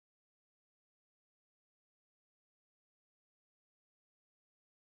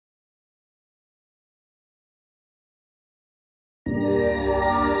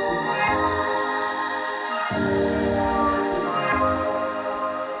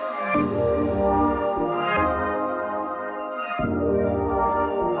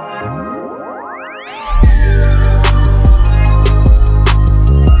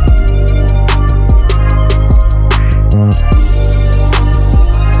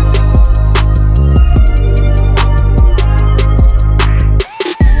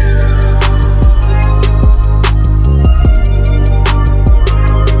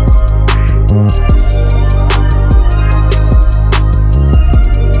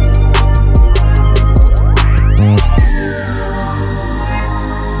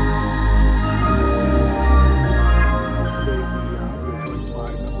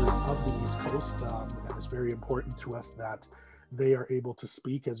to us that they are able to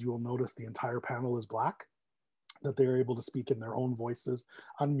speak. As you will notice, the entire panel is Black, that they're able to speak in their own voices,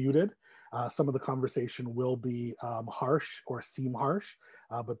 unmuted. Some of the conversation will be harsh or seem harsh,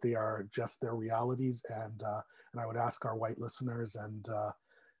 but they are just their realities. And I would ask our white listeners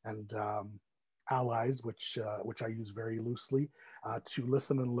and allies, which I use very loosely, to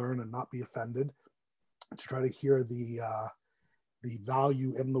listen and learn and not be offended, to try to hear the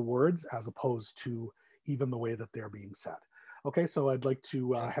value in the words as opposed to even the way that they're being said. Okay, so I'd like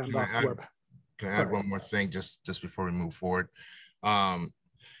to hand off to our... Can I add one more thing just before we move forward?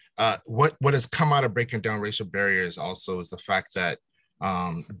 What has come out of breaking down racial barriers also is the fact that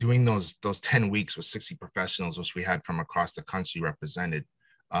doing those 10 weeks with 60 professionals, which we had from across the country represented,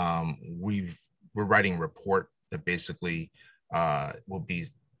 we're writing a report that basically will be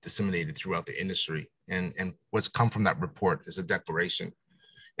disseminated throughout the industry. And what's come from that report is a declaration.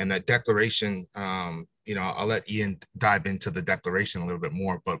 And that declaration, I'll let Ian dive into the declaration a little bit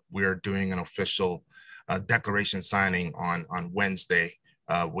more, but we're doing an official declaration signing on Wednesday,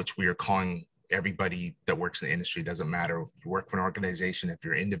 which we are calling everybody that works in the industry. Doesn't matter if you work for an organization, if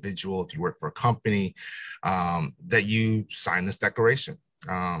you're an individual, if you work for a company, that you sign this declaration.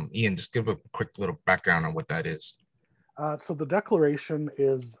 Ian, just give a quick little background on what that is. So the declaration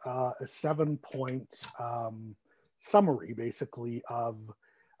is a 7-point summary, basically, of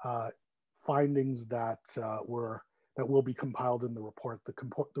findings that will be compiled in the report.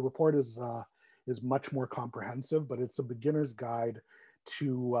 The report is much more comprehensive, but it's a beginner's guide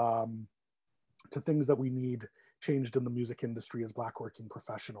to things that we need changed in the music industry as Black working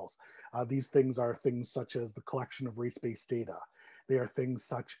professionals. These things are things such as the collection of race-based data. They are things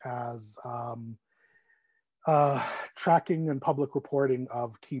such as tracking and public reporting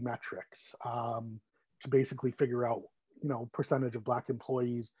of key metrics to basically figure out, percentage of Black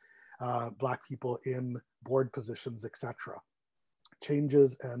employees, Black people in board positions, etc.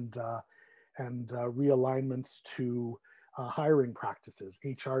 Changes and realignments to hiring practices,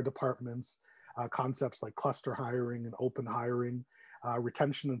 HR departments, concepts like cluster hiring and open hiring,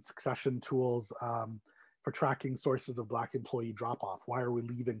 retention and succession tools for tracking sources of Black employee drop-off. Why are we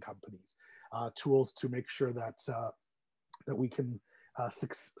leaving companies? Tools to make sure that we can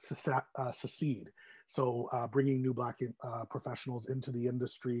succeed. So bringing new Black professionals into the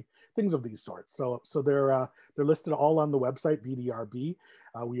industry, things of these sorts. So they're listed all on the website, BDRB.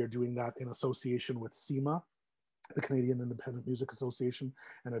 We are doing that in association with ECMA, the Canadian Independent Music Association,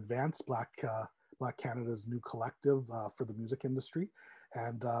 and Advance, Black Canada's new collective for the music industry.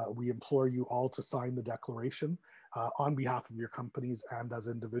 And we implore you all to sign the declaration on behalf of your companies and as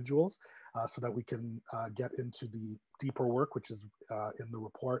individuals, so that we can get into the deeper work, which is in the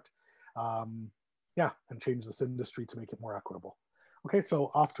report, and change this industry to make it more equitable. Okay,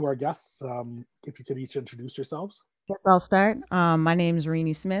 so off to our guests. If you could each introduce yourselves. Yes, I'll start. My name is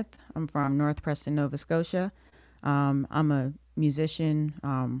Reeny Smith. I'm from North Preston, Nova Scotia. I'm a musician,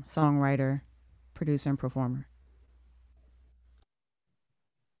 songwriter, producer, and performer.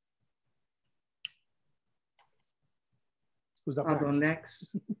 Who's up I'll go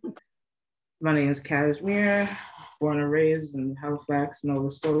next. My name is Cazhhmere, born and raised in Halifax, Nova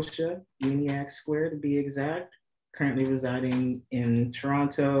Scotia, Uniacke Square to be exact. Currently residing in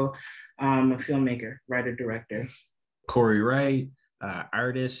Toronto. I'm a filmmaker, writer, director. Corey Wright,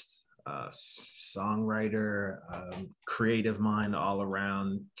 artist, songwriter, creative mind all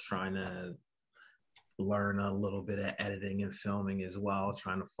around, trying to learn a little bit of editing and filming as well,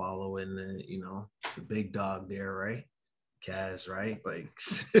 trying to follow in the big dog there, right? Kaz, right? Like,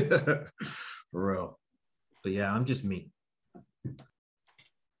 for real. But yeah, I'm just me.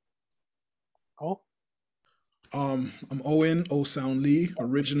 Oh. I'm Owen O-Sound Lee,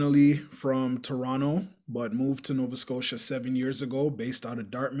 originally from Toronto, but moved to Nova Scotia 7 years ago, based out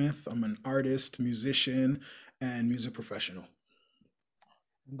of Dartmouth. I'm an artist, musician, and music professional.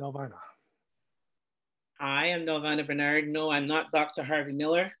 And Delvina. I am Delvina Bernard. No, I'm not Dr. Harvey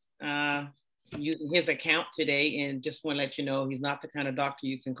Miller. Using his account today, and just want to let you know he's not the kind of doctor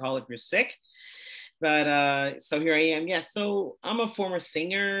you can call if you're sick. But so here I am. Yes, so I'm a former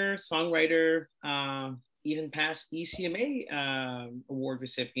singer, songwriter, even past ECMA award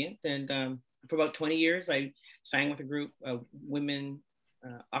recipient. And for about 20 years, I sang with a group of women,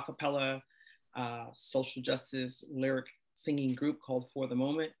 a cappella, social justice, lyric singing group called For the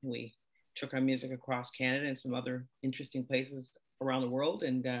Moment. We took our music across Canada and some other interesting places around the world.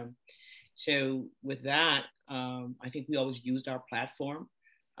 And so with that, I think we always used our platform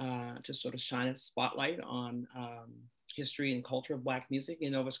to sort of shine a spotlight on history and culture of Black music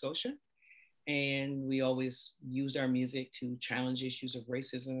in Nova Scotia. And we always used our music to challenge issues of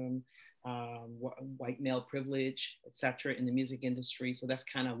racism, white male privilege, etc., in the music industry. So that's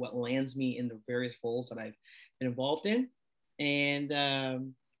kind of what lands me in the various roles that I've been involved in. And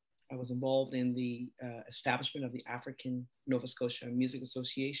I was involved in the establishment of the African Nova Scotia Music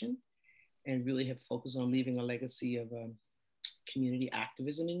Association, and really have focused on leaving a legacy of community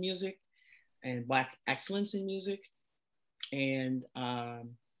activism in music and Black excellence in music. And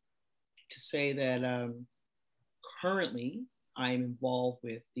to say that currently I'm involved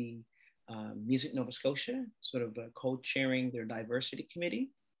with the Music Nova Scotia, sort of co-chairing their diversity committee.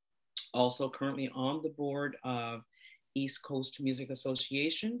 Also currently on the board of East Coast Music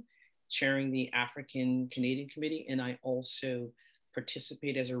Association, chairing the African Canadian Committee. And I also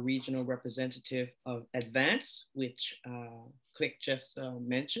participate as a regional representative of Advance, which Click just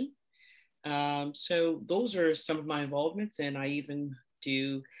mentioned. So those are some of my involvements. And I even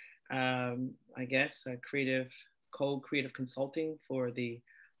do, I guess, creative consulting for the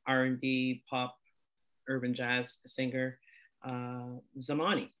R&B, pop, urban jazz singer,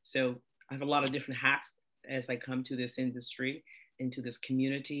 Zamani. So I have a lot of different hats as I come to this industry, into this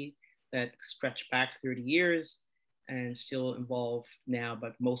community that stretch back 30 years and still involved now,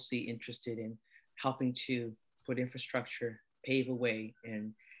 but mostly interested in helping to put infrastructure, pave a way,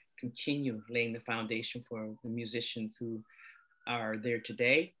 and continue laying the foundation for the musicians who are there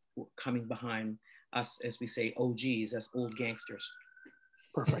today, coming behind us, as we say, OGs, as old gangsters.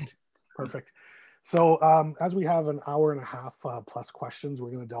 Perfect, perfect. So as we have an hour and a half plus questions, we're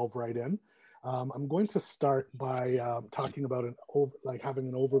going to delve right in. I'm going to start by talking about having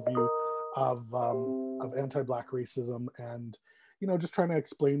an overview of anti-Black racism, and just trying to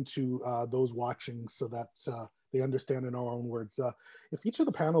explain to those watching so that they understand in our own words. If each of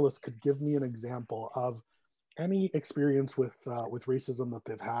the panelists could give me an example of any experience with racism that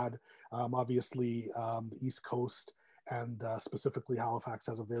they've had. Obviously, the East Coast and specifically Halifax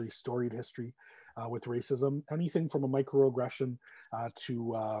has a very storied history with racism. Anything from a microaggression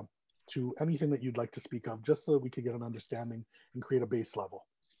to anything that you'd like to speak of, just so that we could get an understanding and create a base level.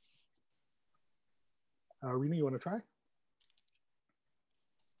 Reeny, you want to try?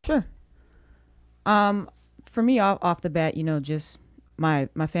 Sure. For me, off the bat, just my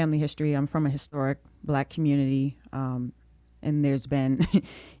family history. I'm from a historic Black community, and there's been,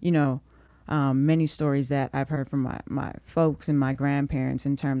 many stories that I've heard from my folks and my grandparents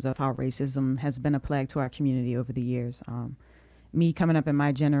in terms of how racism has been a plague to our community over the years. Me coming up in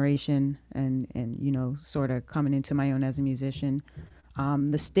my generation and sort of coming into my own as a musician,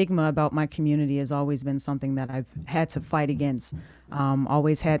 the stigma about my community has always been something that I've had to fight against.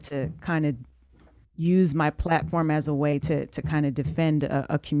 Always had to kind of use my platform as a way to kind of defend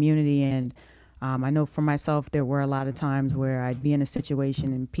a community. And I know for myself, there were a lot of times where I'd be in a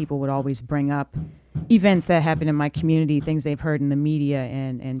situation and people would always bring up events that happened in my community, things they've heard in the media,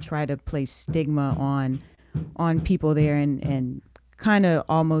 and try to place stigma on people there, and kind of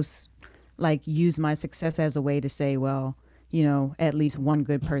almost like use my success as a way to say, well, at least one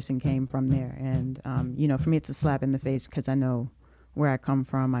good person came from there. And, for me, it's a slap in the face because I know where I come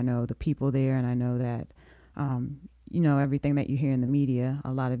from. I know the people there, and I know that, everything that you hear in the media,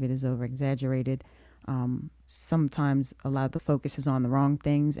 a lot of it is over exaggerated. Sometimes a lot of the focus is on the wrong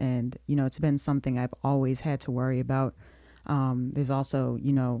things. And, it's been something I've always had to worry about. There's also,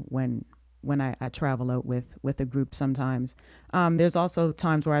 when I travel out with a group sometimes, there's also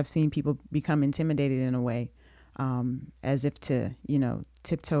times where I've seen people become intimidated in a way, as if to,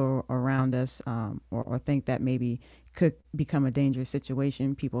 tiptoe around us, or think that maybe could become a dangerous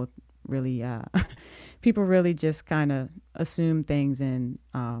situation. People really just kind of assume things, and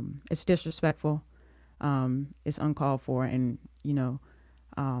it's disrespectful. It's uncalled for, and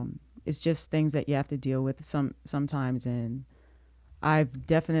it's just things that you have to deal with sometimes. And I've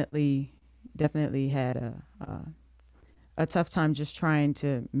definitely had a tough time just trying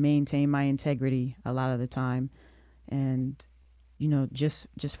to maintain my integrity a lot of the time, and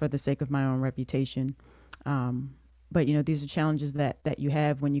just for the sake of my own reputation. But these are challenges that you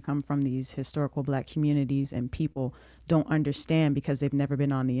have when you come from these historical Black communities, and people don't understand because they've never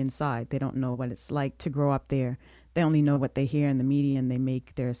been on the inside. They don't know what it's like to grow up there. They only know what they hear in the media, and they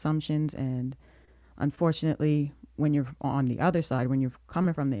make their assumptions. And unfortunately, when you're on the other side, when you're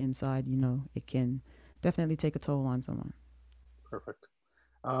coming from the inside, it can definitely take a toll on someone. Perfect.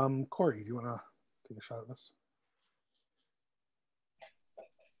 Corey, do you want to take a shot at this?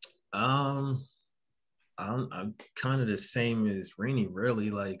 I'm kind of the same as Reeny,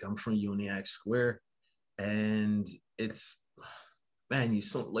 really. Like, I'm from Uniacke Square, and it's, man, you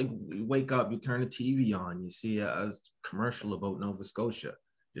wake up, you turn the TV on, you see a commercial about Nova Scotia.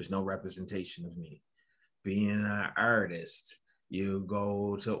 There's no representation of me. Being an artist, You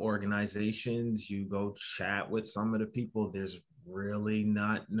go to organizations, you go chat with some of the people, there's really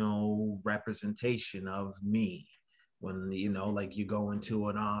not no representation of me. When, you know, like you go into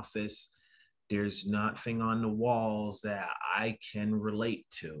an office, there's nothing on the walls that I can relate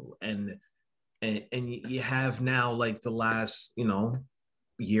to. And you have now, like, the last, you know,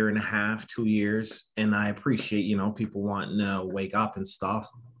 year and a half, 2 years, and I appreciate, you know, people wanting to wake up and stuff,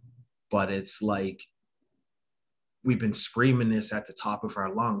 but it's like we've been screaming this at the top of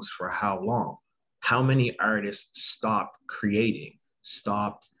our lungs for how long? How many artists stopped creating,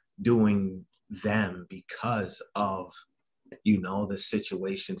 stopped doing them because of, you know, the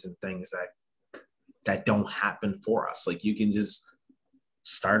situations and things that don't happen for us? Like, you can just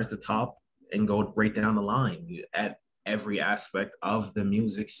start at the top and go right down the line at every aspect of the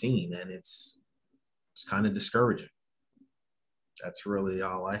music scene, and it's kind of discouraging. That's really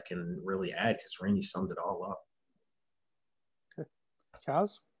all I can really add, because Reeny summed it all up. Okay.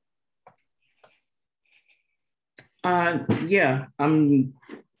 Kaz? Yeah,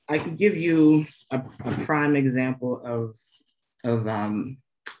 I could give you a prime example of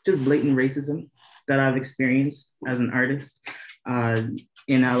just blatant racism that I've experienced as an artist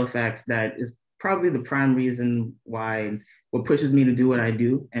in Halifax. That is probably the prime reason why, what pushes me to do what I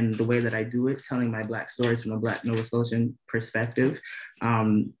do and the way that I do it, telling my Black stories from a Black Nova Scotian perspective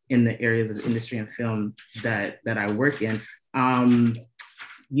in the areas of industry and film that I work in.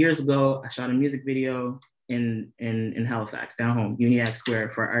 Years ago, I shot a music video in Halifax, down home, Uniac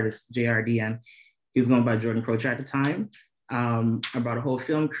Square, for artist JRDM. He was going by Jordan Croce at the time. I brought a whole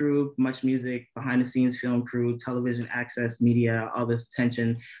film crew, much music, behind the scenes film crew, television access, media, all this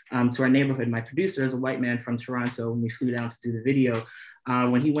attention to our neighborhood. My producer is a white man from Toronto, and we flew down to do the video.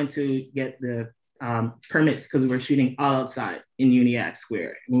 When he went to get the permits, because we were shooting all outside in Uniac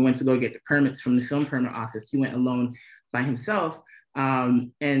Square, we went to go get the permits from the film permit office. He went alone by himself.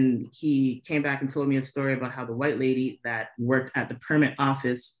 And he came back and told me a story about how the white lady that worked at the permit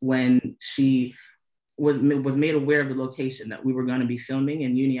office, when she was made aware of the location that we were going to be filming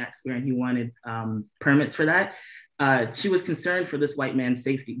in Uniac Square, and he wanted permits for that, she was concerned for this white man's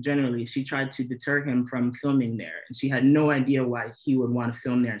safety. Generally, she tried to deter him from filming there, and she had no idea why he would want to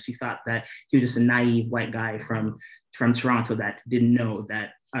film there. And she thought that he was just a naive white guy from Toronto that didn't know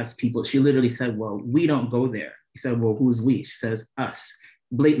that us people. She literally said, "Well, we don't go there." He said, "Well, who's we?" She says, "Us,"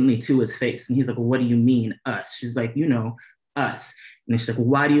 blatantly to his face. And he's like, "Well, what do you mean, us?" She's like, "You know, us." And she's like, "Well,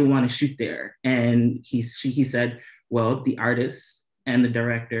 why do you want to shoot there?" And he said, "Well, the artist and the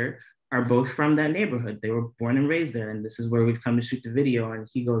director are both from that neighborhood. They were born and raised there. And this is where we've come to shoot the video." And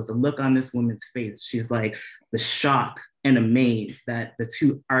he goes, the look on this woman's face, she's like, the shock and amaze that the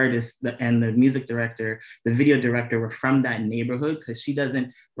two artists and the music director, the video director, were from that neighborhood, because she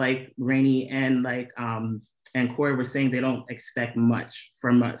doesn't, like Reeny and Corey were saying, they don't expect much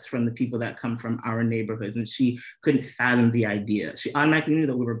from us, from the people that come from our neighborhoods. And she couldn't fathom the idea. She automatically knew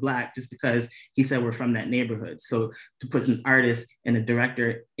that we were Black just because he said we're from that neighborhood. So to put an artist and a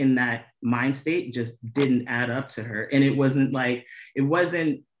director in that mind state just didn't add up to her. And it wasn't,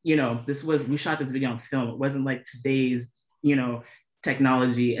 you know, we shot this video on film. It wasn't like today's, you know,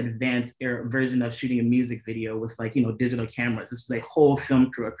 technology advanced version of shooting a music video with, like, you know, digital cameras. This is a whole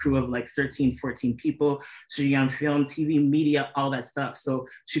film crew, a crew of like 13, 14 people shooting on film, TV, media, all that stuff. So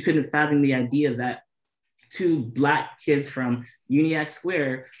she couldn't fathom the idea that two Black kids from Uniac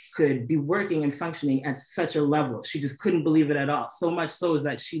Square could be working and functioning at such a level. She just couldn't believe it at all. So much so is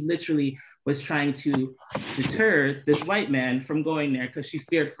that she literally was trying to deter this white man from going there, because she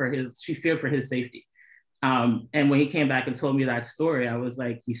feared for his safety. And when he came back and told me that story, I was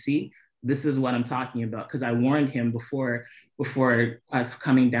like, you see, this is what I'm talking about. Because I warned him before us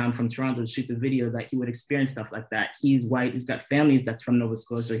coming down from Toronto to shoot the video that he would experience stuff like that. He's white, he's got families that's from Nova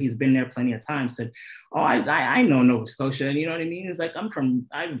Scotia. He's been there plenty of times. Said, "Oh, I know Nova Scotia." And you know what I mean? He's like,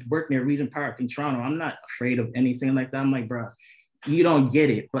 I work near Regent Park in Toronto. I'm not afraid of anything like that. I'm like, bro, you don't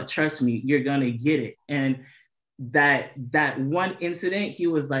get it, but trust me, you're gonna get it. And that one incident, he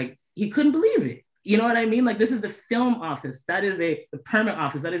was like, he couldn't believe it. You know what I mean? Like, this is the film office. That is the permit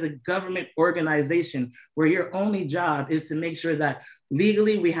office. That is a government organization where your only job is to make sure that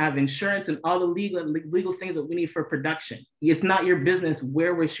legally we have insurance and all the legal things that we need for production. It's not your business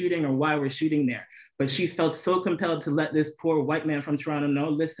where we're shooting or why we're shooting there. But she felt so compelled to let this poor white man from Toronto know,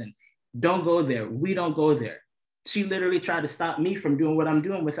 listen, don't go there. We don't go there. She literally tried to stop me from doing what I'm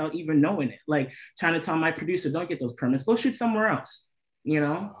doing without even knowing it. Like, trying to tell my producer, don't get those permits, go shoot somewhere else, you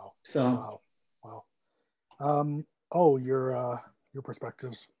know? Wow. So. Wow. Your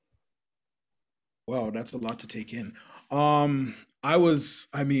perspectives. Wow, that's a lot to take in. I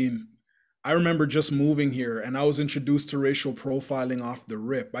I remember just moving here and I was introduced to racial profiling off the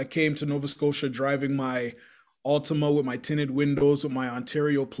rip. I came to Nova Scotia driving my Altima with my tinted windows with my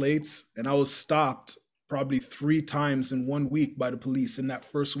Ontario plates, and I was stopped probably 3 times in 1 week by the police in that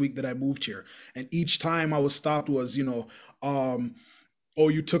first week that I moved here. And each time I was stopped was, oh,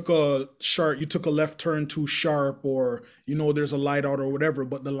 you took a left turn too sharp, or, there's a light out or whatever.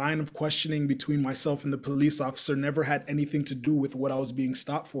 But the line of questioning between myself and the police officer never had anything to do with what I was being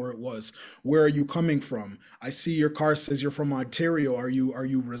stopped for. It was, where are you coming from? I see your car says you're from Ontario. Are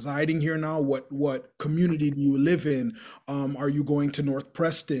you residing here now? What community do you live in? Are you going to North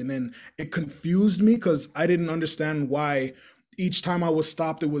Preston? And it confused me because I didn't understand why each time I was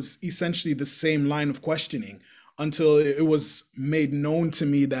stopped, it was essentially the same line of questioning, until it was made known to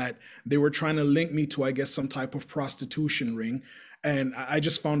me that they were trying to link me to, I guess, some type of prostitution ring. And I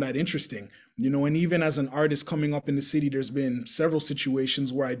just found that interesting, and even as an artist coming up in the city, there's been several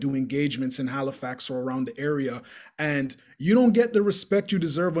situations where I do engagements in Halifax or around the area, and you don't get the respect you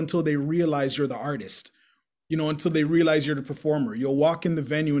deserve until they realize you're the artist. Until they realize you're the performer. You'll walk in the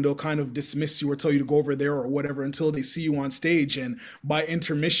venue and they'll kind of dismiss you or tell you to go over there or whatever until they see you on stage. And by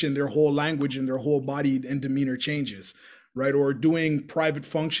intermission, their whole language and their whole body and demeanor changes, right? Or doing private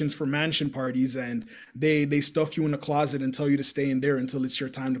functions for mansion parties and they stuff you in a closet and tell you to stay in there until it's your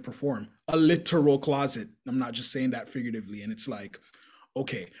time to perform. A literal closet. I'm not just saying that figuratively. And it's like,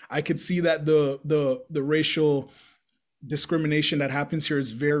 okay, I could see that the racial discrimination that happens here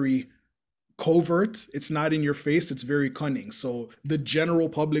is very covert. It's not in your face. It's very cunning. So the general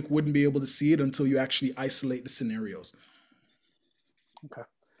public wouldn't be able to see it until you actually isolate the scenarios. Okay.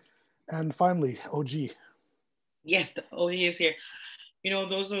 And finally, OG. Yes, the OG is here.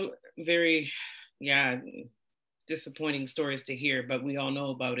 Those are very, disappointing stories to hear, but we all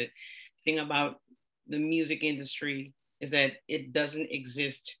know about it. The thing about the music industry is that it doesn't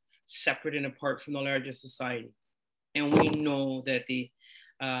exist separate and apart from the larger society. And we know that the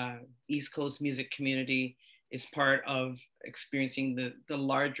East Coast music community is part of experiencing the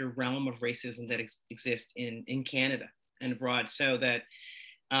larger realm of racism that exists in Canada and abroad. So that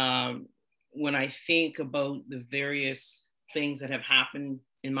when I think about the various things that have happened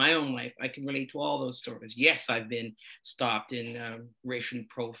in my own life, I can relate to all those stories. Yes, I've been stopped and racially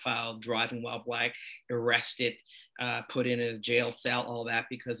profiled, driving while Black, arrested, put in a jail cell, all that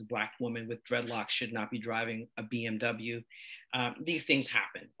because a Black woman with dreadlocks should not be driving a BMW. These things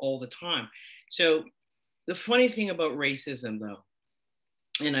happen all the time. So the funny thing about racism, though,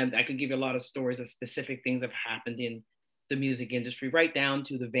 and I could give you a lot of stories of specific things that have happened in the music industry, right down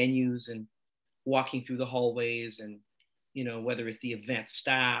to the venues and walking through the hallways and, whether it's the event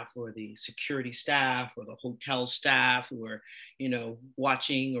staff or the security staff or the hotel staff who are,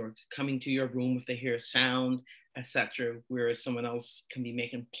 watching or coming to your room if they hear a sound, etc., whereas someone else can be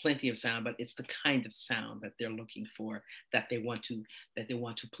making plenty of sound, but it's the kind of sound that they're looking for, that they want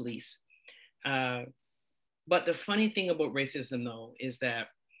to police. But the funny thing about racism, though, is that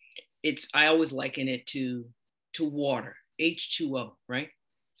I always liken it to water, H2O, right?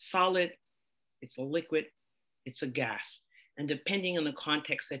 Solid, it's a liquid, it's a gas. And depending on the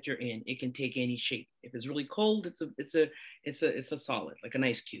context that you're in, it can take any shape. If it's really cold, it's a solid, like an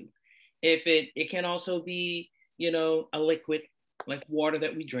ice cube. If it can also be, a liquid like water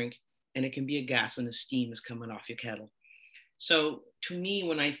that we drink, and it can be a gas when the steam is coming off your kettle. So to me,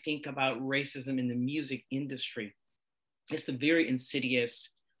 when I think about racism in the music industry, it's the very insidious,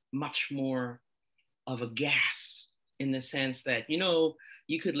 much more of a gas in the sense that,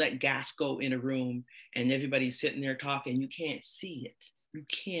 you could let gas go in a room and everybody's sitting there talking. You can't see it. You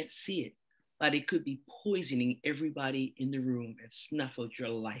can't see it. But it could be poisoning everybody in the room and snuff out your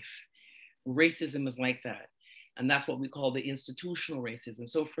life. Racism is like that. And that's what we call the institutional racism.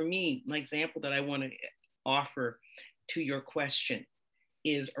 So for me, my example that I want to offer to your question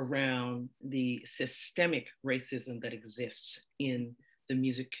is around the systemic racism that exists in the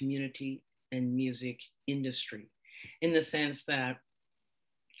music community and music industry, in the sense that,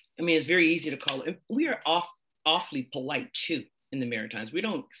 it's very easy to call it. We are awfully polite too in the Maritimes. We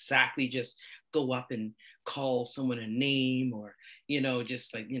don't exactly just go up and call someone a name or,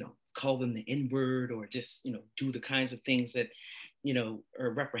 just like, call them the N-word or just, do the kinds of things that, are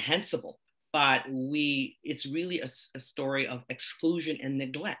reprehensible. But it's really a story of exclusion and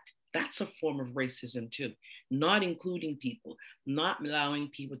neglect. That's a form of racism too. Not including people, not allowing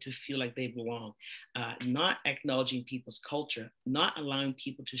people to feel like they belong, not acknowledging people's culture, not allowing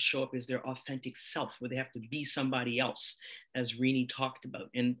people to show up as their authentic self, where they have to be somebody else, as Reeny talked about.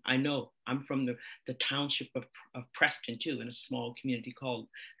 And I know I'm from the township of Preston too, in a small community called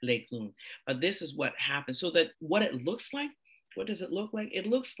Lake Loon. But this is what happens. So that what it looks like, what does it look like? It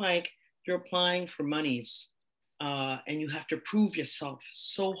looks like you're applying for monies and you have to prove yourself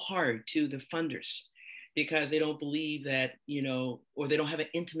so hard to the funders because they don't believe that, you know, or they don't have an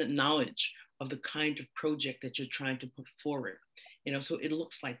intimate knowledge of the kind of project that you're trying to put forward. You know, so it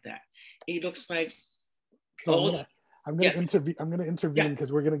looks like that. It looks like, so I'm going to intervene. I'm going to intervene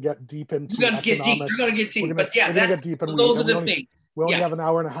because we're going to get deep into economics. Get deep. You're going to get deep. We're going to get deep, and those are the things. We only have an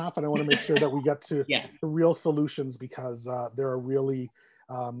hour and a half, and I want to make sure that we get to the real solutions because there are really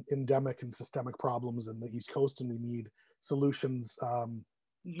endemic and systemic problems in the East Coast, and we need solutions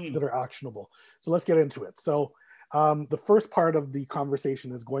that are actionable. So let's get into it. So the first part of the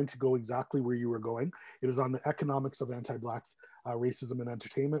conversation is going to go exactly where you were going. It is on the economics of anti-Black racism in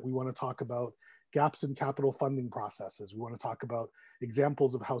entertainment. We want to talk about gaps in capital funding processes. We want to talk about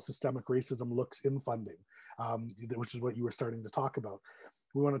examples of how systemic racism looks in funding, which is what you were starting to talk about.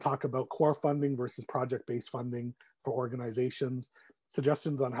 We want to talk about core funding versus project-based funding for organizations,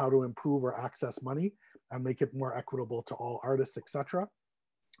 suggestions on how to improve or access money and make it more equitable to all artists, etc.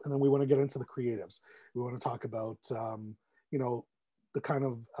 And then we want to get into the creatives. We want to talk about, you know, the kind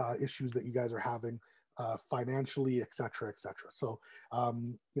of issues that you guys are having financially, et cetera, et cetera. So,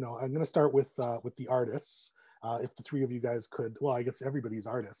 you know, I'm going to start with the artists. If the three of you guys could, well, I guess everybody's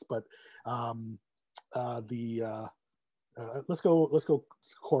artists, but let's go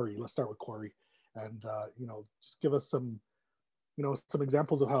Corey. Let's start with Corey, and you know, just give us some, you know, some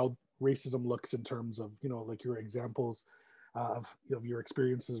examples of how racism looks in terms of, you know, like your examples of your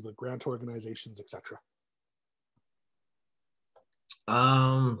experiences with grant organizations, et cetera.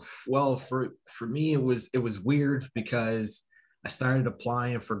 Well, for me, it was weird because I started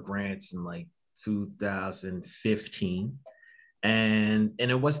applying for grants in like 2015, and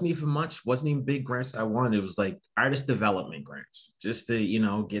it wasn't even big grants I wanted. It was like artist development grants, just to, you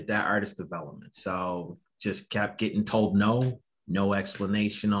know, get that artist development. So just kept getting told no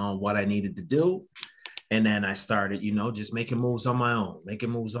explanation on what I needed to do. And then I started, you know, just making moves on my own,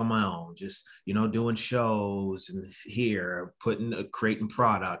 just, you know, doing shows and here, creating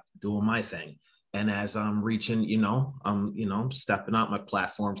product, doing my thing. And as I'm reaching, I'm stepping up, my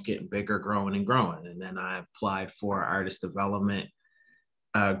platform's getting bigger, growing and growing. And then I applied for artist development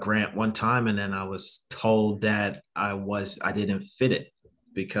grant one time. And then I was told that I didn't fit it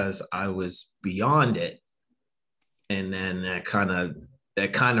because I was beyond it. And then that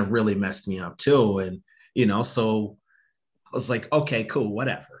kind of really messed me up too. And, you know, so I was like, okay, cool,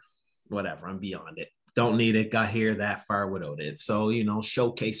 whatever, I'm beyond it. Don't need it, got here that far without it. So, you know,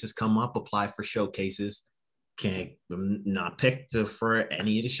 showcases come up, apply for showcases, not picked for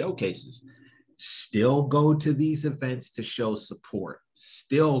any of the showcases. Still go to these events to show support,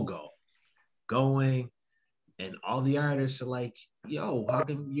 still going. And all the artists are like, yo, how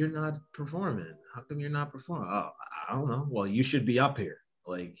come you're not performing? Oh, I don't know. Well, you should be up here.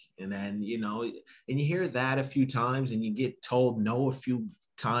 Like, and then, you know, and you hear that a few times and you get told no a few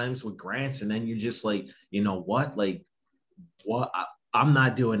times with grants. And then you're just like, you know what? Like, I'm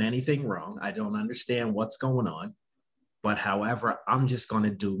not doing anything wrong. I don't understand what's going on. But however, I'm just going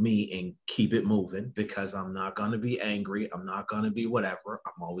to do me and keep it moving because I'm not going to be angry. I'm not going to be whatever.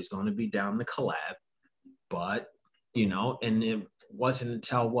 I'm always going to be down to collab. But, you know, and it wasn't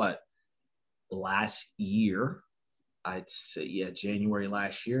until last year, I'd say, January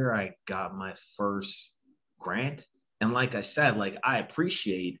last year, I got my first grant. And like I said, like, I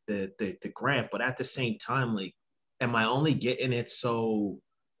appreciate the grant, but at the same time, like, am I only getting it so,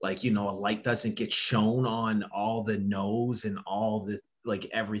 like, you know, a light doesn't get shown on all the no's and all the, like,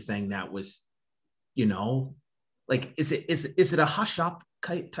 everything that was, you know, like, is it a hush up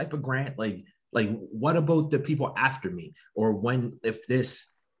type of grant? Like, what about the people after me? Or if this,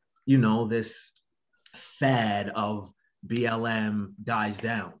 you know, this fad of BLM dies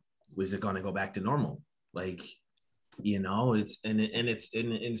down, was it going to go back to normal? Like, you know, it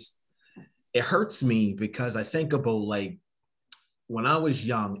hurts me because I think about, like, when I was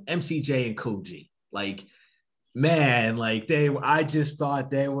young, MCJ and Coogee, like, man, like, I just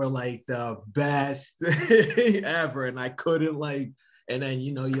thought they were like the best ever. And I couldn't, like, and then,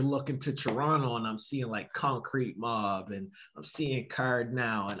 you know, you look into Toronto and I'm seeing like Concrete Mob and I'm seeing Card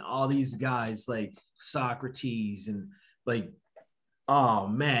Now and all these guys like Socrates and like, oh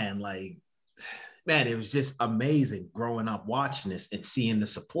man, like, man, it was just amazing growing up watching this and seeing the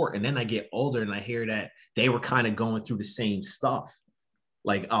support. And then I get older and I hear that they were kind of going through the same stuff,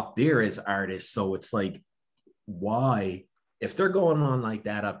 like up there as artists. So it's like, why, if they're going on like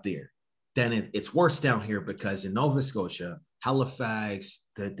that up there, then it's worse down here, because in Nova Scotia, Halifax,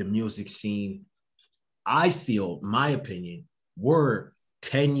 the music scene, I feel, my opinion, we're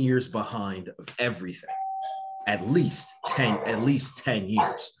 10 years behind of everything. At least 10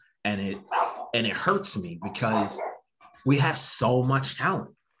 years. and it hurts me because we have so much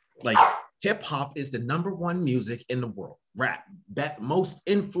talent. Like hip hop is the #1 music in the world. Rap, that most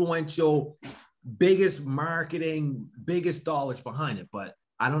influential, biggest marketing, biggest dollars behind it. But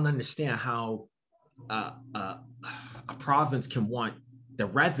I don't understand how a province can want the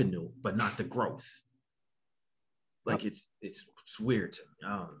revenue but not the growth. Like it's weird to me.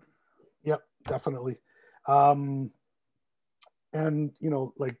 Yep, definitely. And you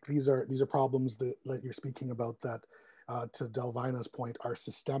know, like these are problems that you're speaking about that, to Delvina's point, are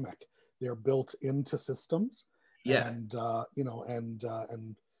systemic. They're built into systems. Yeah. And you know, and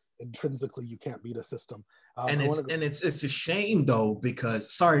intrinsically you can't beat a system. And it's a shame though,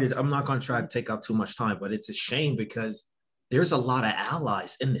 because I'm not going to try to take up too much time, but it's a shame because there's a lot of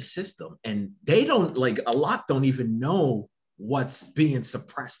allies in the system, and they don't, like, a lot don't even know what's being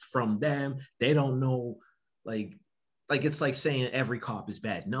suppressed from them. They don't know, like it's like saying every cop is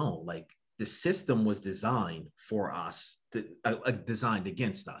bad. No, like the system was designed for us, designed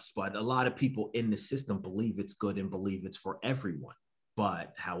against us. But a lot of people in the system believe it's good and believe it's for everyone.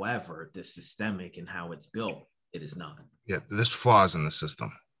 But however, the systemic and how it's built, it is not. Yeah, there's flaws in the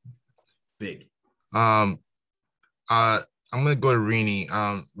system. Big. I'm gonna go to Reeny.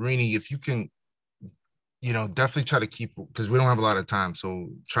 Reeny, if you can, you know, definitely try to keep, because we don't have a lot of time, so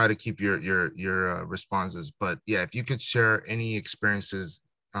try to keep your responses. But yeah, if you could share any experiences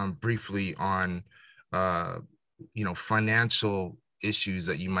briefly on you know, financial issues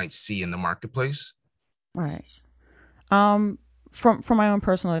that you might see in the marketplace. Right. From my own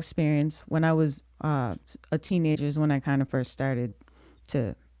personal experience, when I was a teenager is when I kind of first started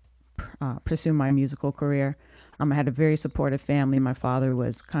to pursue my musical career. I had a very supportive family. My father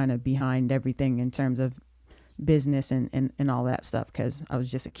was kind of behind everything in terms of business and all that stuff, because I was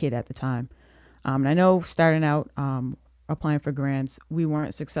just a kid at the time. And I know starting out, applying for grants, we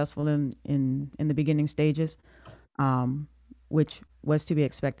weren't successful in the beginning stages, which was to be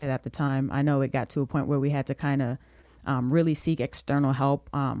expected at the time. I know it got to a point where we had to kind of really seek external help,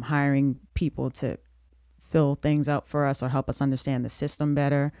 hiring people to fill things out for us or help us understand the system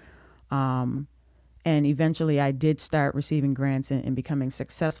better. And eventually I did start receiving grants and becoming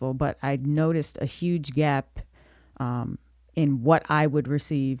successful, but I noticed a huge gap in what I would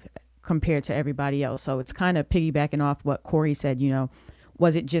receive compared to everybody else. So it's kind of piggybacking off what Corey said, you know,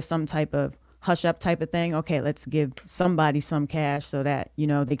 was it just some type of hush up type of thing? Okay, let's give somebody some cash so that, you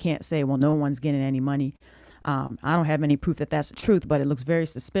know, they can't say, well, no one's getting any money. I don't have any proof that that's the truth, but it looks very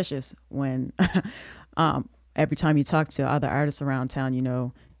suspicious when every time you talk to other artists around town, you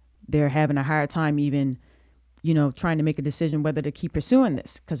know, they're having a hard time even, you know, trying to make a decision whether to keep pursuing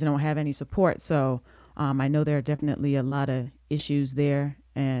this because they don't have any support. So I know there are definitely a lot of issues there,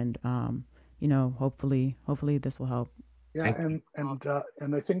 and you know, hopefully this will help. Yeah,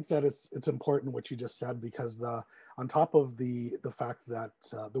 and I think that it's important what you just said, because on top of the fact that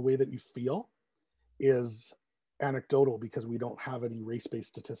the way that you feel is anecdotal because we don't have any race-based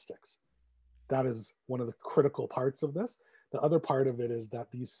statistics. That is one of the critical parts of this. The other part of it is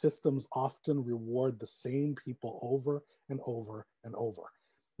that these systems often reward the same people over and over and over.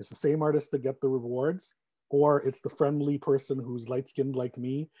 It's the same artists that get the rewards, or it's the friendly person who's light-skinned like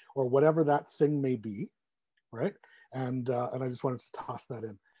me, or whatever that thing may be, right? And I just wanted to toss that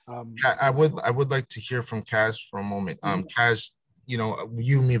in. I would like to hear from Caz for a moment. Caz, you know,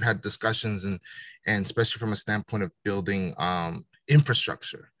 you and me have had discussions, and especially from a standpoint of building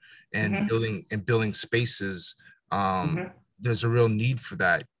infrastructure and building spaces. There's a real need for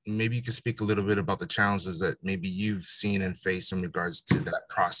that. Maybe you could speak a little bit about the challenges that maybe you've seen and faced in regards to that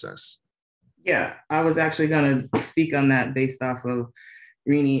process. Yeah, I was actually going to speak on that based off of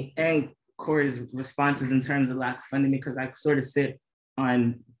Reeny and Corey's responses in terms of lack of funding, because I sort of sit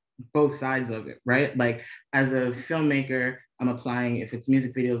on both sides of it, right? Like as a filmmaker, I'm applying, if it's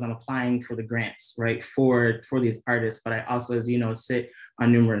music videos, I'm applying for the grants, right? For these artists. But I also, as you know, sit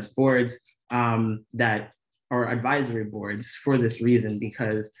on numerous boards that are advisory boards for this reason,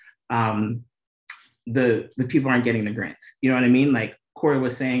 because the people aren't getting the grants. You know what I mean? Like Corey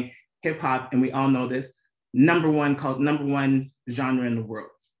was saying, hip hop, and we all know this, number one genre in the world.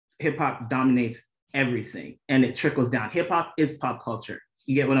 Hip hop dominates everything and it trickles down. Hip hop is pop culture.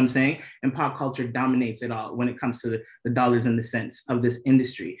 You get what I'm saying? And pop culture dominates it all when it comes to the dollars and the cents of this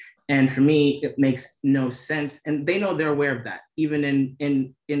industry. And for me, it makes no sense. And they know, they're aware of that, even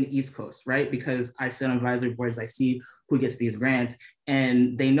in the East Coast, right? Because I sit on advisory boards, I see who gets these grants,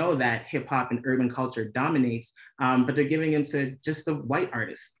 and they know that hip hop and urban culture dominates, but they're giving them to just the white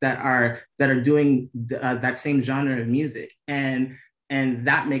artists that are doing that same genre of music. And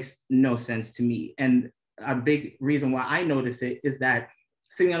that makes no sense to me. And a big reason why I notice it is that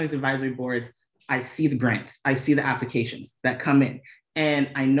sitting on these advisory boards, I see the grants, I see the applications that come in. And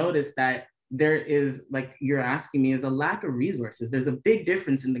I noticed that there is, like you're asking me, is a lack of resources. There's a big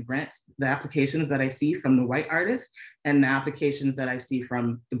difference in the grants, the applications that I see from the white artists and the applications that I see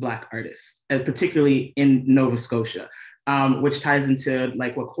from the Black artists, particularly in Nova Scotia, which ties into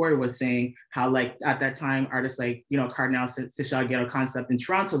like what Corey was saying, how like at that time, artists like, you know, Cardinal, Fischel, Ghetto Concept in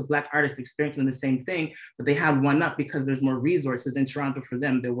Toronto's Black artists experiencing the same thing, but they had one up because there's more resources in Toronto for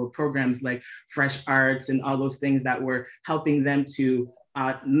them. There were programs like Fresh Arts and all those things that were helping them to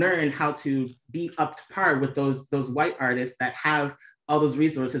learn how to be up to par with those white artists that have all those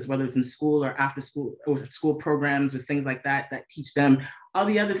resources, whether it's in school or after school or school programs or things like that, that teach them all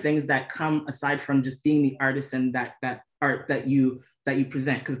the other things that come aside from just being the artist and that art that you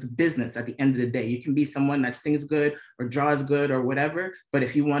present, because it's a business at the end of the day. You can be someone that sings good or draws good or whatever, but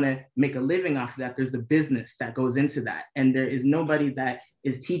if you want to make a living off of that, there's the business that goes into that. And there is nobody that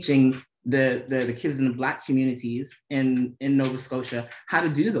is teaching the kids in the Black communities in Nova Scotia how to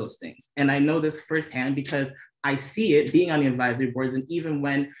do those things. And I know this firsthand because I see it being on the advisory boards. And even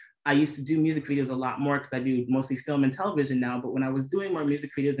when I used to do music videos a lot more, because I do mostly film and television now, but when I was doing more music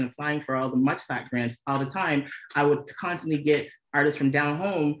videos and applying for all the Much Fat grants all the time, I would constantly get artists from down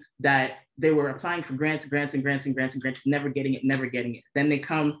home that they were applying for grants, never getting it. Then they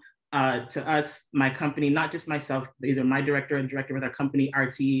come to us, my company, not just myself, but either my director or director with our company,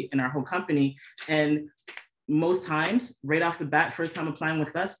 RT, and our whole company. And most times, right off the bat, first time applying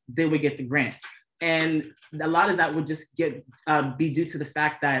with us, they would get the grant. And a lot of that would just be due to the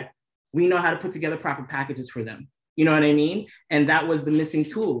fact that we know how to put together proper packages for them. You know what I mean? And that was the missing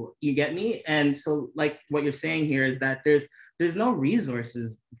tool. You get me? And so, like what you're saying here is that there's no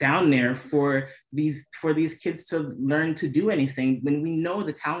resources down there for these kids to learn to do anything when we know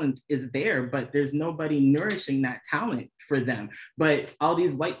the talent is there, but there's nobody nourishing that talent for them. But all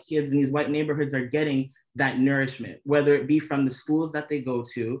these white kids in these white neighborhoods are getting that nourishment, whether it be from the schools that they go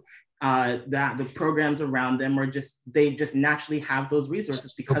to, that the programs around them, or they just naturally have those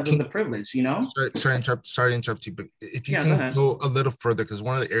resources because of the privilege, you know? Sorry to interrupt you, but if you can go a little further, because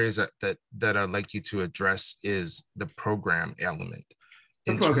one of the areas that I'd like you to address is the program element.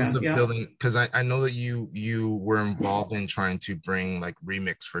 In terms of building, because I know that you were involved in trying to bring like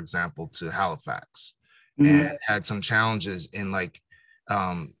Remix, for example, to Halifax, and had some challenges in like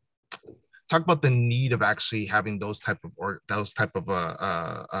talk about the need of actually having those type of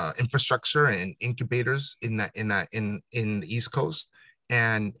infrastructure and incubators in the East Coast,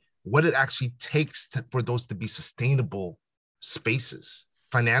 and what it actually takes for those to be sustainable spaces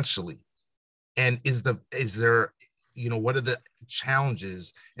financially. And is there, you know, what are the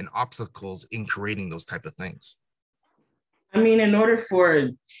challenges and obstacles in creating those type of things? I mean, in order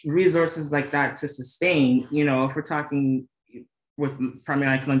for resources like that to sustain, you know, if we're talking with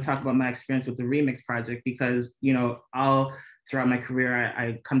primarily, I can only talk about my experience with the Remix project, because, you know, all throughout my career,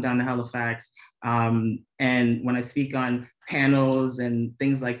 I come down to Halifax. And when I speak on panels and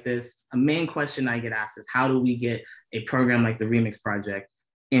things like this, a main question I get asked is, how do we get a program like the Remix project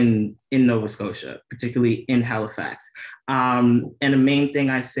in Nova Scotia, particularly in Halifax? And the main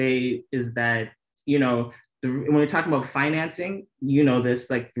thing I say is that, you know, when we're talking about financing, you know, this,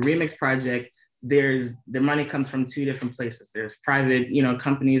 like the Remix project, the money comes from two different places. There's private, you know,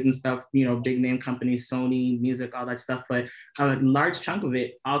 companies and stuff, you know, big name companies, Sony, music, all that stuff. But a large chunk of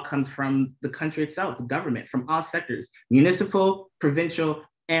it all comes from the country itself, the government, from all sectors, municipal, provincial,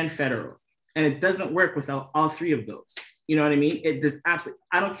 and federal. And it doesn't work without all three of those. You know what I mean? It just absolutely,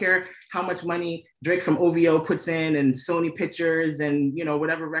 I don't care how much money Drake from OVO puts in, and Sony Pictures, and, you know,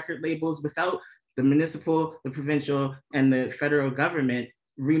 whatever record labels, without the municipal, the provincial, and the federal government,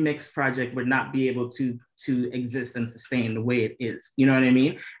 Remix project would not be able to exist and sustain the way it is. You know what I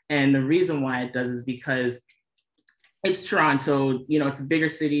mean? And the reason why it does is because it's Toronto, you know, it's a bigger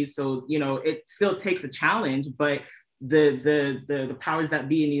city. So, you know, it still takes a challenge, but the powers that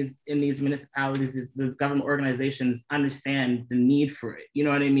be in these municipalities, the government organizations, understand the need for it. You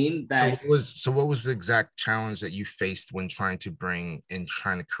know what I mean? So what was the exact challenge that you faced when trying to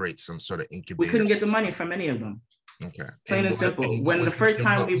create some sort of incubator? We couldn't get the money from any of them. Okay. Plain and simple. When the first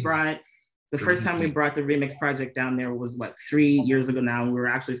time we brought the Remix project down there was 3 years ago now, and we were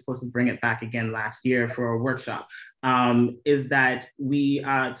actually supposed to bring it back again last year for a workshop. Is that we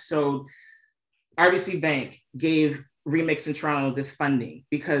so RBC Bank gave Remix in Toronto this funding,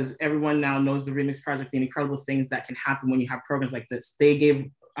 because everyone now knows the Remix project, the incredible things that can happen when you have programs like this. They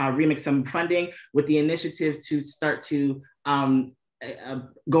gave Remix some funding with the initiative to start to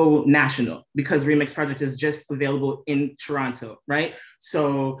go national because Remix Project is just available in Toronto, right?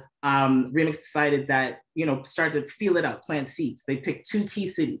 So Remix decided that, start to feel it out, plant seeds. They picked 2 key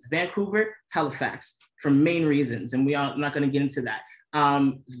cities, Vancouver, Halifax, for main reasons. And I'm not going to get into that.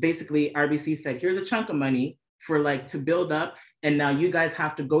 Basically, RBC said, here's a chunk of money for to build up. And now you guys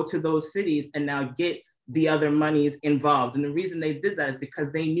have to go to those cities and now get the other monies involved. And the reason they did that is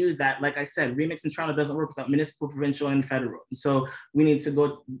because they knew that, like I said, Remix in Toronto doesn't work without municipal, provincial, and federal. And so we need to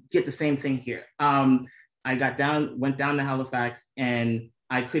go get the same thing here. I went down to Halifax, and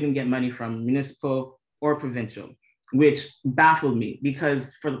I couldn't get money from municipal or provincial, which baffled me because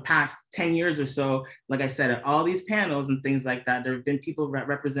for the past 10 years or so, like I said, at all these panels and things like that, there have been people that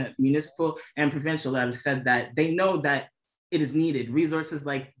represent municipal and provincial that have said that they know that it is needed. Resources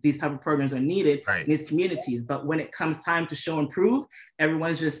like these type of programs are needed in these communities. But when it comes time to show and prove,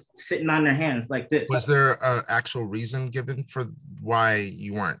 everyone's just sitting on their hands like this. Was there an actual reason given for why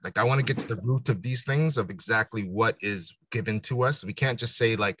you weren't? I want to get to the root of these things, of exactly what is given to us. We can't just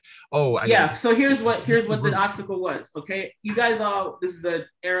say So here's what the obstacle was. Okay, you guys this is the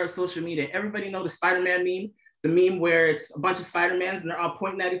era of social media. Everybody know the Spider-Man meme, the meme where it's a bunch of Spider-Mans and they're all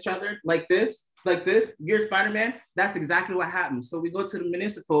pointing at each other like this. You're Spider-Man. That's exactly what happened. So we go to the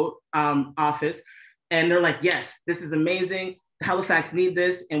municipal office, and they're like, yes, this is amazing. Halifax need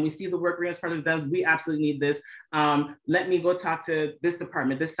this, and we see the work Remix Project does. We absolutely need this. Let me go talk to this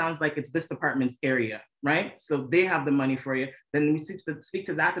department. This sounds like it's this department's area, right? So they have the money for you. Then we speak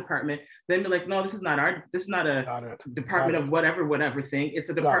to that department. Then they're like, no, this is not a department of whatever thing. It's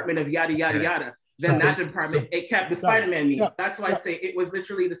a department of yada, yada, yada. Then that department, it kept the Spider-Man meme. That's why I say it was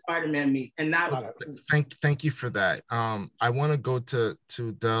literally the Spider-Man meme. And now, thank you for that. I want to go to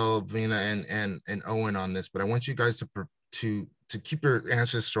Delvina and Owen on this, but I want you guys to keep your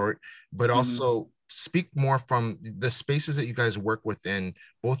answers short, but also speak more from the spaces that you guys work within.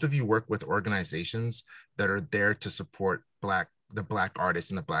 Both of you work with organizations that are there to support the Black artists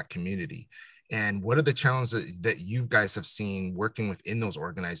in the Black community. And what are the challenges that you guys have seen working within those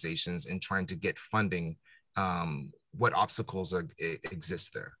organizations and trying to get funding? What obstacles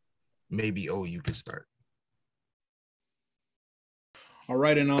exist there? Maybe, you could start. All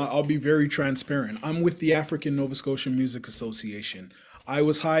right, and I'll be very transparent. I'm with the African Nova Scotia Music Association. I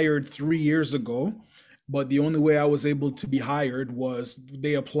was hired 3 years ago, but the only way I was able to be hired was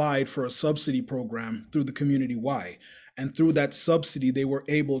they applied for a subsidy program through the Community Y. And through that subsidy, they were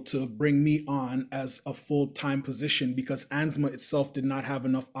able to bring me on as a full-time position because ANZMA itself did not have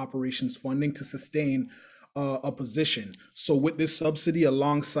enough operations funding to sustain a position. So with this subsidy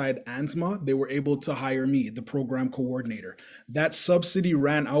alongside ANZMA, they were able to hire me, the program coordinator. That subsidy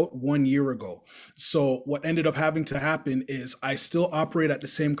ran out 1 year ago. So what ended up having to happen is I still operate at the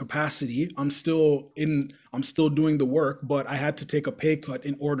same capacity. I'm still doing the work, but I had to take a pay cut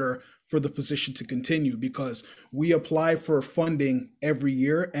in order for the position to continue because we apply for funding every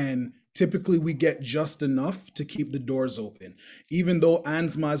year and typically we get just enough to keep the doors open. Even though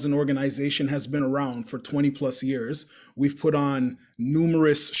ANZMA as an organization has been around for 20 plus years, we've put on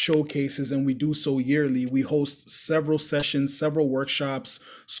numerous showcases and we do so yearly. We host several sessions, several workshops,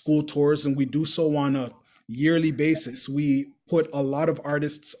 school tours, and we do so on a yearly basis. We put a lot of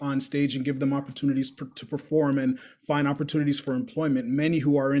artists on stage and give them opportunities to perform and find opportunities for employment, many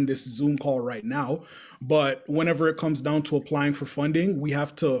who are in this Zoom call right now. But whenever it comes down to applying for funding, we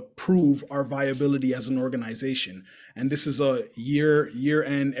have to prove our viability as an organization. And this is a year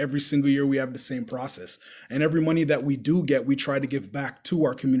end, every single year we have the same process. And every money that we do get, we try to give back to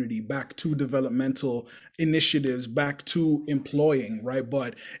our community, back to developmental initiatives, back to employing, right?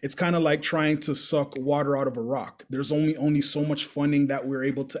 But it's kind of like trying to suck water out of a rock. There's only so much funding that we're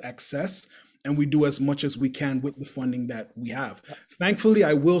able to access, and we do as much as we can with the funding that we have. Thankfully,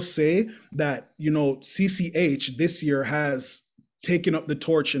 I will say that, CCH this year has taken up the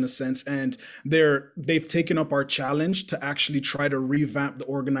torch in a sense, and they've taken up our challenge to actually try to revamp the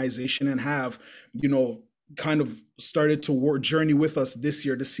organization and have, kind of started to journey with us this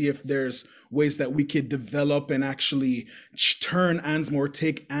year to see if there's ways that we could develop and actually turn ANZMA or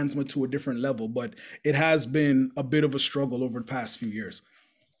take ANZMA to a different level. But it has been a bit of a struggle over the past few years.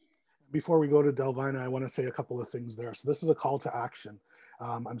 Before we go to Delvina, I want to say a couple of things there. So this is a call to action.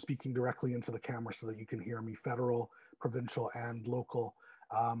 I'm speaking directly into the camera so that you can hear me, federal, provincial, and local.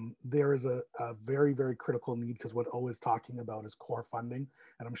 There is a very, very critical need because what O is talking about is core funding.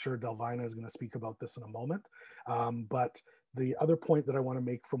 And I'm sure Delvina is going to speak about this in a moment. But the other point that I want to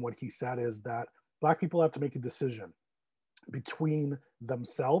make from what he said is that Black people have to make a decision between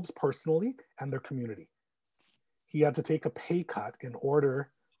themselves personally and their community. He had to take a pay cut in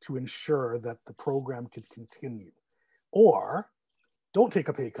order to ensure that the program could continue. Or don't take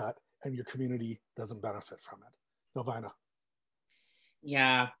a pay cut and your community doesn't benefit from it. Delvina.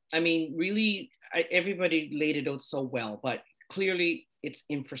 Yeah, I mean, really, everybody laid it out so well, but clearly it's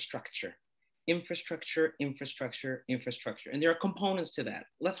infrastructure. Infrastructure, infrastructure, infrastructure. And there are components to that.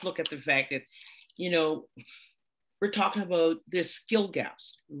 Let's look at the fact that, you know, we're talking about there's skill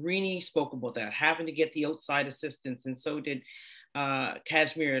gaps. Reeny spoke about that, having to get the outside assistance. And so did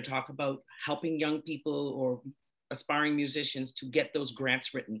Cazhhmere talk about helping young people or aspiring musicians to get those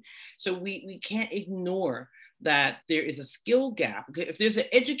grants written. So we can't ignore that there is a skill gap. If there's an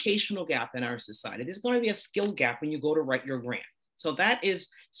educational gap in our society, there's going to be a skill gap when you go to write your grant. So that is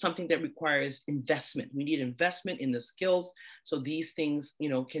something that requires investment. We need investment in the skills so these things, you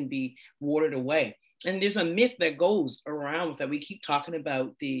know, can be watered away. And there's a myth that goes around that we keep talking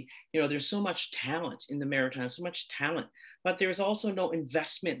about the, you know, there's so much talent in the Maritime, so much talent, but there's also no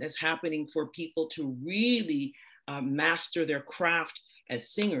investment that's happening for people to really master their craft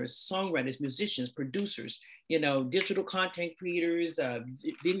as singers, songwriters, musicians, producers, you know, digital content creators,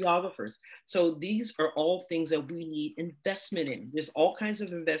 videographers. So these are all things that we need investment in. There's all kinds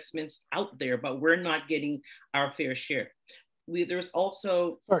of investments out there, but we're not getting our fair share. There's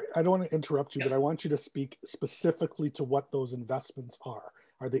also... Sorry, I don't want to interrupt you, but I want you to speak specifically to what those investments are.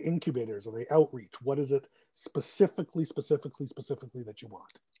 Are they incubators? Are they outreach? What is it specifically that you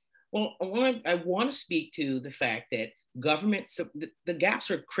want? Well, I want to speak to the fact that government, so the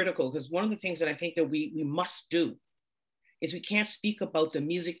gaps are critical, because one of the things that I think that we must do is we can't speak about the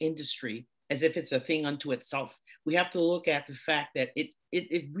music industry as if it's a thing unto itself. We have to look at the fact that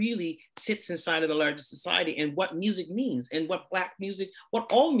it really sits inside of the larger society and what music means and what Black music, what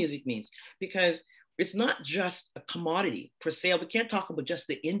all music means, because it's not just a commodity for sale. We can't talk about just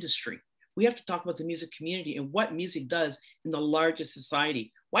the industry. We have to talk about the music community and what music does in the larger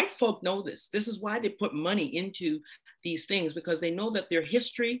society. White folk know this. This is why they put money into these things, because they know that their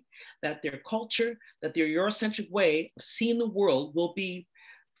history, that their culture, that their Eurocentric way of seeing the world will be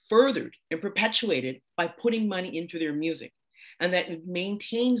furthered and perpetuated by putting money into their music, and that it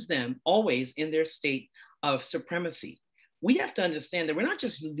maintains them always in their state of supremacy. We have to understand that we're not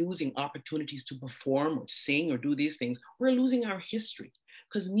just losing opportunities to perform or sing or do these things, we're losing our history,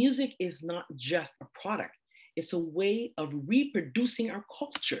 because music is not just a product. It's a way of reproducing our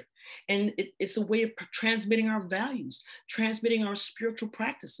culture. And it's a way of transmitting our values, transmitting our spiritual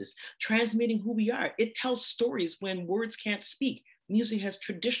practices, transmitting who we are. It tells stories when words can't speak. Music has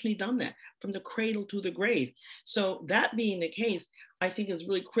traditionally done that from the cradle to the grave. So that being the case, I think it's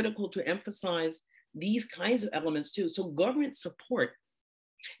really critical to emphasize these kinds of elements too. So government support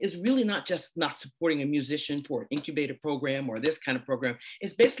is really not just not supporting a musician for an incubator program or this kind of program.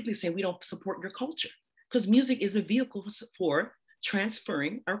 It's basically saying we don't support your culture, because music is a vehicle for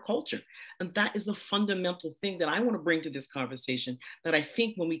transferring our culture. And that is the fundamental thing that I want to bring to this conversation, that I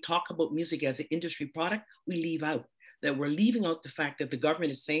think when we talk about music as an industry product, we leave out. That we're leaving out the fact that the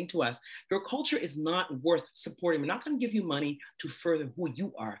government is saying to us, your culture is not worth supporting. We're not going to give you money to further who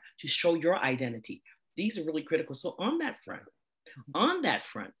you are, to show your identity. These are really critical. So on that front,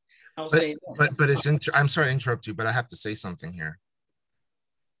 I'll say this. But it's I'm sorry to interrupt you, but I have to say something here.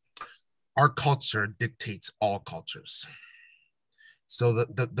 Our culture dictates all cultures. So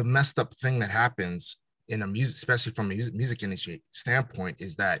the messed up thing that happens in a music, especially from a music industry standpoint,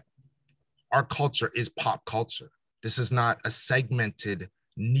 is that our culture is pop culture. This is not a segmented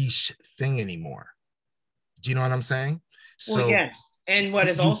niche thing anymore. Do you know what I'm saying? Well, so yes. And what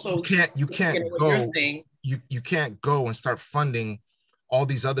is also you can't go and start funding all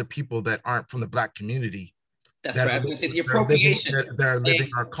these other people that aren't from the Black community. That's right. It's the appropriation. That are living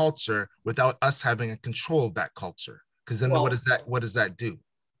our culture without us having a control of that culture. Because then what does that do?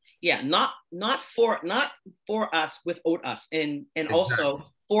 Yeah, not for us without us, and exactly. Also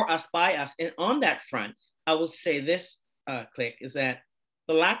for us by us. And on that front, I will say this, Click, is that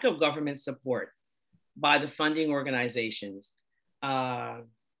the lack of government support by the funding organizations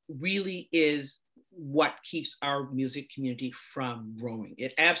really is what keeps our music community from growing.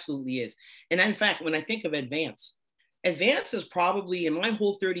 It absolutely is. And in fact, when I think of Advance is probably, in my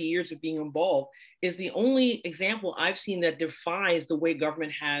whole 30 years of being involved, is the only example I've seen that defies the way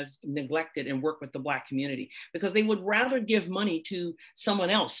government has neglected and worked with the Black community, because they would rather give money to someone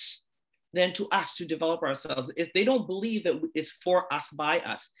else than to us to develop ourselves. If they don't believe that it's for us by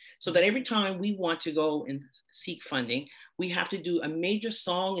us. So that every time we want to go and seek funding, we have to do a major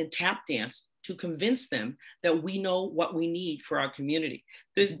song and tap dance to convince them that we know what we need for our community.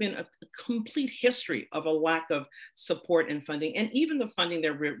 There's been a complete history of a lack of support and funding. And even the funding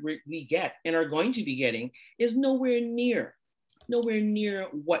that we get and are going to be getting is nowhere near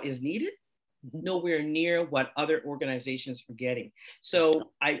what is needed nowhere near what other organizations are getting.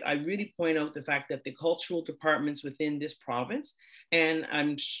 So I really point out the fact that the cultural departments within this province, and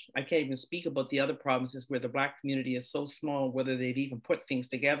I can't even speak about the other provinces where the Black community is so small, whether they've even put things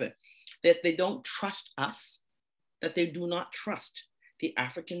together, that they don't trust us, that they do not trust the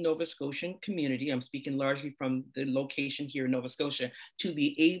African Nova Scotian community, I'm speaking largely from the location here in Nova Scotia, to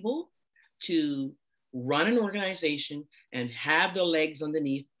be able to run an organization and have the legs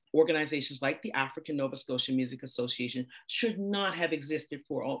underneath. Organizations like the African Nova Scotia Music Association should not have existed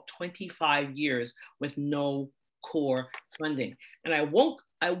for all 25 years with no core funding. And I won't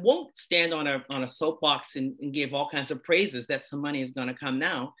stand on a soapbox and give all kinds of praises that some money is going to come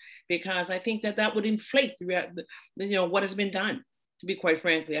now, because I think that would inflate what has been done. To be quite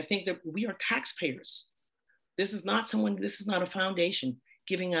frankly, I think that we are taxpayers. This is not a foundation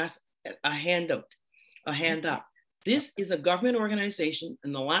giving us a handout, a hand up. This is a government organization,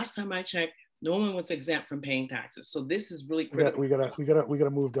 and the last time I checked, no one was exempt from paying taxes. So this is really critical. We gotta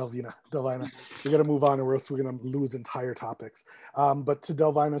move Delvina. We gotta move on, or else we're gonna lose entire topics. But to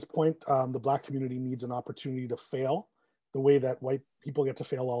Delvina's point, the Black community needs an opportunity to fail the way that white people get to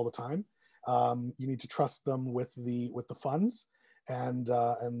fail all the time. You need to trust them with the funds, and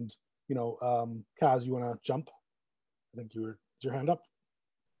Kaz, you want to jump? I think is your hand up.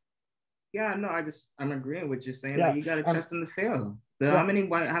 Yeah, no, I'm agreeing with you saying Yeah. that you got to trust them to fail. How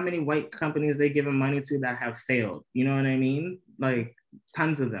many white companies they giving money to that have failed? You know what I mean? Like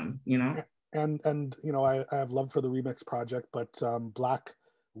tons of them, And I have love for the Remix project, but Black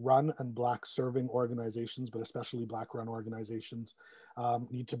run and Black serving organizations, but especially Black run organizations,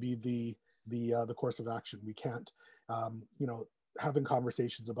 need to be the course of action. We can't, having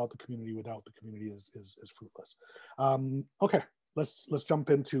conversations about the community without the community is fruitless. Okay. Let's jump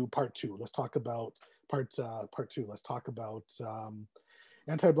into part two. Let's talk about part two. Let's talk about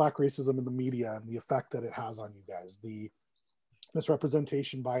anti-Black racism in the media and the effect that it has on you guys. The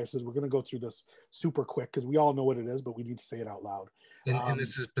misrepresentation biases. We're going to go through this super quick because we all know what it is, but we need to say it out loud. And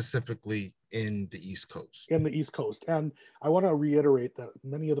this is specifically in the East Coast. In the East Coast. And I want to reiterate that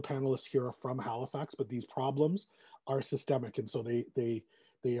many of the panelists here are from Halifax, but these problems are systemic. And so they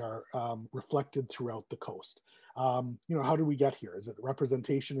are reflected throughout the coast. How do we get here? Is it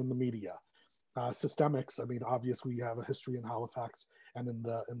representation in the media? Systemics, I mean, obviously we have a history in Halifax and in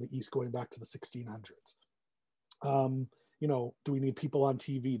the East going back to the 1600s. Do we need people on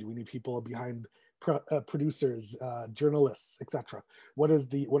TV? Do we need people behind producers, journalists, etc.? What are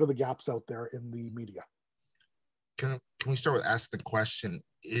the gaps out there in the media? Can we start with asking the question,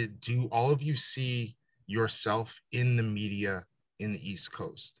 do all of you see yourself in the media in the East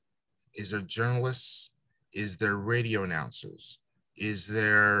Coast? Is there journalists? Is there radio announcers? Is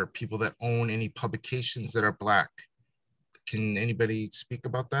there people that own any publications that are Black? Can anybody speak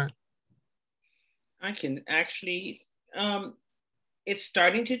about that? I can actually, it's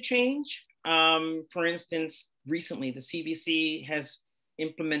starting to change. For instance, recently the CBC has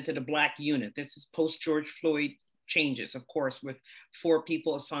implemented a Black unit. This is post-George Floyd changes, of course, with 4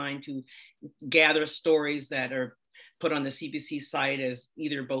 people assigned to gather stories that are put on the CBC site as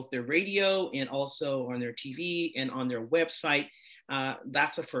either both their radio and also on their TV and on their website.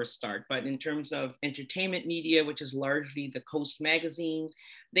 That's a first start. But in terms of entertainment media, which is largely the Coast magazine,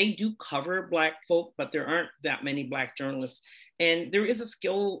 they do cover Black folk, but there aren't that many Black journalists. And there is a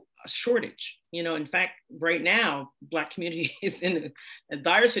skill shortage. In fact, right now, Black community is in a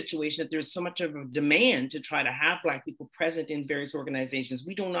dire situation that there's so much of a demand to try to have Black people present in various organizations.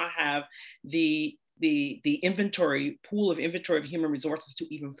 We do not have the pool of inventory of human resources to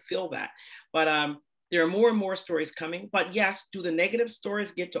even fill that. But there are more and more stories coming. But yes, do the negative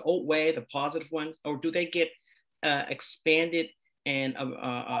stories get to outweigh the positive ones, or do they get expanded and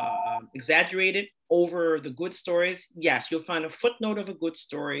exaggerated over the good stories? Yes, you'll find a footnote of a good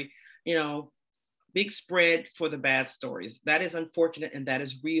story, big spread for the bad stories. That is unfortunate and that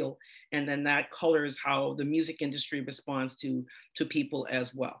is real. And then that colors how the music industry responds to people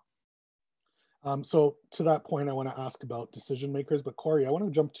as well. So to that point, I want to ask about decision makers, but Corey, I want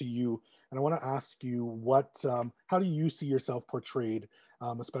to jump to you and I want to ask you how do you see yourself portrayed,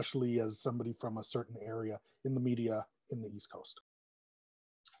 especially as somebody from a certain area in the media in the East Coast?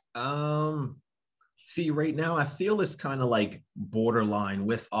 See, right now, I feel it's kind of like borderline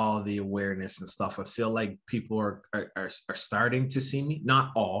with all the awareness and stuff. I feel like people are starting to see me,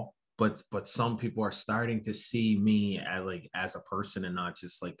 not all, but some people are starting to see me as a person and not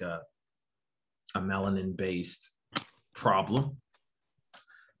just like a melanin-based problem.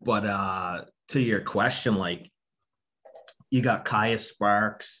 But to your question, like you got Kaya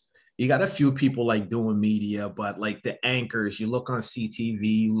Sparks, you got a few people like doing media, but like the anchors, you look on CTV,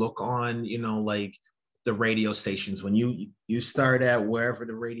 you look on, you know, like the radio stations. When you start at wherever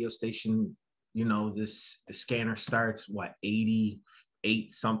the radio station, you know, the scanner starts, what,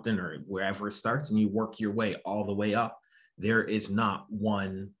 88 something or wherever it starts, and you work your way all the way up. There is not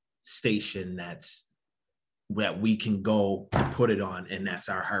one station that we can go put it on and that's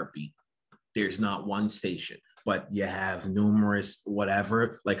our heartbeat. There's not one station, but you have numerous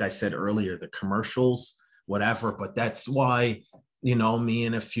whatever, like I said earlier, the commercials, whatever. But that's why, you know, me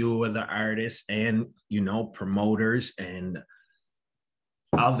and a few of the artists and, you know, promoters and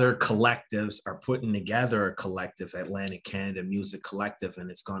other collectives are putting together a collective, Atlantic Canada Music Collective,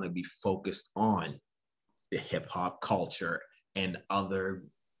 and it's going to be focused on the hip hop culture and other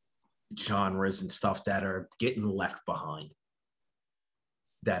genres and stuff that are getting left behind,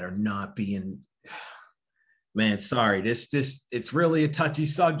 that are not being, man, sorry, this it's really a touchy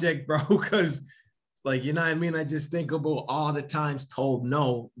subject, bro, because, like, you know what I mean, I just think about all the times told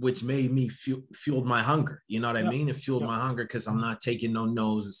no, which made me fueled my hunger, you know what I mean? It fueled my hunger because I'm not taking no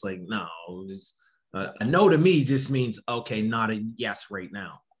no's. It's like, no, a no to me just means, okay, not a yes right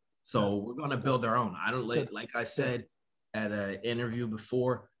now. So we're going to build our own. I don't like I said at an interview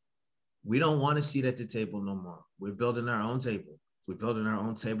before, we don't want a seat at the table no more. We're building our own table. We're building our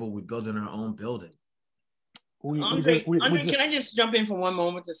own table. We're building our own building. Andre, can I just jump in for one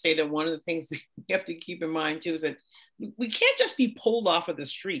moment to say that one of the things that you have to keep in mind too is that we can't just be pulled off of the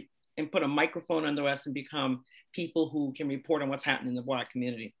street and put a microphone under us and become people who can report on what's happening in the Black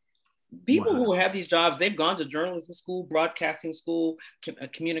community. People who have these jobs, they've gone to journalism school, broadcasting school,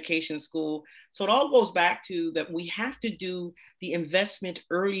 communication school. So it all goes back to that we have to do the investment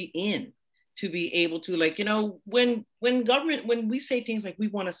early in to be able to, like, you know, when we say things like we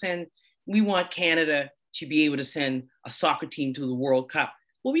want Canada to be able to send a soccer team to the World Cup.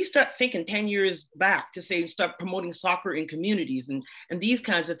 Well, we start thinking 10 years back to say, start promoting soccer in communities and these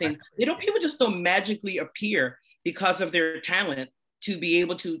kinds of things. You know, people just don't magically appear because of their talent to be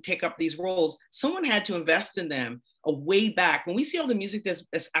able to take up these roles. Someone had to invest in them a way back. When we see all the music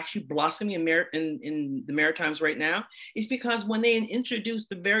that's actually blossoming in the Maritimes right now, it's because when they introduced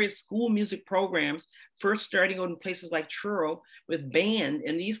the various school music programs, first starting out in places like Truro with band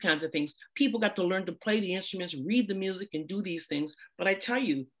and these kinds of things, people got to learn to play the instruments, read the music, and do these things. But I tell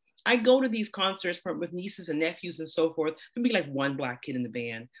you, I go to these concerts with nieces and nephews and so forth. There'll be like one Black kid in the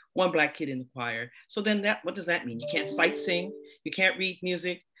band, one Black kid in the choir. So then what does that mean? You can't sight sing, you can't read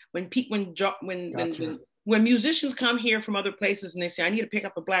music. When musicians come here from other places and they say, I need to pick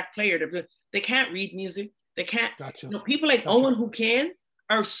up a Black player, they can't read music. They can't. You know, people like Owen who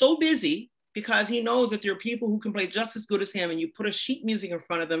are so busy because he knows that there are people who can play just as good as him, and you put a sheet music in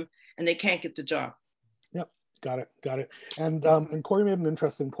front of them and they can't get the job. Yep. Got it. And Corey made an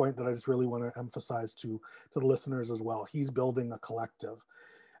interesting point that I just really want to emphasize to the listeners as well. He's building a collective.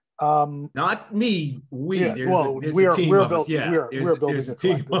 Not me. We're building a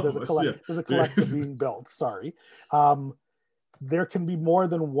collective. There's a collective being built. Sorry. There can be more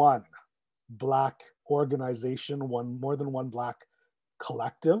than one Black organization, more than one Black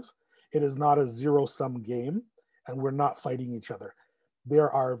collective. It is not a zero-sum game, and we're not fighting each other. There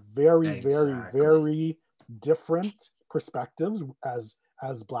are very, very, very different perspectives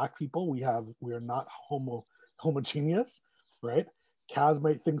as Black people. We are not homogeneous, right? Kaz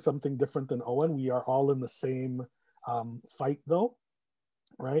might think something different than Owen. We are all in the same fight though,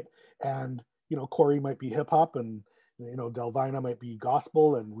 right? And, you know, Corey might be hip hop, and, you know, Delvina might be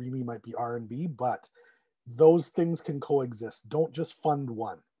gospel, and Reeny might be R&B, but those things can coexist. Don't just fund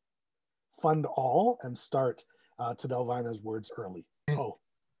one. Fund all and start, to Delvina's words, early.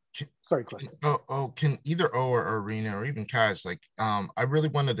 Sorry, Cliff. Can either O or Reeny or even Kaz, like, I really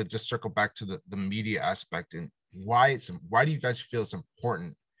wanted to just circle back to the media aspect and why do you guys feel it's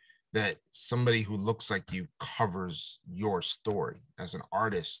important that somebody who looks like you covers your story as an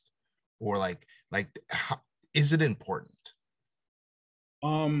artist, or like how, is it important?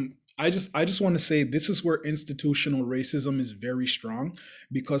 I just want to say this is where institutional racism is very strong,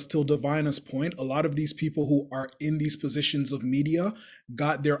 because till Delvina's point, a lot of these people who are in these positions of media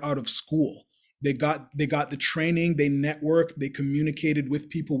got there out of school. They got the training, they networked, they communicated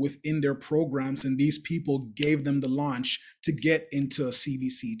with people within their programs, and these people gave them the launch to get into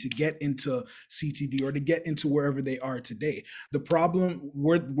CBC, to get into CTV, or to get into wherever they are today. The problem,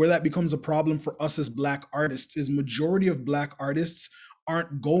 where that becomes a problem for us as Black artists, is majority of Black artists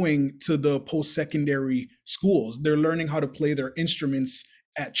aren't going to the post-secondary schools. They're learning how to play their instruments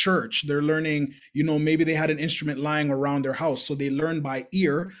at church. They're learning, you know, maybe they had an instrument lying around their house, so they learn by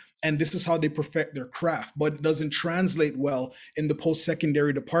ear, and this is how they perfect their craft. But it doesn't translate well in the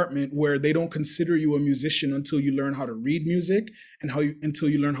post-secondary department, where they don't consider you a musician until you learn how to read music and until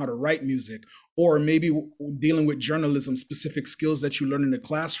you learn how to write music, or maybe dealing with journalism, specific skills that you learn in the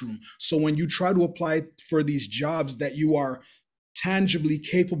classroom. So when you try to apply for these jobs that you are tangibly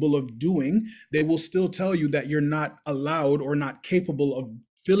capable of doing, they will still tell you that you're not allowed or not capable of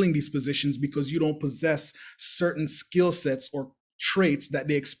filling these positions because you don't possess certain skill sets or traits that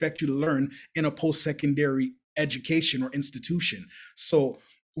they expect you to learn in a post-secondary education or institution. So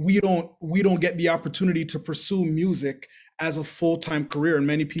we don't get the opportunity to pursue music as a full-time career, and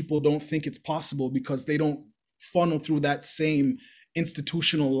many people don't think it's possible because they don't funnel through that same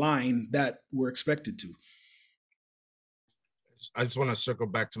institutional line that we're expected to. I just want to circle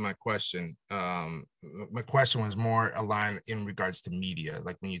back to my question. My question was more aligned in regards to media.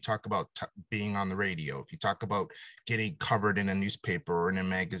 Like when you talk about being on the radio, if you talk about getting covered in a newspaper or in a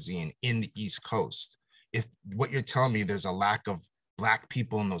magazine in the East Coast, if what you're telling me, there's a lack of Black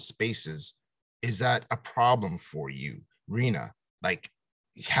people in those spaces, is that a problem for you, Reena? Like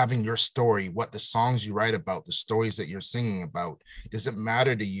having your story, what the songs you write about, the stories that you're singing about, does it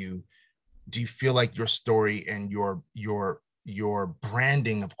matter to you? Do you feel like your story and your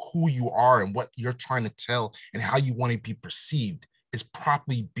branding of who you are and what you're trying to tell and how you want to be perceived is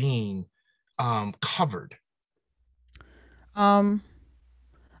properly being covered? I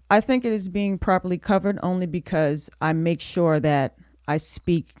think it is being properly covered only because I make sure that I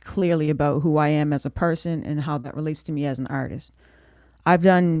speak clearly about who I am as a person and how that relates to me as an artist. I've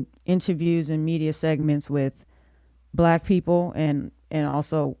done interviews and media segments with Black people and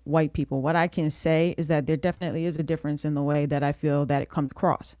also white people. What I can say is that there definitely is a difference in the way that I feel that it comes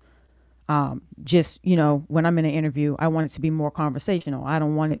across. Just, you know, when I'm in an interview, I want it to be more conversational. I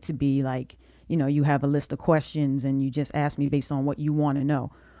don't want it to be like, you know, you have a list of questions and you just ask me based on what you want to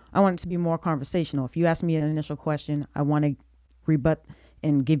know. I want it to be more conversational. If you ask me an initial question, I want to rebut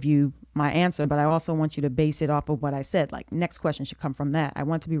and give you my answer, but I also want you to base it off of what I said. Like, next question should come from that. I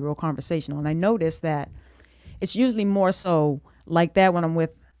want it to be real conversational. And I noticed that it's usually more so like that when I'm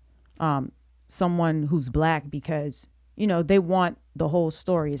with someone who's Black, because, you know, they want the whole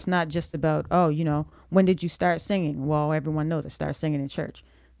story. It's not just about, oh, you know, when did you start singing? Well, everyone knows I started singing in church.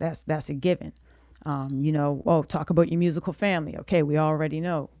 That's a given. You know, oh, talk about your musical family. Okay, we already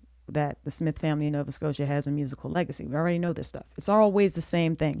know that the Smith family in Nova Scotia has a musical legacy. We already know this stuff. It's always the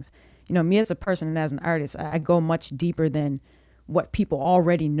same things. You know, me as a person and as an artist, I go much deeper than what people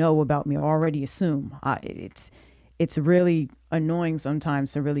already know about me or already assume. It's really annoying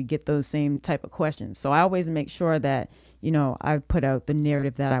sometimes to really get those same type of questions. So I always make sure that, you know, I put out the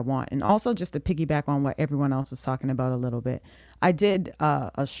narrative that I want. And also, just to piggyback on what everyone else was talking about a little bit, I did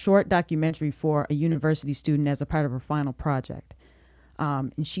a short documentary for a university student as a part of her final project.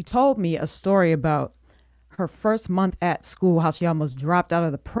 And she told me a story about her first month at school, how she almost dropped out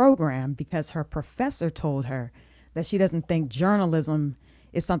of the program because her professor told her that she doesn't think journalism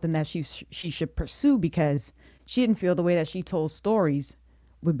is something that she should pursue because she didn't feel the way that she told stories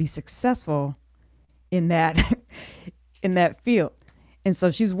would be successful in that in that field. And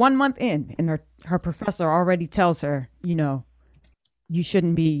so she's 1 month in, and her professor already tells her, you know, you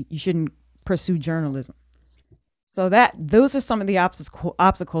shouldn't pursue journalism. So those are some of the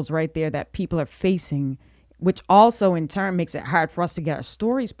obstacles right there that people are facing, which also in turn makes it hard for us to get our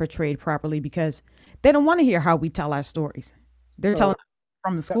stories portrayed properly because they don't want to hear how we tell our stories. They're telling us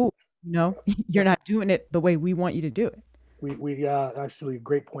from the school, you know, you're not doing it the way we want you to do it. We actually,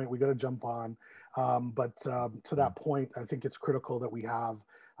 great point. We got to jump on. But to that point, I think it's critical that we have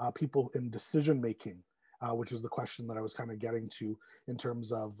people in decision making, which is the question that I was kind of getting to in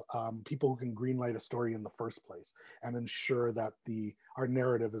terms of people who can greenlight a story in the first place and ensure that our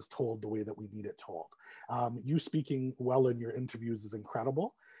narrative is told the way that we need it told. You speaking well in your interviews is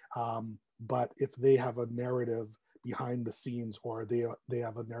incredible, but if they have a narrative behind the scenes or they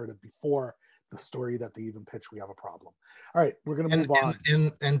have a narrative before the story that they even pitch, we have a problem. All right, we're going to move on.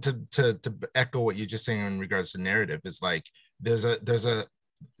 And to echo what you're just saying in regards to narrative is like there's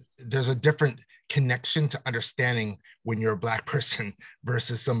a different connection to understanding when you're a Black person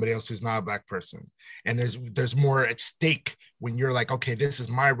versus somebody else who's not a Black person. And there's more at stake when you're like, okay, this is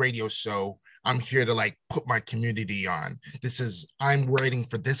my radio show. I'm here to like put my community on. I'm writing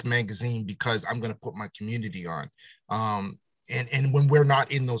for this magazine because I'm going to put my community on. And when we're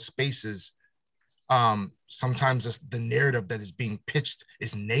not in those spaces, sometimes the narrative that is being pitched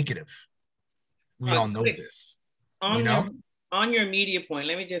is negative. We all know this. On your media point,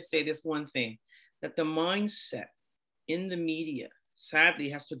 let me just say this one thing, that the mindset in the media sadly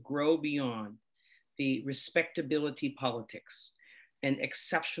has to grow beyond the respectability politics and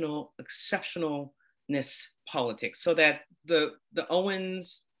exceptionalness politics, so that the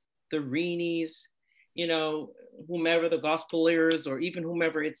Owens, the Reenys, you know, whomever, the gospelers, or even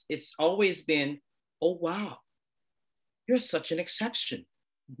whomever, it's always been, oh wow, you're such an exception.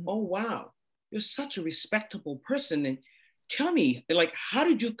 Oh wow, you're such a respectable person. And tell me, like, how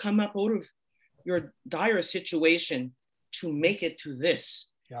did you come up out of your dire situation to make it to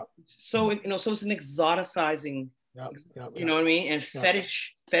this? Yeah. So, you know, so it's an exoticizing, you know what I mean? And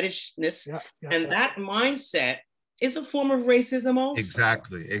fetishness. And that mindset is a form of racism also.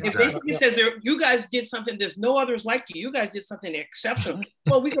 Exactly. It basically says, you guys did something, there's no others like you. You guys did something exceptional.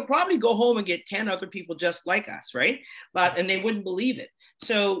 Well, we could probably go home and get 10 other people just like us, right? And they wouldn't believe it.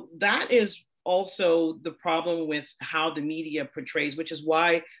 So that is also the problem with how the media portrays, which is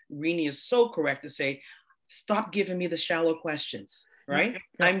why Reeny is so correct to say, stop giving me the shallow questions, right?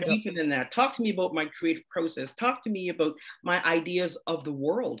 I'm deeper than that. Talk to me about my creative process. Talk to me about my ideas of the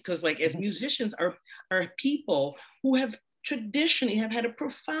world. Because like, as musicians are people who have traditionally have had a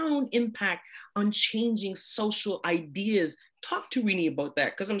profound impact on changing social ideas. Talk to Reeny about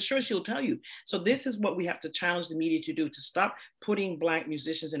that, because I'm sure she'll tell you. So this is what we have to challenge the media to do, to stop putting Black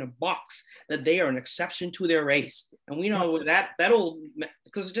musicians in a box that they are an exception to their race. And we know that'll,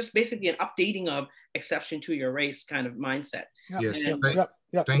 because it's just basically an updating of exception to your race kind of mindset. Yes, thank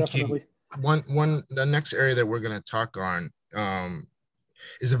definitely. You. The next area that we're going to talk on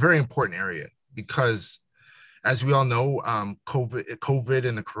is a very important area, because as we all know, COVID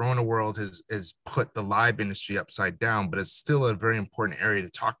and the Corona world has put the live industry upside down, but it's still a very important area to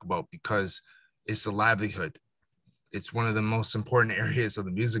talk about, because it's a livelihood. It's one of the most important areas of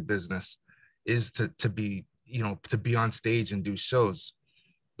the music business, is to be on stage and do shows.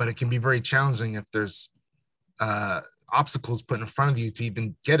 But it can be very challenging if there's obstacles put in front of you to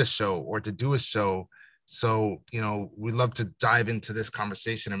even get a show or to do a show. So, you know, we'd love to dive into this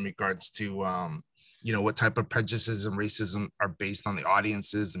conversation in regards to you know, what type of prejudices and racism are based on the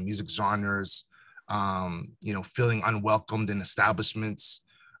audiences, the music genres, you know, feeling unwelcomed in establishments,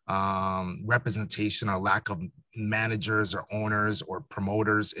 representation or lack of managers or owners or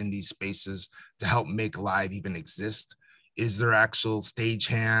promoters in these spaces to help make live even exist. Is there actual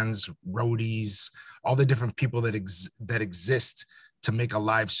stagehands, roadies, all the different people that exist to make a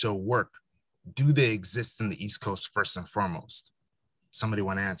live show work? Do they exist in the East Coast first and foremost? Somebody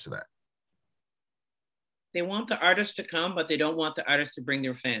want to answer that? They want the artist to come, but they don't want the artist to bring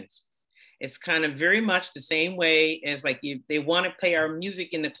their fans. It's kind of very much the same way as like they want to play our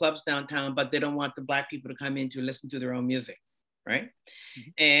music in the clubs downtown, but they don't want the Black people to come in to listen to their own music, right?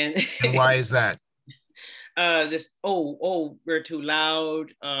 And why is that? We're too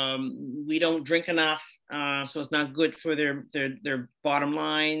loud. We don't drink enough, so it's not good for their bottom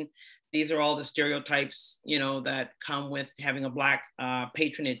line. These are all the stereotypes, you know, that come with having a Black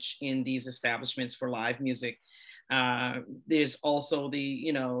patronage in these establishments for live music. There's also the,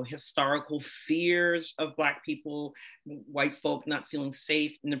 you know, historical fears of Black people, white folk not feeling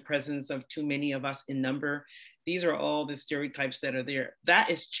safe in the presence of too many of us in number. These are all the stereotypes that are there. That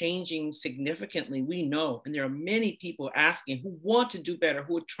is changing significantly, we know. And there are many people asking who want to do better,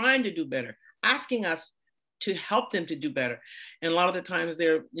 who are trying to do better, asking us to help them to do better. And a lot of the times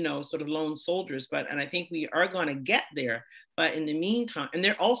they're, you know, sort of lone soldiers, and I think we are going to get there. But in the meantime, and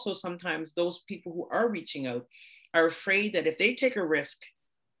they're also sometimes those people who are reaching out are afraid that if they take a risk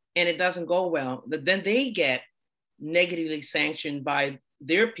and it doesn't go well, that then they get negatively sanctioned by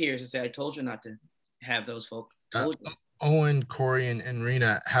their peers and say, I told you not to have those folk. Owen, Corey, and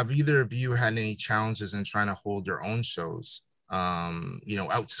Reena, have either of you had any challenges in trying to hold your own shows? You know,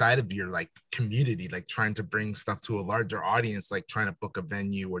 outside of your like community, like trying to bring stuff to a larger audience, like trying to book a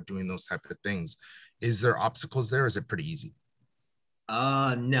venue or doing those type of things. Is there obstacles there, or is it pretty easy?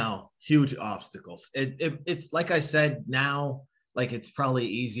 No, huge obstacles. It's like I said, now, like it's probably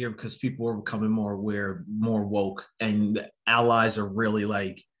easier because people are becoming more aware, more woke, and the allies are really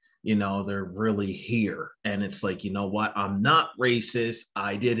like, you know, they're really here. And it's like, you know what? I'm not racist.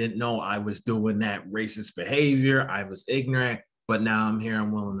 I didn't know I was doing that racist behavior. I was ignorant, but now I'm here.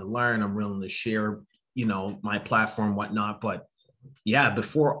 I'm willing to learn. I'm willing to share, you know, my platform, whatnot. But yeah,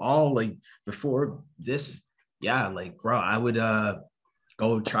 before this, yeah, like, bro, I would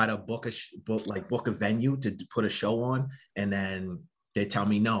go try to book a venue to put a show on. And then they tell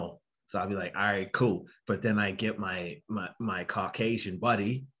me no. So I'll be like, all right, cool. But then I get my Caucasian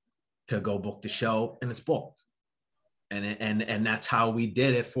buddy to go book the show, and it's booked. And that's how we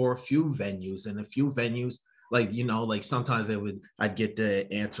did it for a few venues. And a few venues, like, you know, like sometimes I'd get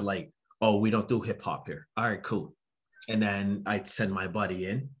the answer like, oh, we don't do hip hop here. All right, cool. and then I'd send my buddy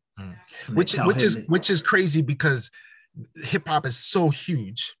in, which is crazy because hip hop is so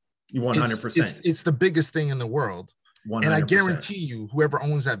huge. 100%. It's the biggest thing in the world. 100%. And I guarantee you, whoever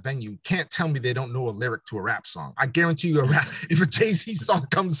owns that venue can't tell me they don't know a lyric to a rap song. I guarantee you, if a Jay-Z song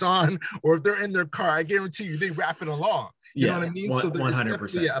comes on, or if they're in their car, I guarantee you they rap it along. You know what I mean? So there's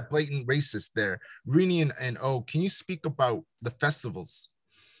definitely a blatant racist there. Reeny and O, can you speak about the festivals?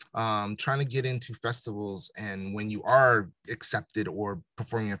 Trying to get into festivals, and when you are accepted or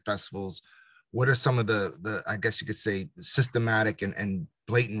performing at festivals, what are some of the I guess you could say systematic and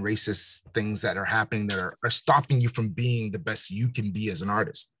blatant racist things that are happening that are stopping you from being the best you can be as an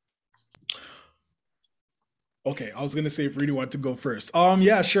artist? Okay, I was gonna say if Reeny wanted to go first.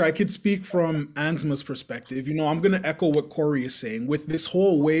 Yeah, sure. I could speak from ANSMA's perspective. I'm gonna echo what Corey is saying. With this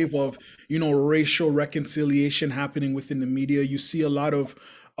whole wave of, racial reconciliation happening within the media, you see a lot of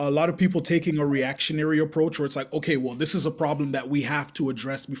people taking a reactionary approach where it's like, okay, well, this is a problem that we have to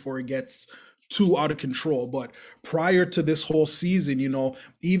address before it gets too out of control. But prior to this whole season,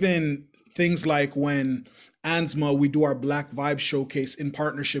 even things like when ANSMA, we do our Black Vibe Showcase in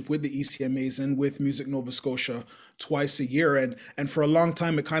partnership with the ECMAs and with Music Nova Scotia twice a year. And for a long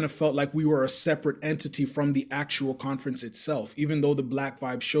time, it kind of felt like we were a separate entity from the actual conference itself, even though the Black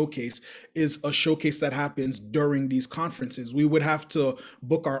Vibe Showcase is a showcase that happens during these conferences. We would have to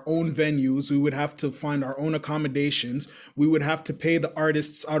book our own venues. We would have to find our own accommodations. We would have to pay the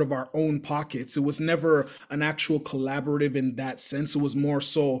artists out of our own pockets. It was never an actual collaborative in that sense. It was more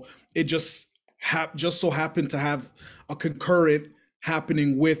so, it just so happened to have a concurrent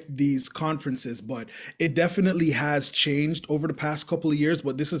happening with these conferences. But it definitely has changed over the past couple of years,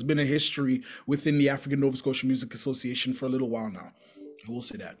 but this has been a history within the African Nova Scotia Music Association for a little while now. I will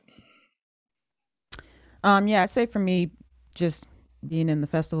say that. Yeah, I'd say for me, just being in the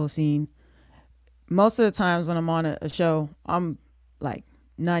festival scene, most of the times when I'm on a show, I'm like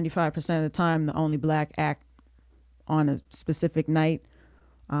 95% of the time the only Black act on a specific night.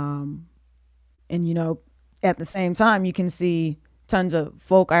 And, at the same time, you can see tons of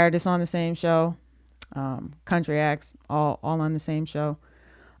folk artists on the same show, country acts, all on the same show.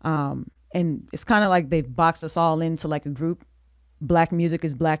 And it's kind of like they've boxed us all into like a group. Black music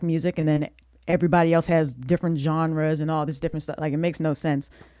is Black music. And then everybody else has different genres and all this different stuff. Like, it makes no sense.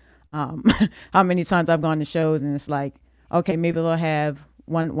 How many times I've gone to shows and it's like, okay, maybe they'll have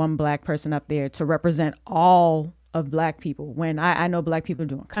one Black person up there to represent all of Black people, when I know Black people are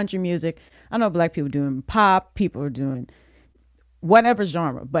doing country music. I know Black people doing pop, people are doing whatever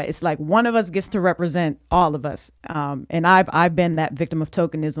genre, but it's like one of us gets to represent all of us. And I've been that victim of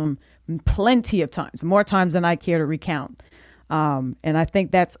tokenism plenty of times, more times than I care to recount. And I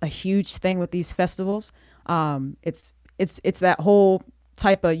think that's a huge thing with these festivals. It's that whole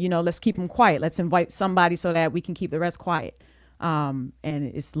type of, let's keep them quiet. Let's invite somebody so that we can keep the rest quiet. And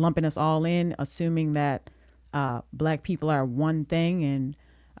it's lumping us all in, assuming that Black people are one thing. And,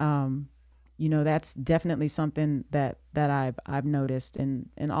 that's definitely something that I've noticed.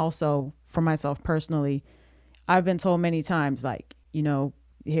 And also for myself personally, I've been told many times, like,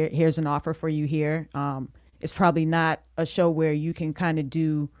 here's an offer for you here. It's probably not a show where you can kind of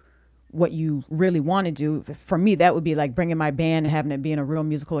do what you really want to do. For me, that would be like bringing my band and having it being a real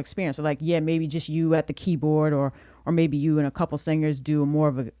musical experience. So like, yeah, maybe just you at the keyboard, or maybe you and a couple singers do more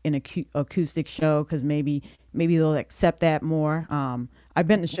of an acoustic show, because maybe they'll accept that more. I've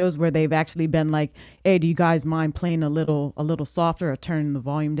been to shows where they've actually been like, hey, do you guys mind playing a little softer or turning the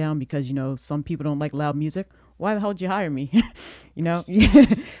volume down, because some people don't like loud music. Why the hell did you hire me?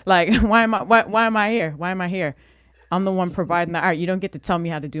 Like, why am I here? Why am I here? I'm the one providing the art. You don't get to tell me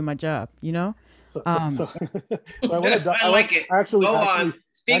how to do my job, So I want to. I like it. Actually,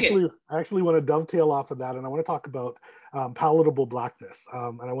 Speak I actually want to dovetail off of that, and I want to talk about palatable Blackness.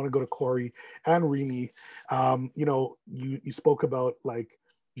 And I want to go to Corey and Reeny. You spoke about like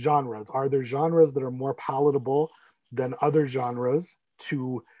genres. Are there genres that are more palatable than other genres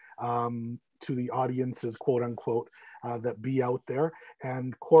to the audiences, quote unquote, that be out there?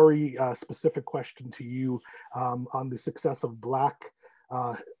 And Corey, specific question to you on the success of Black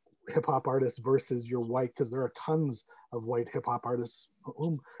hip hop artists versus your white, because there are tons of white hip hop artists,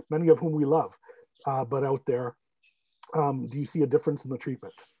 many of whom we love, but out there, do you see a difference in the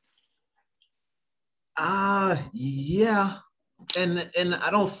treatment? Yeah, and I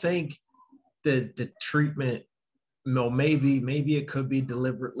don't think the treatment, maybe it could be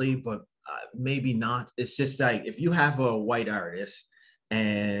deliberately, but maybe not. It's just like, if you have a white artist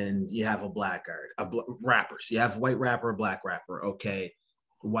and you have a Black rappers, you have a white rapper, a Black rapper, okay,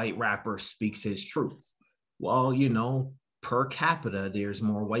 white rapper speaks his truth. Well, per capita, there's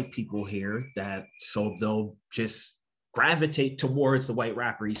more white people here, so they'll just gravitate towards the white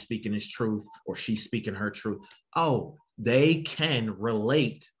rapper. He's speaking his truth or she's speaking her truth. Oh, they can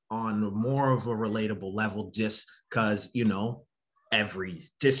relate on more of a relatable level just because, you know,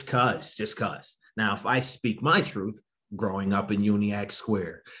 just cause. Now, if I speak my truth, growing up in Uniac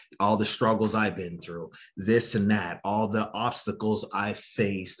Square, all the struggles I've been through, this and that, all the obstacles I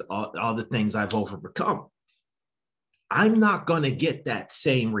faced, all the things I've overcome, I'm not going to get that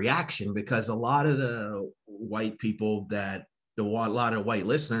same reaction because a lot of the white people a lot of white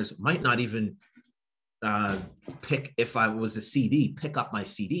listeners might not even pick, if I was a CD, pick up my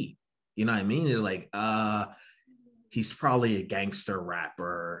CD. You know what I mean? They're like, he's probably a gangster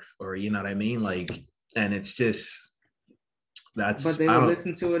rapper, or you know what I mean? Like, and it's just, but they would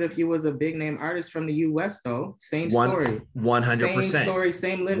listen to it if you was a big name artist from the US though. Same story. 100%. Same story,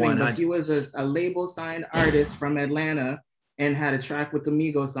 same living. 100%. If you was a label signed artist from Atlanta and had a track with the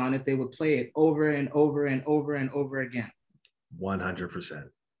Migos on it, they would play it over and over and over and over again. 100%.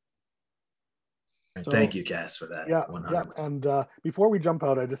 So, thank you, Cass, for that. Yeah, 100%. Yeah. And before we jump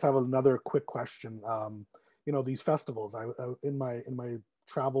out, I just have another quick question. You know, these festivals. I in my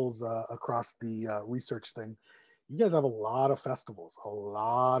travels across the research thing, you guys have a lot of festivals.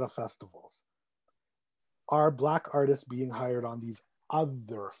 Are Black artists being hired on these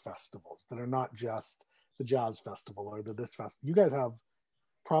other festivals that are not just the Jazz Festival or this festival? You guys have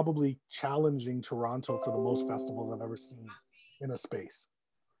probably challenging Toronto for the most festivals I've ever seen in a space.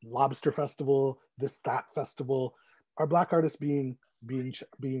 Lobster Festival, that festival. Are Black artists being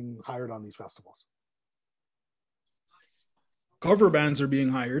hired on these festivals? Cover bands are being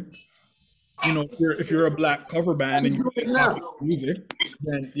hired. You know, if you're a Black cover band and you make popular music,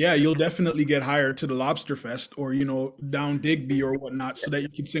 then yeah, you'll definitely get hired to the Lobster Fest or, you know, down Digby or whatnot, so that you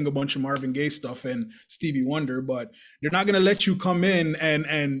can sing a bunch of Marvin Gaye stuff and Stevie Wonder. But they're not gonna let you come in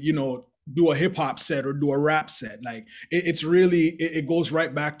and you know, do a hip hop set or do a rap set. Like it's really, it goes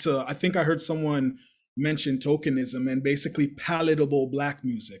right back to, I think I heard someone mention tokenism and basically palatable Black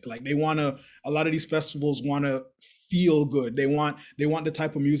music. Like a lot of these festivals want to feel good. They want the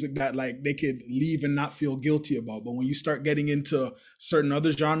type of music that like they could leave and not feel guilty about. But when you start getting into certain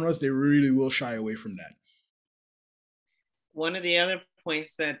other genres, they really will shy away from that. One of the other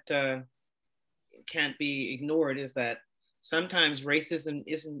points that can't be ignored is that sometimes racism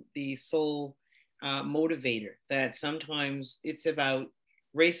isn't the sole motivator, that sometimes it's about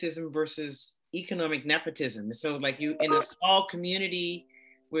racism versus economic nepotism. So like you in a small community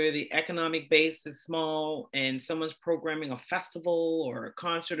where the economic base is small and someone's programming a festival or a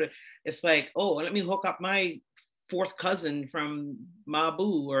concert, it's like, oh, let me hook up my fourth cousin from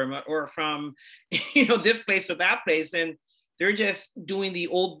Mabu or from, you know, this place or that place. And they're just doing the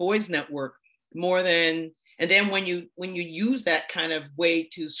old boys network more than, and then when you use that kind of way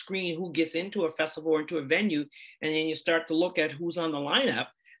to screen who gets into a festival or into a venue, and then you start to look at who's on the lineup,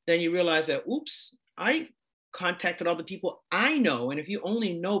 then you realize that, oops, I contacted all the people I know. And if you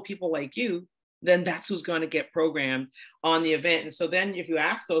only know people like you, then that's who's going to get programmed on the event. And so then if you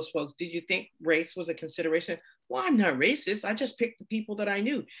ask those folks, did you think race was a consideration? Well, I'm not racist. I just picked the people that I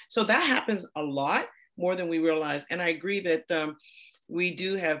knew. So that happens a lot more than we realize. And I agree that we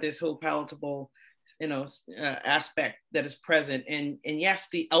do have this whole palatable, you know, aspect that is present. And yes,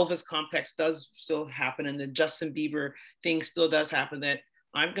 the Elvis complex does still happen, and the Justin Bieber thing still does happen. That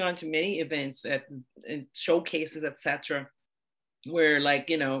I've gone to many events and showcases, etc., where, like,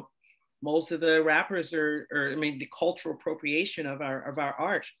 you know, most of the rappers are I mean, the cultural appropriation of our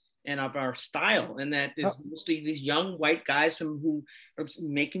art and of our style, and that there's mostly these young white guys who are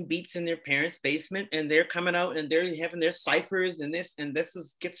making beats in their parents' basement, and they're coming out and they're having their ciphers, and this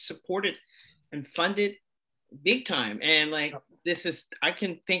gets supported and funded big time. And like, this is, I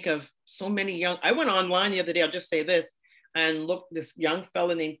can think of so many young, I went online the other day, I'll just say this, and looked, this young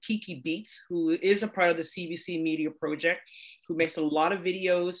fella named Kiki Beats, who is a part of the CBC Media Project, who makes a lot of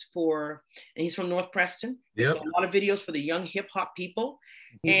videos for, and he's from North Preston. Yep. So a lot of videos for the young hip hop people.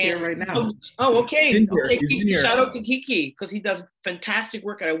 He's here right now. Oh, okay. Kiki, shout out to Kiki, because he does fantastic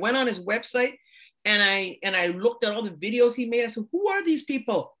work. And I went on his website and I looked at all the videos he made. I said, who are these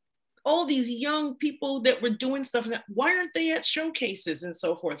people? All these young people that were doing stuff. Why aren't they at showcases and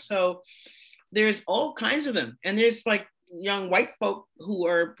so forth? So there's all kinds of them. And there's like young white folk who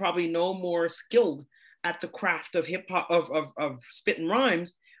are probably no more skilled at the craft of hip hop, of spitting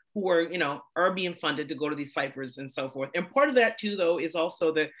rhymes, who are, you know, are being funded to go to these ciphers and so forth. And part of that too, though, is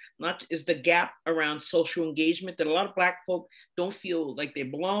also the gap around social engagement, that a lot of Black folk don't feel like they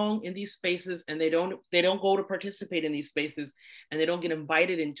belong in these spaces, and they don't go to participate in these spaces, and they don't get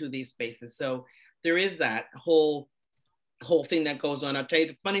invited into these spaces. So there is that whole thing that goes on. I'll tell you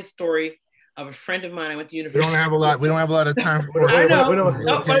the funny story. of a friend of mine. I went to We university. don't have a lot. We don't have a lot of time for I it. know. Wait, No, but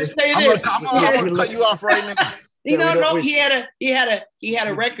I'll tell you this. I'm gonna cut you off right now. You Yeah, know, we don't- he had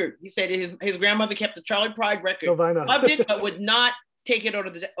a record. He said his grandmother kept the Charlie Pride record. Delvina. Loved it, but would not take it out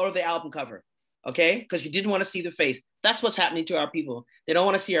of the album cover. Okay, because you didn't want to see the face. That's what's happening to our people. They don't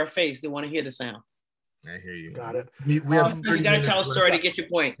want to see our face. They want to hear the sound. I hear you. Got it. We have You got to tell a story to get your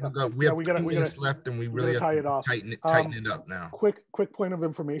point. We have 2 minutes left, and we really tie have it off. to tighten it up now. Quick point of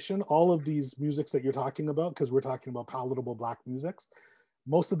information. All of these musics that you're talking about, because we're talking about palatable Black musics,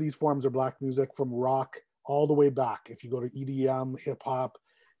 most of these forms are Black music from rock all the way back. If you go to EDM, hip hop,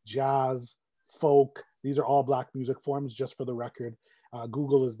 jazz, folk, these are all Black music forms, just for the record.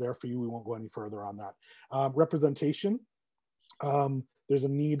 Google is there for you. We won't go any further on that. Representation. There's a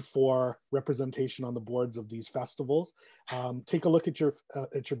need for representation on the boards of these festivals. Take a look at your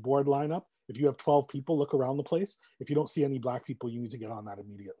board lineup. If you have 12 people, look around the place. If you don't see any Black people, you need to get on that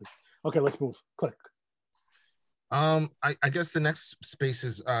immediately. Okay, let's move. Click. I guess the next space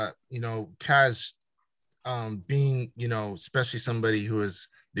is, Caz, being, especially somebody who has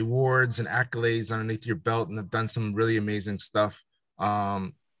the awards and accolades underneath your belt and have done some really amazing stuff.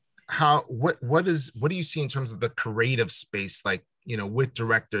 What do you see in terms of the creative space, like, with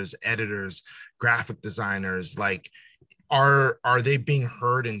directors, editors, graphic designers? Like, are they being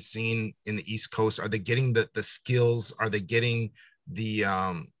heard and seen in the East Coast? Are they getting the skills? Are they getting the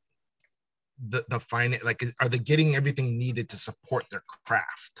finance? Like, are they getting everything needed to support their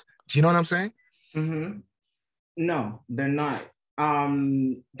craft? Do you know what I'm saying? Mm-hmm. No, they're not.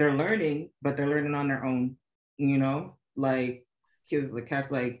 They're learning, but they're learning on their own. Like kids, the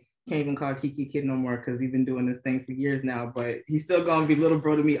cats like can't even call Kiki kid no more because he's been doing this thing for years now. But he's still gonna be little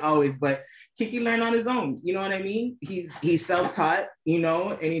bro to me always. But Kiki learned on his own. You know what I mean? He's self-taught.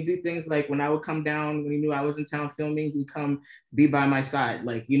 And he do things like when I would come down when he knew I was in town filming, he'd come be by my side.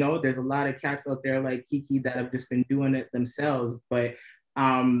 Like there's a lot of cats out there like Kiki that have just been doing it themselves. But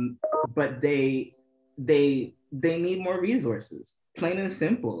they need more resources, plain and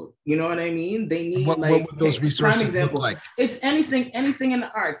simple. You know what I mean? They need what would those resources prime example, look like? It's anything in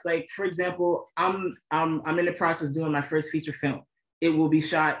the arts. Like, for example, I'm in the process of doing my first feature film. It will be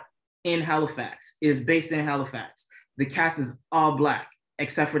shot in Halifax. It is based in Halifax. The cast is all Black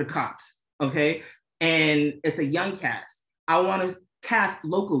except for the cops. Okay. And it's a young cast. I want to cast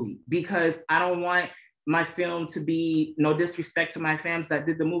locally because I don't want my film to be, no disrespect to my fams that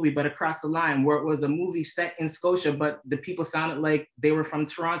did the movie, but across the line where it was a movie set in Scotia, but the people sounded like they were from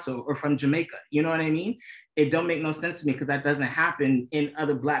Toronto or from Jamaica. You know what I mean? It don't make no sense to me because that doesn't happen in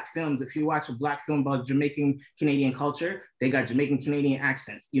other Black films. If you watch a Black film about Jamaican Canadian culture, they got Jamaican Canadian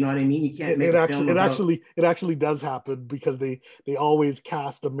accents. You know what I mean? You can't make it actually does happen because they always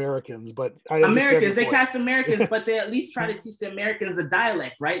cast Americans, but they cast Americans, but they at least try to teach the Americans the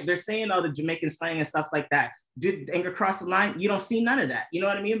dialect, right? They're saying all the Jamaican slang and stuff like that. Dude, and across the line, you don't see none of that. You know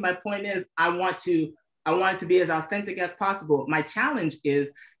what I mean? My point is, I want it to be as authentic as possible. My challenge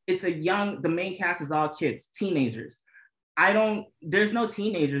is the main cast is all kids, teenagers. There's no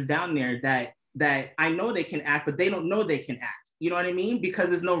teenagers down there that I know they can act, but they don't know they can act. You know what I mean? Because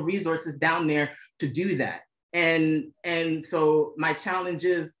there's no resources down there to do that. And so my challenge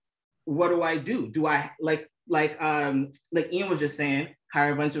is, what do I do? Do I like Ian was just saying,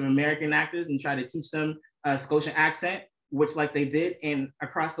 hire a bunch of American actors and try to teach them a Scotian accent, which like they did, and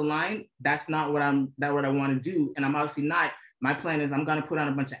across the line, that's not what I want to do. And I'm obviously not. My plan is I'm going to put on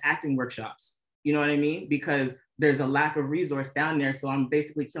a bunch of acting workshops. You know what I mean? Because there's a lack of resource down there. So I'm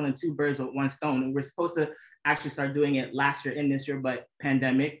basically killing 2 birds with 1 stone. And we're supposed to actually start doing it last year and this year, but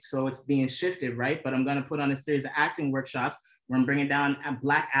pandemic. So it's being shifted, right? But I'm going to put on a series of acting workshops where I'm bringing down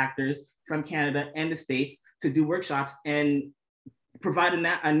Black actors from Canada and the States to do workshops and provide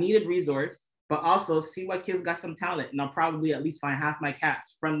a needed resource, but also see what kids got some talent. And I'll probably at least find half my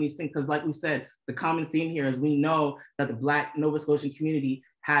cast from these things. Because like we said, the common theme here is we know that the Black Nova Scotian community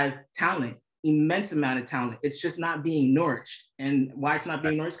has talent, immense amount of talent. It's just not being nourished. And why it's not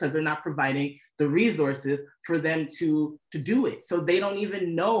being nourished? Because they're not providing the resources for them to do it. So they don't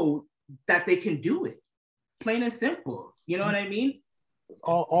even know that they can do it. Plain and simple. You know what I mean?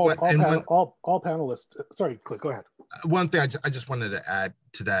 All panelists. Sorry, Click, go ahead. One thing I just wanted to add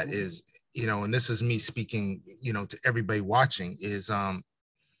to that is, and this is me speaking, to everybody watching, is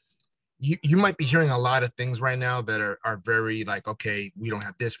you might be hearing a lot of things right now that are very like, okay, we don't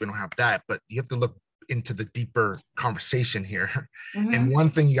have this, we don't have that, but you have to look into the deeper conversation here. Mm-hmm. And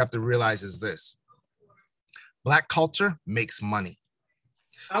one thing you have to realize is this: Black culture makes money.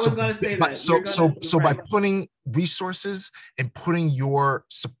 I was going to say that. So by putting resources and putting your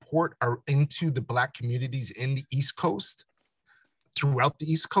support into the Black communities in the East Coast, throughout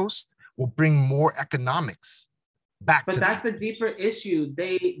the East Coast, will bring more economics back but to that's the deeper issue.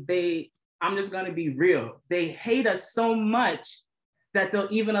 I'm just going to be real. They hate us so much that they'll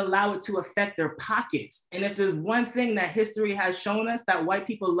even allow it to affect their pockets. And if there's one thing that history has shown us that white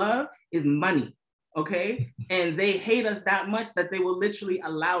people love is money, okay? And they hate us that much that they will literally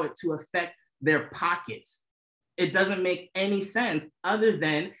allow it to affect their pockets. It doesn't make any sense other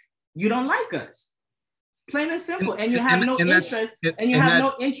than you don't like us. Plain and simple. And you have no interest, and you have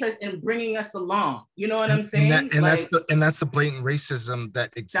no interest in bringing us along. You know what I'm saying? And that's the blatant racism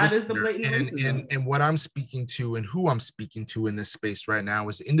that exists. That is the blatant racism. And what I'm speaking to and who I'm speaking to in this space right now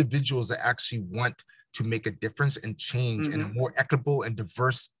is individuals that actually want to make a difference and change in a more equitable and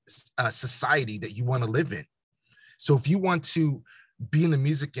diverse society that you want to live in. So if you want to be in the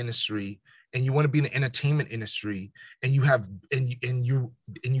music industry and you want to be in the entertainment industry and you have and you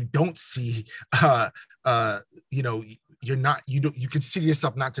don't see you consider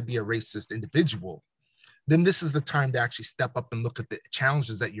yourself not to be a racist individual, then this is the time to actually step up and look at the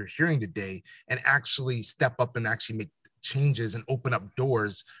challenges that you're hearing today and actually step up and actually make changes and open up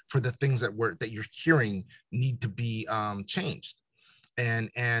doors for the things that you're hearing need to be changed. And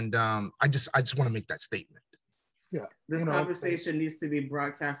I just want to make that statement. Yeah, this conversation needs to be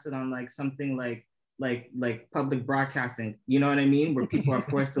broadcasted on like something like public broadcasting. You know what I mean? Where people are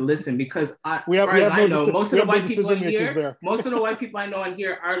forced to listen, because most of the white people I know in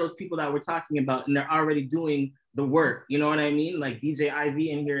here are those people that we're talking about, and they're already doing the work. You know what I mean? Like DJ IV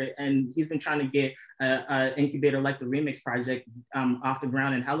in here, and he's been trying to get an incubator like the Remix Project off the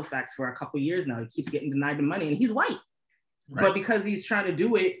ground in Halifax for a couple of years now. He keeps getting denied the money, and he's white. Right. But because he's trying to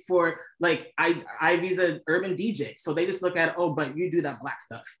do it for like Ivy's an urban DJ, so they just look at, oh, but you do that black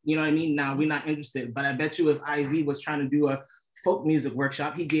stuff. You know what I mean? Now we're not interested. But I bet you if Ivy was trying to do a folk music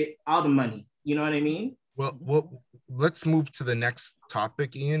workshop, he'd get all the money. You know what I mean? Well, let's move to the next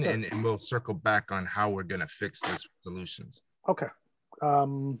topic, Ian, sure. and we'll circle back on how we're gonna fix these solutions. Okay.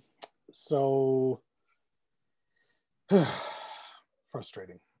 So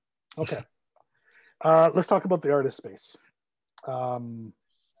frustrating. Okay. Let's talk about the artist space.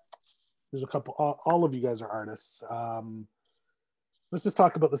 There's a couple, all of you guys are artists. Let's just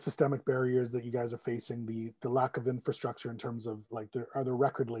talk about the systemic barriers that you guys are facing, the lack of infrastructure in terms of like, are there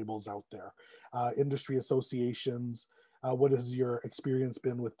record labels out there, industry associations? What has your experience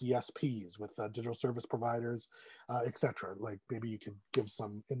been with DSPs, with digital service providers, et cetera? Like maybe you could give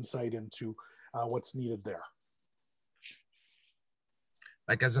some insight into what's needed there.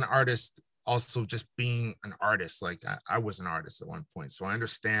 Like as an artist, also just being an artist, like I was an artist at one point, so I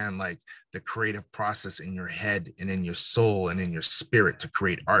understand like the creative process in your head and in your soul and in your spirit to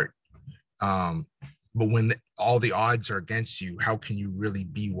create art, but when all the odds are against you, how can you really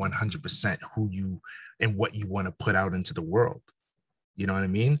be 100% who you and what you want to put out into the world? You know what I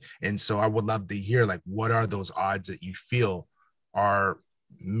mean? And so I would love to hear like, what are those odds that you feel are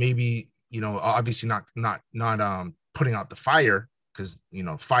maybe, obviously not putting out the fire, because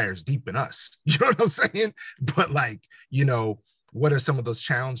fire's deep in us, you know what I'm saying? But like, what are some of those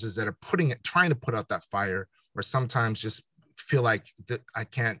challenges that are trying to put out that fire, or sometimes just feel like that I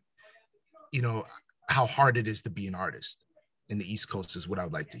can't, how hard it is to be an artist in the East Coast is what I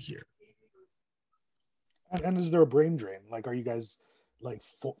would like to hear. And is there a brain drain? Like, are you guys like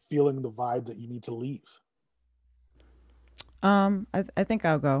feeling the vibe that you need to leave? I think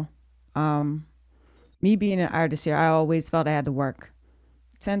I'll go. Me being an artist here, I always felt I had to work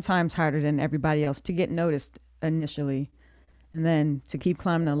 10 times harder than everybody else to get noticed initially. And then to keep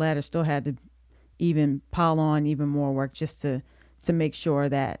climbing the ladder, still had to even pile on even more work just to make sure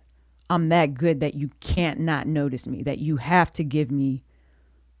that I'm that good that you can't not notice me, that you have to give me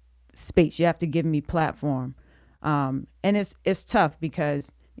space. You have to give me platform. And it's tough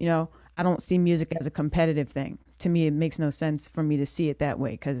because, I don't see music as a competitive thing. To me, it makes no sense for me to see it that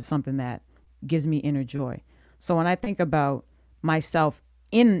way because it's something that gives me inner joy. So when I think about myself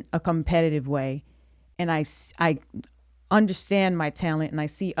in a competitive way, and I understand my talent, and I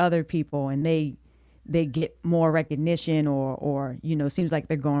see other people and they get more recognition or seems like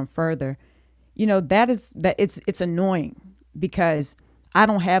they're going further, it's annoying because I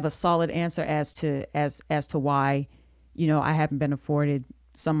don't have a solid answer as to why I haven't been afforded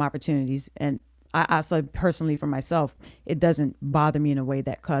some opportunities. And I say personally for myself, it doesn't bother me in a way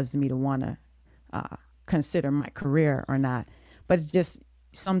that causes me to want to consider my career or not. But it's just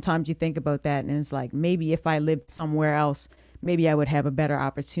sometimes you think about that and it's like, maybe if I lived somewhere else, maybe I would have a better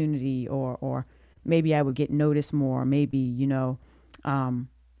opportunity, or maybe I would get noticed more. Maybe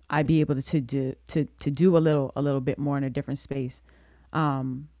I'd be able to do a little bit more in a different space.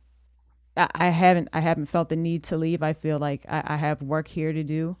 I haven't felt the need to leave. I feel like I have work here to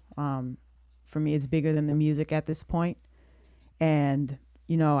do. For me, it's bigger than the music at this point. And,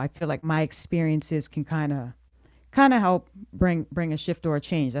 you know, I feel like my experiences can kind of help bring a shift or a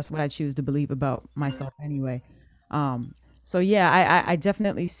change. That's what I choose to believe about myself anyway. Um, so yeah, I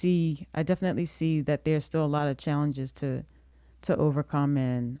definitely see that there's still a lot of challenges to overcome,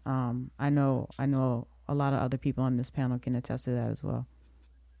 and I know a lot of other people on this panel can attest to that as well.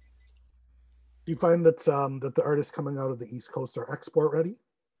 Do you find that that the artists coming out of the East Coast are export ready?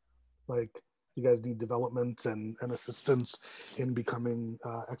 Like, you guys need development and assistance in becoming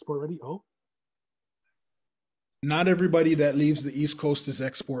export ready? Oh, Not everybody that leaves the East Coast is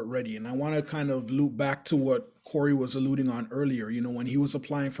export ready. And I want to kind of loop back to what Corey was alluding on earlier. You know, when he was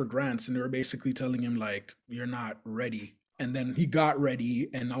applying for grants and they were basically telling him, like, you're not ready. And then he got ready,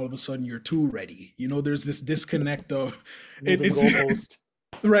 and all of a sudden you're too ready. You know, there's this disconnect of goalpost.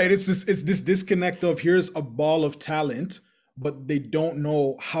 Right. It's this disconnect of, here's a ball of talent, but they don't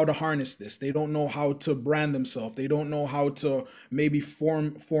know how to harness this. They don't know how to brand themselves. They don't know how to maybe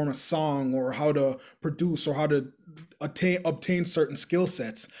form a song, or how to produce, or how to obtain certain skill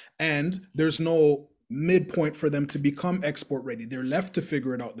sets. And there's no midpoint for them to become export ready. They're left to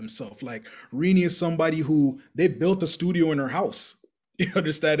figure it out themselves. Like, Reeny is somebody who, they built a studio in her house. You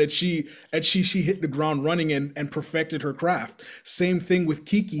understand? And she hit the ground running and perfected her craft. Same thing with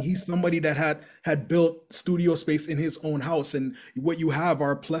Kiki. He's somebody that had built studio space in his own house. And what you have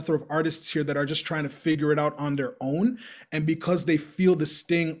are a plethora of artists here that are just trying to figure it out on their own. And because they feel the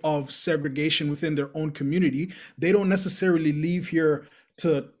sting of segregation within their own community, they don't necessarily leave here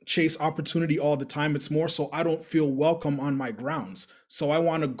to chase opportunity all the time. It's more so, I don't feel welcome on my grounds. So I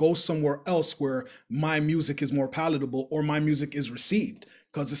want to go somewhere else where my music is more palatable, or my music is received,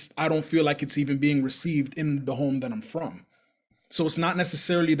 because I don't feel like it's even being received in the home that I'm from. So it's not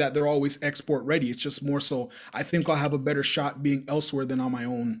necessarily that they're always export ready. It's just more so, I think I'll have a better shot being elsewhere than on my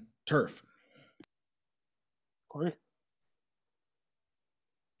own turf. Corey?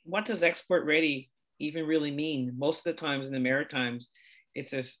 What does export ready even really mean? Most of the times in the Maritimes,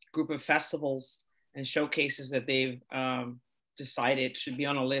 it's a group of festivals and showcases that they've decided should be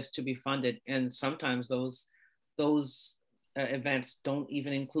on a list to be funded. And sometimes those events don't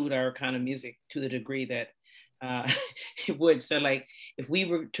even include our kind of music to the degree that it would. So like, if we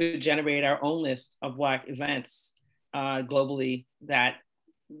were to generate our own list of Black events globally, that,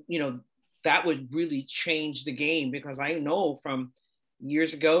 you know, that would really change the game. Because I know from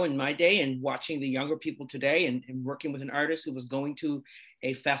years ago in my day, and watching the younger people today, and working with an artist who was going to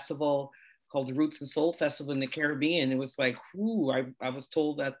a festival called the Roots and Soul Festival in the Caribbean. It was like, ooh, I was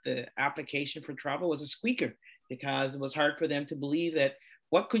told that the application for travel was a squeaker, because it was hard for them to believe that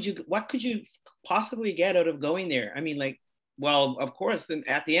what could you possibly get out of going there? I mean, like, well, of course, then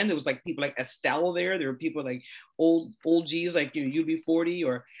at the end, it was like people like Estelle there. There were people like old G's like, you know, UB40,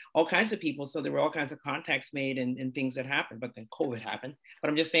 or all kinds of people. So there were all kinds of contacts made and things that happened, but then COVID happened.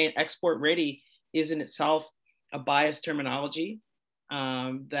 But I'm just saying, export ready is in itself a biased terminology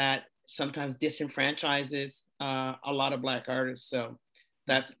that sometimes disenfranchises a lot of Black artists. So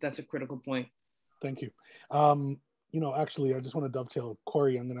that's a critical point. Thank you. You know, actually, I just want to dovetail,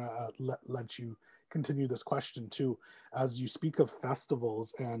 Corey. I'm gonna let you continue this question too. As you speak of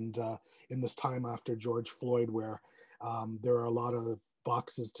festivals, and in this time after George Floyd, where there are a lot of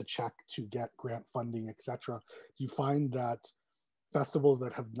boxes to check to get grant funding, etc. Do you find that festivals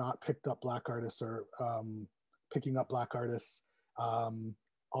that have not picked up Black artists are picking up Black artists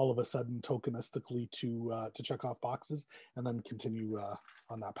all of a sudden tokenistically to check off boxes and then continue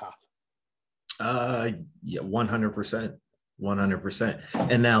on that path? Yeah, 100%. 100%.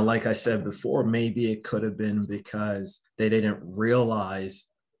 And now, like I said before, maybe it could have been because they didn't realize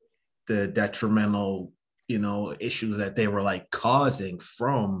the detrimental, you know, issues that they were like causing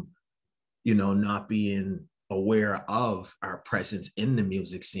from, you know, not being aware of our presence in the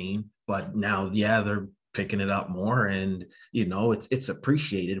music scene. But now, yeah, they're picking it up more, and, you know, it's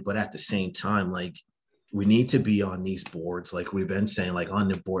appreciated. But at the same time, like, we need to be on these boards, like we've been saying, like on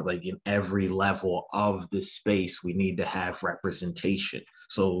the board, like in every level of the space, we need to have representation.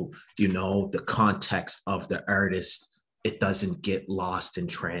 So, you know, the context of the artist, it doesn't get lost in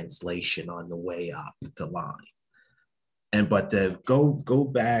translation on the way up the line. And but to go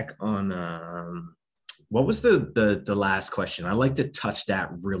back on what was the last question? I like to touch that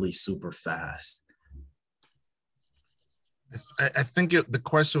really super fast. I think the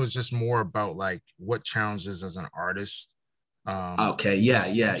question was just more about like what challenges as an artist. Okay, yeah.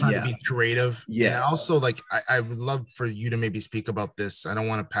 To be creative. Yeah. And also, like, I would love for you to maybe speak about this. I don't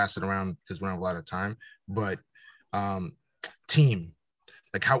want to pass it around because we don't have a lot of time, but team.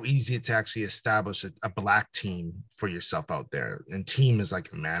 like how easy it's to actually establish a black team for yourself out there? And team is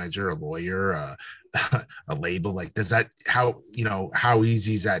like a manager, a lawyer, a label. Like, does that, how, you know, how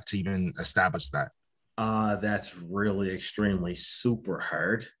easy is that to even establish that? That's really extremely super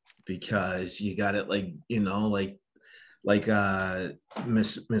hard, because you got it, like, you know, like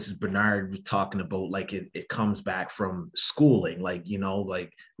Mrs. Bernard was talking about, like it comes back from schooling, like, you know,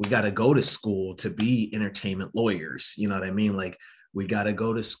 like we got to go to school to be entertainment lawyers, you know what I mean? Like we got to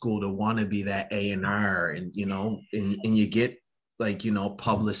go to school to want to be that A&R, and you know, and you get, like, you know,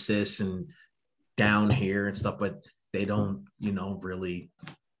 publicists and down here and stuff, but they don't, you know, really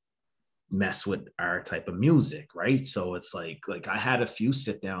mess with our type of music, right? So it's like I had a few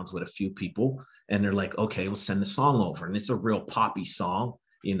sit downs with a few people, and they're like, okay, we'll send the song over, and it's a real poppy song,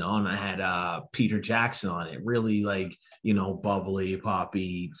 you know, and I had Peter Jackson on it, really, like, you know, bubbly,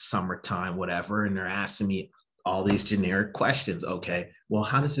 poppy, summertime, whatever, and they're asking me all these generic questions. Okay, well,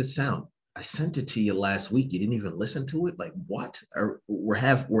 how does it sound? I sent it to you last week. You didn't even listen to it? Like, what? We're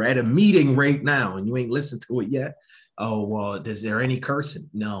at a meeting right now and you ain't listened to it yet? Oh, well, is there any cursing?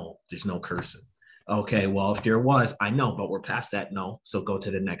 No, there's no cursing. Okay, well, if there was, I know, but we're past that. No, so go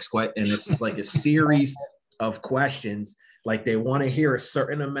to the next question. And this is like a series of questions. Like they want to hear a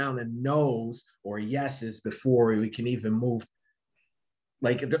certain amount of no's or yeses before we can even move.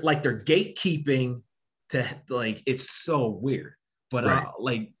 Like they're gatekeeping to, like, it's so weird. But right.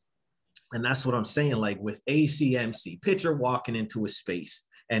 Like, and that's what I'm saying. Like with ACMC, picture walking into a space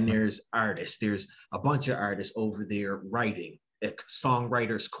and there's artists. There's a bunch of artists over there writing, a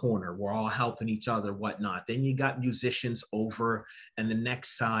songwriter's corner. We're all helping each other, whatnot. Then you got musicians over in the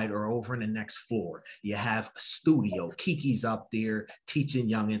next side or over in the next floor. You have a studio. Kiki's up there teaching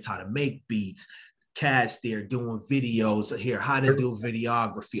youngins how to make beats. Kaz there doing videos here, how to do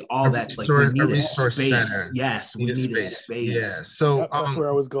videography, all that's like, we need a space. Center. Yes, we need a space. Yeah. So that's where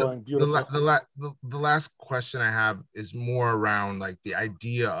I was going. Beautiful. The last question I have is more around like the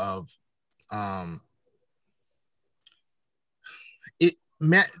idea of it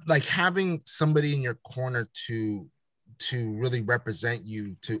meant like having somebody in your corner to really represent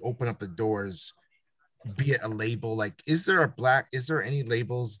you, to open up the doors, be it a label. Like, is there any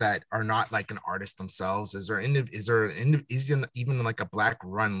labels that are not like an artist themselves? Is there even like a black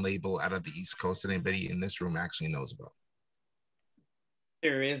run label out of the East Coast that anybody in this room actually knows about?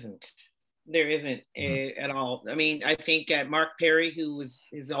 There isn't at all. I mean, I think Mark Perry, who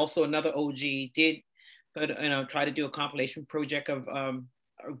is also another OG, did try to do a compilation project of a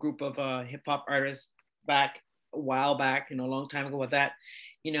group of hip hop artists back a while back, a long time ago with that,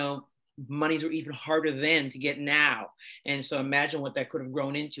 monies were even harder then to get now. And so imagine what that could have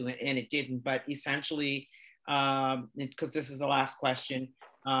grown into, and it didn't. But essentially, because this is the last question,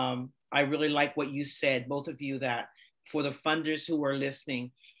 I really like what you said, both of you, that for the funders who are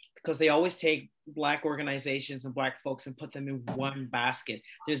listening, because they always take Black organizations and Black folks and put them in one basket.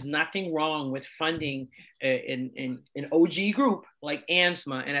 There's nothing wrong with funding an OG group like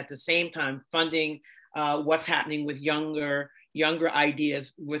ECMA, and at the same time funding what's happening with younger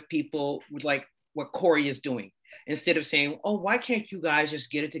ideas, with people with like what Corey is doing, instead of saying, oh, why can't you guys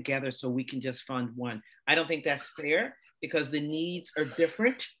just get it together so we can just fund one? I don't think that's fair, because the needs are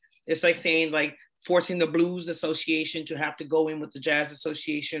different. It's like saying, like, forcing the Blues Association to have to go in with the Jazz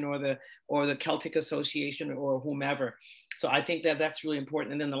Association or the Celtic Association or whomever. So I think that that's really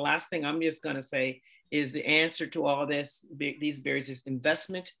important. And then the last thing I'm just going to say is the answer to all these barriers is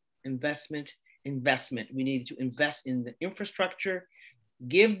investment. We need to invest in the infrastructure,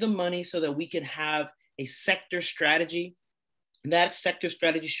 give the money so that we can have a sector strategy. And that sector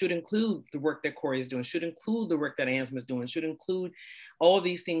strategy should include the work that Corey is doing, should include the work that ECMA is doing, should include all of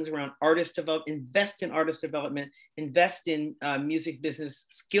these things around artist development, invest in artist development, invest in music business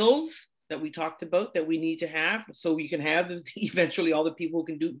skills that we talked about that we need to have, so we can have eventually all the people who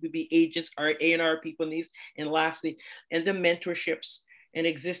can be agents, our A&R people in these. And lastly, and the mentorships. And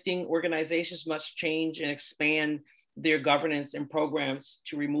existing organizations must change and expand their governance and programs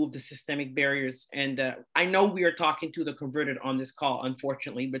to remove the systemic barriers. And I know we are talking to the converted on this call,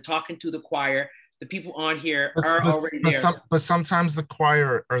 unfortunately, but talking to the choir. The people on here are already there. But sometimes the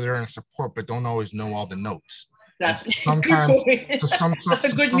choir are there in support, but don't always know all the notes. That's sometimes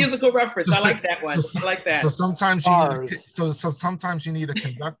that's a good musical reference. I like that one. I like that. So sometimes you need a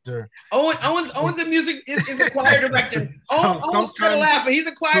conductor. Owen's a music is a choir director. Owen's gonna laugh, but he's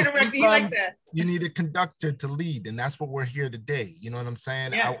a choir director. He likes that. You need a conductor to lead, and that's what we're here today. You know what I'm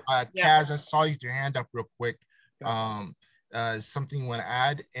saying? Yeah. Kaz, I saw you with your hand up real quick. Something you want to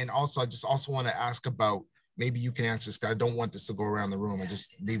add? And also, I just also want to ask about, maybe you can answer this, because I don't want this to go around the room. I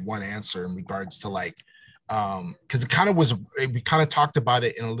just need one answer in regards to, like, because it kind of was, we kind of talked about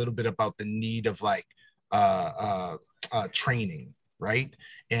it in a little bit about the need of like training, right?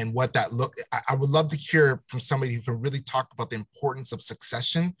 And what that I would love to hear from somebody who can really talk about the importance of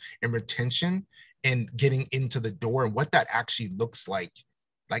succession and retention and getting into the door and what that actually looks like.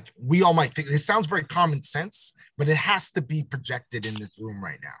 Like we all might think it sounds very common sense, but it has to be projected in this room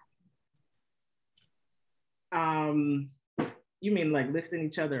right now. You mean like lifting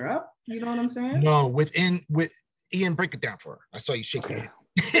each other up? You know what I'm saying? No, with Ian, break it down for her. I saw you shaking your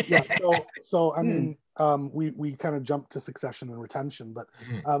head. Yeah, so I mean, we kind of jumped to succession and retention, but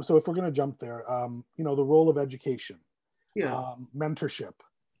so if we're going to jump there, you know, the role of education, mentorship,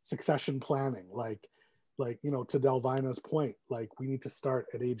 succession planning, like you know, to Delvina's point, like we need to start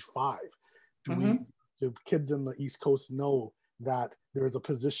at age 5. Do kids in the East Coast know that there is a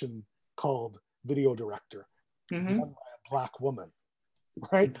position called video director done by a Black woman,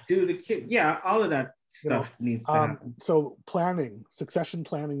 right? Do the kid, all of that stuff needs to happen. So planning, succession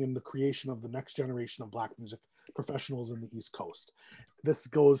planning in the creation of the next generation of Black music professionals in the East Coast. This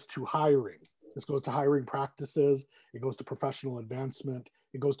goes to hiring. This goes to hiring practices. It goes to professional advancement.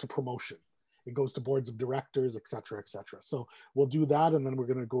 It goes to promotion. It goes to boards of directors, et cetera, et cetera. So we'll do that, and then we're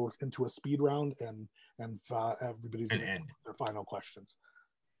going to go into a speed round, and everybody's going to have their final questions.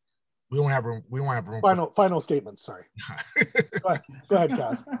 We won't have room. We won't have room. Final statements. Sorry. Go ahead,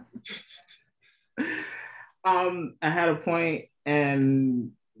 Kaz. I had a point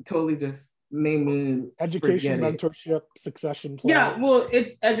and totally just made me education, mentorship, succession plan. Yeah, well,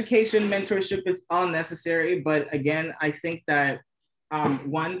 it's education, mentorship. It's all necessary, but again, I think that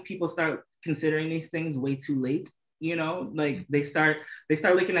one, people start considering these things way too late. You know, like they start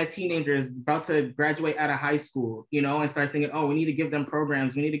looking at teenagers about to graduate out of high school, you know, and start thinking, oh, we need to give them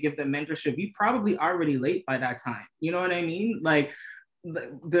programs, we need to give them mentorship. You probably already late by that time. You know what I mean? Like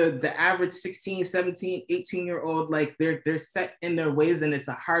the average 16, 17, 18-year-old, like they're set in their ways, and it's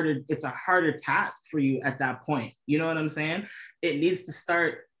a harder task for you at that point. You know what I'm saying? It needs to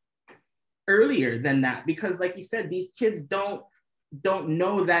start earlier than that, because like you said, these kids don't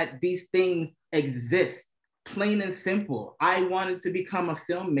know that these things exist. Plain and simple. I wanted to become a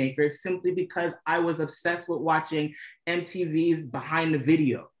filmmaker simply because I was obsessed with watching MTV's Behind the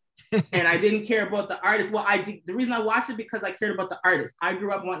Video. And I didn't care about the artist. Well, the reason I watched it because I cared about the artist. I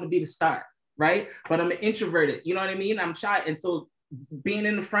grew up wanting to be the star, right? But I'm an introverted, you know what I mean? I'm shy. And so being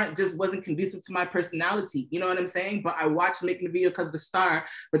in the front just wasn't conducive to my personality, you know what I'm saying? But I watched making the video because of the star,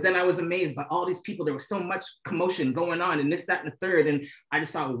 but then I was amazed by all these people. There was so much commotion going on and this, that, and the third. And I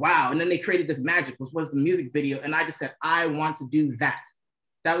just thought, wow. And then they created this magic, which was the music video. And I just said, I want to do that.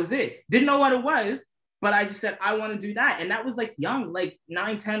 That was it. Didn't know what it was, but I just said, I want to do that. And that was like young, like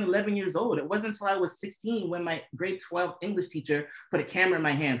 9, 10, 11 years old. It wasn't until I was 16 when my grade 12 English teacher put a camera in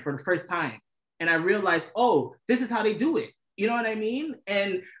my hand for the first time. And I realized, oh, this is how they do it. You know what I mean?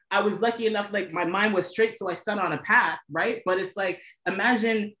 And I was lucky enough, like my mind was straight, so I set on a path, right? But it's like,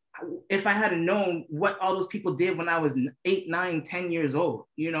 imagine if I had known what all those people did when I was 8, 9, 10 years old,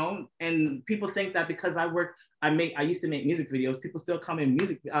 you know? And people think that because I used to make music videos, people still call me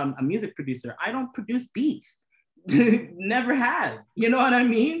a music producer. I don't produce beats. Never have. You know what I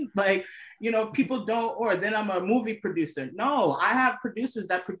mean? Like, you know, people don't, or then I'm a movie producer. No, I have producers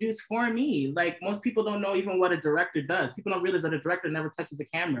that produce for me. Like most people don't know even what a director does. People don't realize that a director never touches a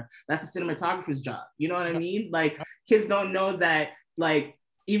camera. That's a cinematographer's job. You know what I mean? Like kids don't know that, like,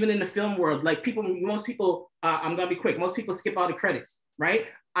 even in the film world, like most people, I'm gonna be quick. Most people skip all the credits, right?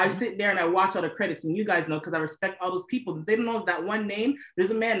 I sit there and I watch all the credits, and you guys know, because I respect all those people. They don't know that one name.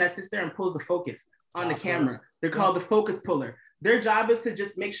 There's a man that sits there and pulls the focus on the camera. They're called the focus puller. Their job is to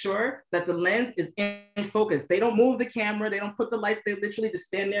just make sure that the lens is in focus. They don't move the camera. They don't put the lights. They literally just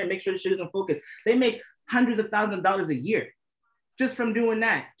stand there and make sure the shit is in focus. They make hundreds of thousands of dollars a year just from doing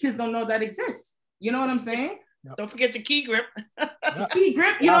that. Kids don't know that exists. You know what I'm saying? Yep. Don't forget the key grip. Key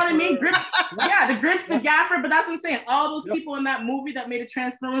grip, you know what I mean? Grips, yeah, the grips, the gaffer, but that's what I'm saying. All those people in that movie that made a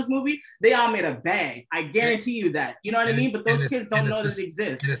Transformers movie, they all made a bag. I guarantee you that. You know what I mean? But those kids don't know that it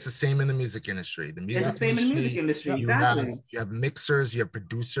exists. And it's the same in the music industry. It's the same in the music industry, exactly. You have mixers, you have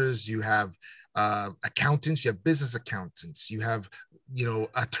producers, you have accountants, you have business accountants, you have, you know,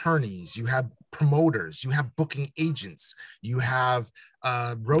 attorneys, you have promoters, you have booking agents, you have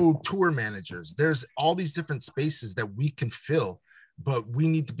road tour managers. There's all these different spaces that we can fill, but we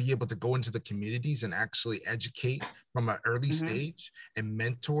need to be able to go into the communities and actually educate from an early stage and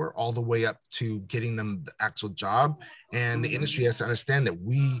mentor all the way up to getting them the actual job. And the industry has to understand that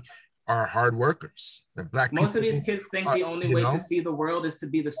we are hard workers. That Black most of these kids think the only way to see the world is to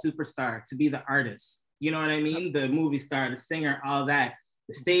be the superstar, to be the artist. You know what I mean? The movie star, the singer, all that.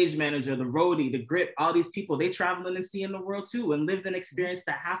 the stage manager, the roadie, the grip, all these people, they traveling and seeing the world too and lived an experience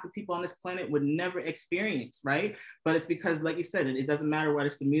that half the people on this planet would never experience, right? But it's because, like you said, it doesn't matter whether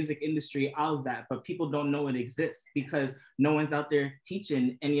it's the music industry, all of that, but people don't know it exists because no one's out there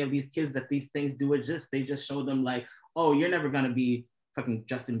teaching any of these kids that these things do exist. They just show them like, oh, you're never gonna be fucking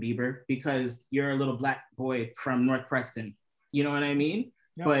Justin Bieber because you're a little black boy from North Preston. You know what I mean?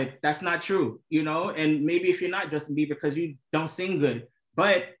 Yep. But that's not true, you know? And maybe if you're not Justin Bieber because you don't sing good,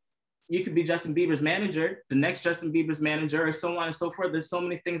 but you could be Justin Bieber's manager, the next Justin Bieber's manager, or so on and so forth. There's so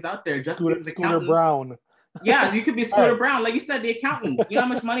many things out there. Justin Bieber's accountant. Brown. Yeah, you could be Scooter Brown. Like you said, the accountant. You know how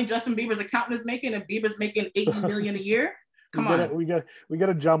much money Justin Bieber's accountant is making? And Bieber's making 80 million a year? Come on. We got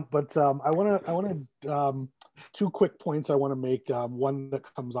to jump, but I want to two quick points I want to make. One that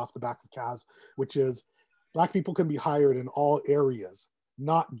comes off the back of Kaz, which is Black people can be hired in all areas,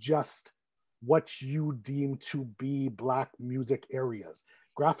 not just what you deem to be Black music areas.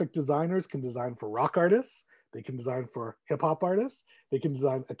 Graphic designers can design for rock artists. They can design for hip hop artists. They can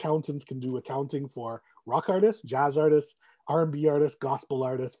design, accountants can do accounting for rock artists, jazz artists, R&B artists, gospel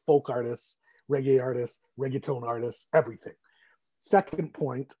artists, folk artists, reggaeton artists, everything. Second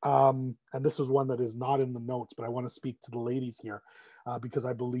point, and this is one that is not in the notes, but I want to speak to the ladies here because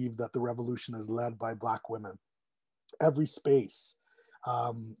I believe that the revolution is led by Black women. Every space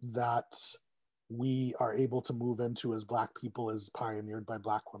that we are able to move into as Black people is pioneered by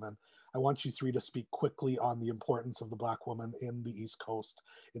Black women. I want you three to speak quickly on the importance of the Black woman in the East Coast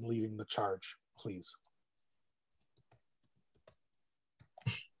in leading the charge, please.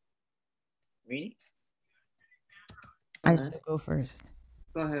 Reeny? I should go first.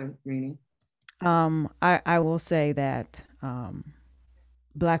 Go ahead, Reeny. I will say that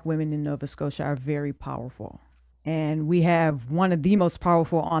Black women in Nova Scotia are very powerful. And we have one of the most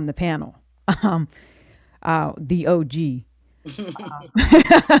powerful on the panel, the OG.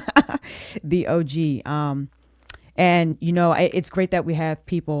 The OG. And, you know, it's great that we have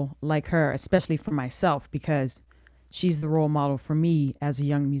people like her, especially for myself, because she's the role model for me as a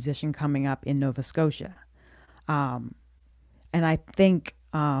young musician coming up in Nova Scotia. And I think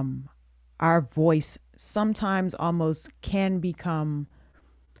our voice sometimes almost can become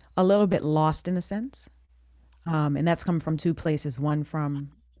a little bit lost in a sense. And that's come from two places, one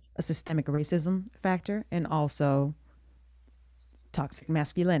from a systemic racism factor and also toxic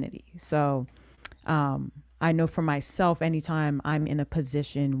masculinity. So I know for myself, anytime I'm in a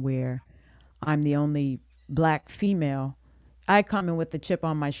position where I'm the only Black female, I come in with the chip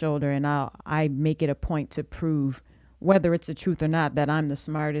on my shoulder and I make it a point to prove, whether it's the truth or not, that I'm the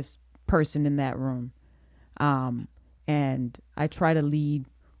smartest person in that room. And I try to lead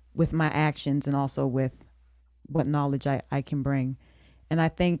with my actions and also with what knowledge I can bring. And I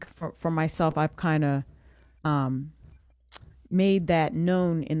think for myself, I've kind of made that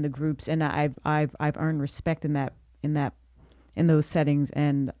known in the groups, and I've earned respect in those settings.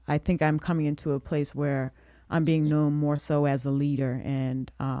 And I think I'm coming into a place where I'm being known more so as a leader.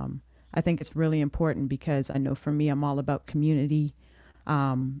 And I think it's really important because I know for me, I'm all about community,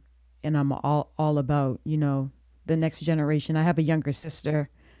 and I'm all about, you know, the next generation. I have a younger sister.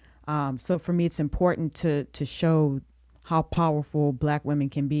 So for me, it's important to show how powerful Black women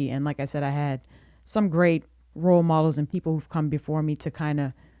can be. And like I said, I had some great role models and people who've come before me to kind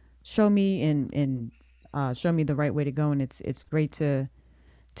of show me and show me the right way to go. And it's great to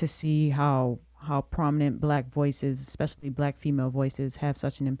see how prominent Black voices, especially Black female voices, have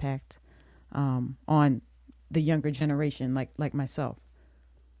such an impact on the younger generation, like myself.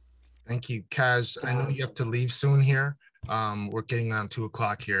 Thank you, Kaz. I know you have to leave soon here. We're getting on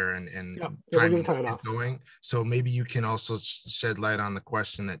 2:00 here and time is going. So maybe you can also shed light on the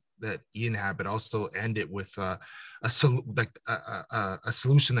question that Ian had, but also end it with a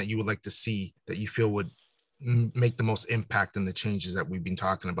solution that you would like to see that you feel would make the most impact in the changes that we've been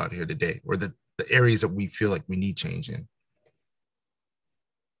talking about here today, or the areas that we feel like we need change in.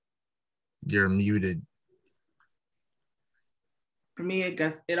 You're muted. For me, I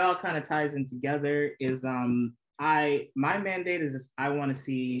guess it all kind of ties in together. Is my mandate is just I want to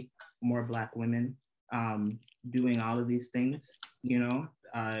see more Black women doing all of these things. You know,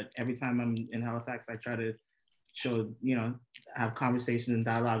 every time I'm in Halifax, I try to show, you know, have conversations and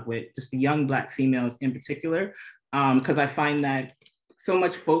dialogue with just the young Black females in particular, because I find that so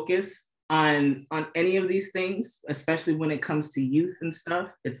much focus on any of these things, especially when it comes to youth and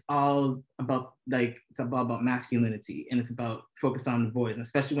stuff, it's all about about masculinity, and it's about focus on the boys, and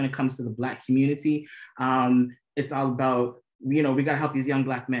especially when it comes to the Black community, it's all about, you know, we got to help these young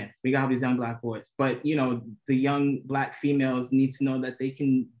Black men, we got to help these young Black boys, but you know, the young Black females need to know that they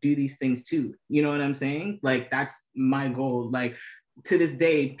can do these things too. You know what I'm saying? Like, that's my goal. Like, to this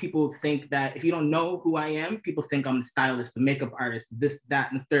day, people think that if you don't know who I am, people think I'm the stylist, the makeup artist, this,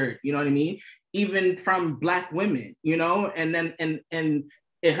 that, and the third, you know what I mean? Even from Black women, you know, and then, and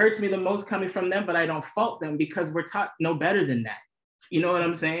it hurts me the most coming from them, but I don't fault them because we're taught no better than that. You know what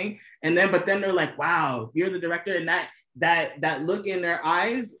I'm saying? And then, but then they're like, wow, you're the director, and that look in their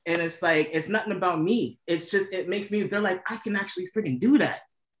eyes, and it's like, it's nothing about me. It's just, it makes me, they're like, I can actually freaking do that.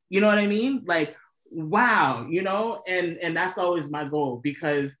 You know what I mean? Like, wow, you know, and that's always my goal,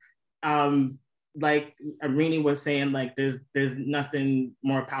 because like Reeny was saying, like there's nothing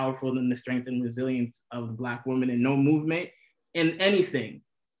more powerful than the strength and resilience of the Black woman, and no movement in anything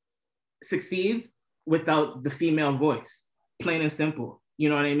succeeds without the female voice, plain and simple. You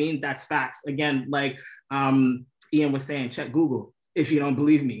know what I mean? That's facts. Again, like Ian was saying, check Google if you don't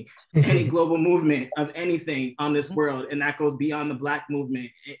believe me. Any global movement of anything on this world, and that goes beyond the Black movement,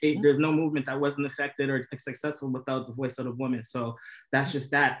 there's no movement that wasn't affected or successful without the voice of the woman. So that's just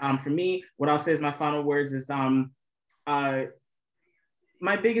that. For me, what I'll say is my final words is my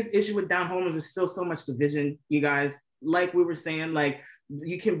biggest issue with Down Home is there's still so much division, you guys. Like we were saying, like,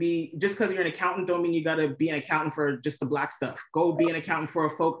 you can be, just because you're an accountant don't mean you got to be an accountant for just the Black stuff. Go be an accountant for a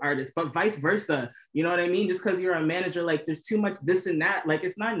folk artist, but vice versa. You know what I mean? Just because you're a manager, like there's too much this and that. Like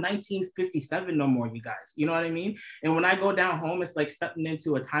it's not 1957 no more, you guys. You know what I mean? And when I go down home, it's like stepping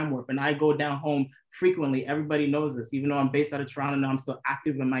into a time warp. And I go down home frequently. Everybody knows this. Even though I'm based out of Toronto now, I'm still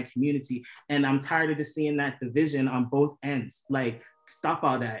active in my community. And I'm tired of just seeing that division on both ends. Like, stop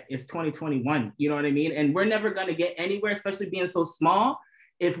all that. It's 2021. You know what I mean? And we're never going to get anywhere, especially being so small,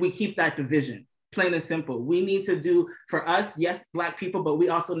 if we keep that division. Plain and simple. We need to do, for us, yes, Black people, but we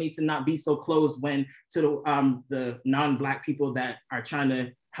also need to not be so closed when to the non-Black people that are trying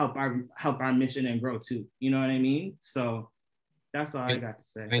to help our mission and grow too. You know what I mean? So that's all I got to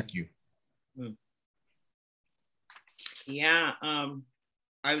say. Thank you. Yeah,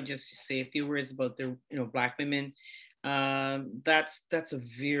 I would just say a few words about the Black women. That's a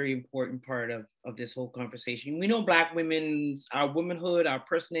very important part of this whole conversation. We know Black women's, our womanhood, our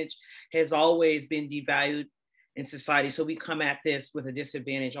personage has always been devalued in society. So we come at this with a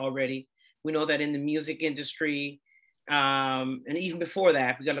disadvantage already. We know that in the music industry, and even before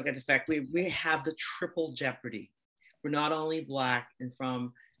that, we got to look at the fact we have the triple jeopardy. We're not only Black and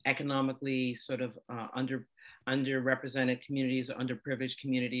from economically sort of underrepresented communities or underprivileged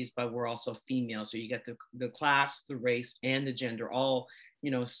communities, but we're also female. So you get the class, the race, and the gender all,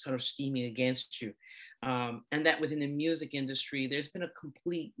 sort of steaming against you. And that within the music industry, there's been a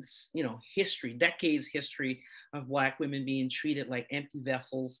complete, history, decades history of Black women being treated like empty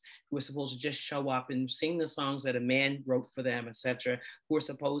vessels who are supposed to just show up and sing the songs that a man wrote for them, etc., who are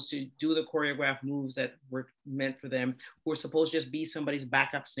supposed to do the choreographed moves that were meant for them, who are supposed to just be somebody's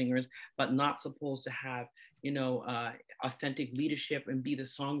backup singers, but not supposed to have, authentic leadership and be the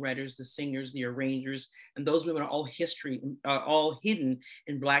songwriters, the singers, the arrangers. And those women are all hidden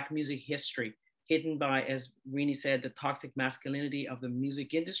in Black music history. Hidden by, as Reeny said, the toxic masculinity of the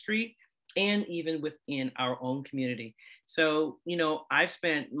music industry and even within our own community. So, I've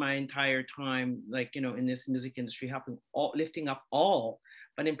spent my entire time, in this music industry, lifting up all,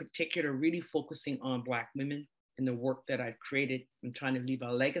 but in particular, really focusing on Black women and the work that I've created and trying to leave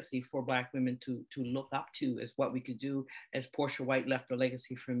a legacy for Black women to look up to as what we could do. As Portia White left a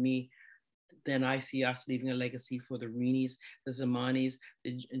legacy for me, then I see us leaving a legacy for the Reenys, the Zamanis,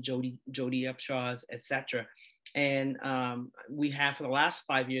 the Jody Upshaws, etc. And we have, for the last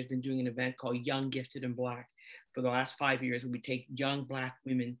 5 years, been doing an event called Young, Gifted, and Black. For the last 5 years, we take young Black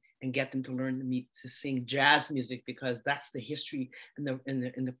women and get them to learn to sing jazz music, because that's the history and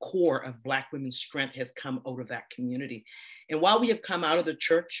the core of Black women's strength has come out of that community. And while we have come out of the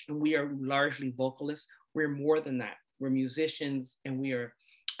church and we are largely vocalists, we're more than that. We're musicians and we are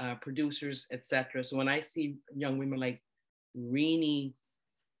producers, etc. So when I see young women like Reeny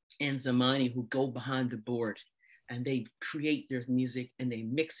and Zamani who go behind the board and they create their music and they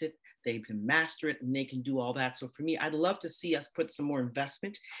mix it, they can master it, and they can do all that. So for me, I'd love to see us put some more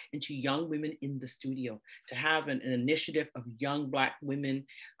investment into young women in the studio, to have an initiative of young Black women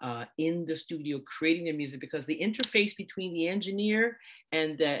in the studio creating their music, because the interface between the engineer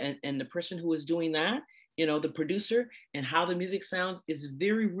and the person who is doing that, the producer, and how the music sounds is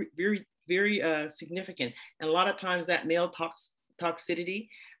very, very, very significant. And a lot of times that male toxicity,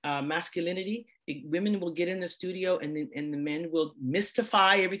 masculinity, women will get in the studio and the men will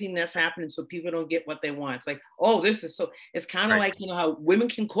mystify everything that's happening so people don't get what they want. It's like, oh, this is so, it's kind of like, how women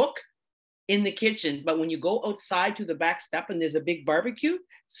can cook in the kitchen, but when you go outside to the back step and there's a big barbecue,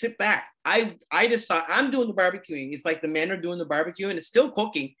 sit back. I decide I'm doing the barbecuing. It's like the men are doing the barbecue and it's still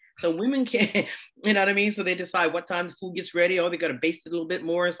cooking. So women can't, you know what I mean? So they decide what time the food gets ready. Oh, they got to baste it a little bit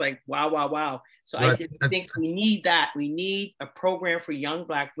more. It's like, wow, wow, wow. So I think we need that. We need a program for young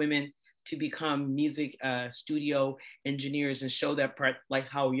Black women to become music studio engineers and show that part, like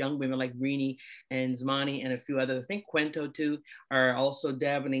how young women like Reeny and Zmani and a few others, I think Quento too, are also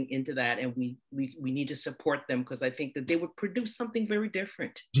dabbling into that. And we need to support them because I think that they would produce something very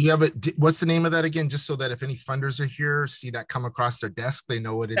different. Do you have what's the name of that again? Just so that if any funders are here, see that come across their desk, they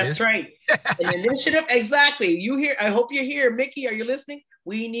know what it is. That's right. An initiative, exactly. You hear, I hope you're here. Mickey, are you listening?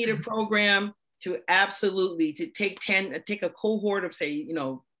 We need a program to absolutely, to take a cohort of, say,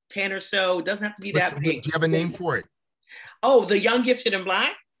 10 or so. It doesn't have to be that big. Do you have a name for it? Oh, the Young Gifted and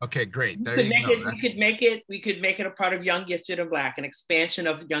Black. Okay, great. There you go. We could make it a part of Young Gifted and Black, an expansion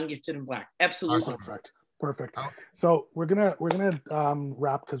of Young Gifted and Black. Absolutely. Perfect. So we're gonna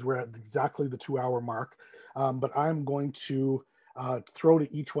wrap because we're at exactly the 2-hour mark. But I'm going to throw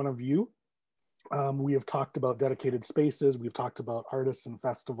to each one of you. We have talked about dedicated spaces. We've talked about artists and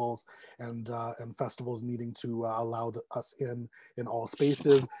festivals, and festivals needing to allow us in all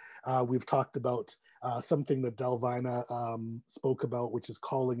spaces. We've talked about something that Delvina spoke about, which is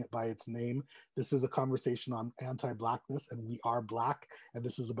calling it by its name. This is a conversation on anti-Blackness, and we are Black, and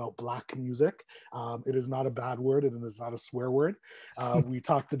this is about Black music. It is not a bad word, and it is not a swear word. We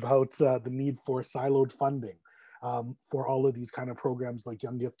talked about the need for siloed funding for all of these kind of programs like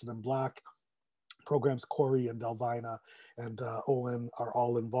Young Gifted and Black, programs Corey and Delvina and Owen are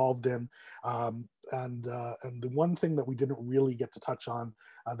all involved in. And the one thing that we didn't really get to touch on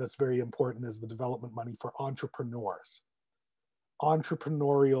that's very important is the development money for entrepreneurs,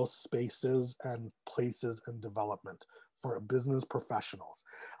 entrepreneurial spaces and places and development for business professionals.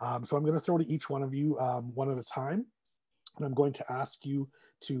 So I'm going to throw to each one of you one at a time. And I'm going to ask you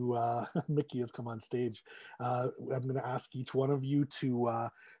to, Mickey has come on stage. I'm going to ask each one of you to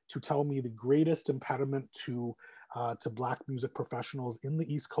tell me the greatest impediment to Black music professionals in the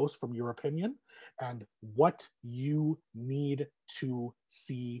East Coast from your opinion, and what you need to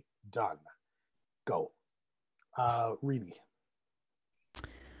see done. Go. Reeny.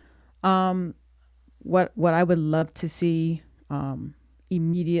 What I would love to see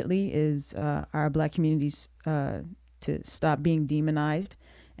immediately is our Black communities to stop being demonized,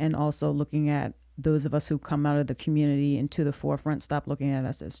 and also looking at those of us who come out of the community into the forefront, stop looking at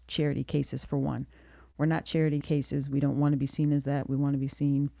us as charity cases. For one, we're not charity cases. We don't want to be seen as that. We want to be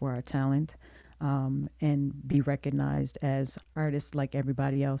seen for our talent and be recognized as artists like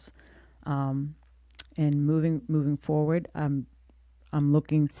everybody else. And moving forward, I'm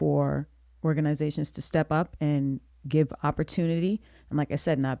looking for organizations to step up and give opportunity. And like I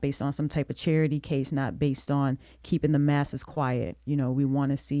said, not based on some type of charity case, not based on keeping the masses quiet. We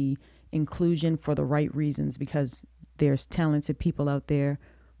want to see inclusion for the right reasons, because there's talented people out there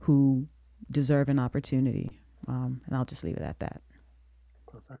who deserve an opportunity. And I'll just leave it at that.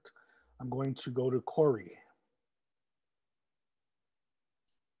 Perfect. I'm going to go to Corey.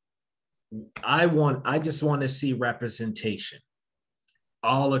 I just want to see representation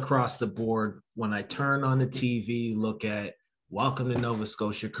all across the board. When I turn on the TV, look at Welcome to Nova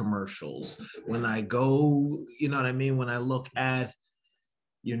Scotia commercials. When I go, when I look at,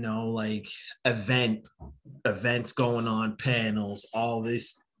 like events going on, panels, all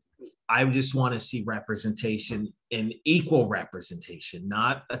this, I just want to see representation and equal representation,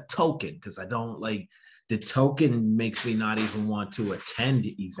 not a token, because I don't like the token makes me not even want to attend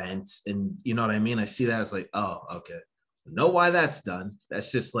events. And you know what I mean? I see that as like, oh, okay. Know why that's done.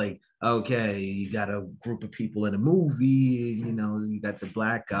 That's just like, okay, you got a group of people in a movie, you got the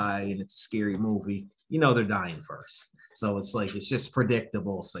Black guy and it's a scary movie, they're dying first. So it's like, it's just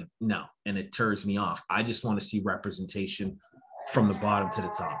predictable. It's like, no, and it turns me off. I just want to see representation from the bottom to the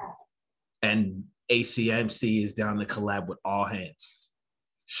top. And ACMC is down to collab with all hands,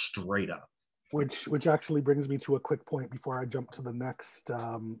 straight up. Which actually brings me to a quick point before I jump to the next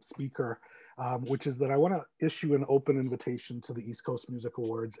speaker. Which is that I want to issue an open invitation to the East Coast Music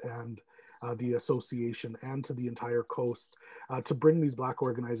Awards and the association and to the entire coast to bring these Black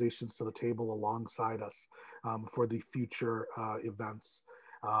organizations to the table alongside us for the future events.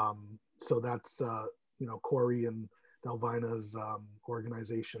 So that's, Corey and Delvina's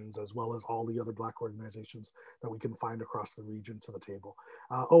organizations, as well as all the other Black organizations that we can find across the region to the table.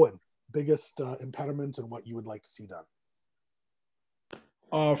 Owen, biggest impediment and what you would like to see done?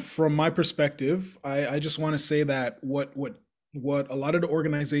 From my perspective, I just want to say that what What a lot of the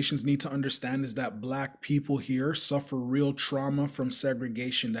organizations need to understand is that Black people here suffer real trauma from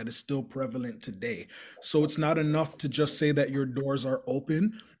segregation that is still prevalent today. So it's not enough to just say that your doors are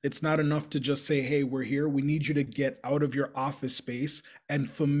open. It's not enough to just say, hey, we're here. We need you to get out of your office space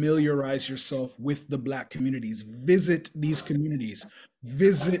and familiarize yourself with the Black communities. Visit these communities.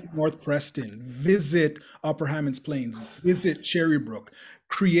 Visit North Preston. Visit Upper Hammonds Plains. Visit Cherrybrook.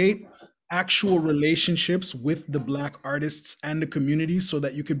 Create actual relationships with the Black artists and the community so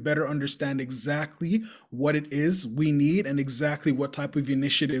that you could better understand exactly what it is we need and exactly what type of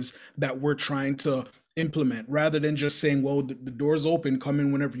initiatives that we're trying to implement, rather than just saying, well, the door's open, come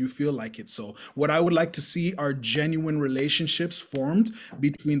in whenever you feel like it. So what I would like to see are genuine relationships formed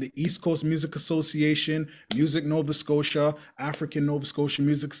between the East Coast Music Association, Music Nova Scotia, African Nova Scotia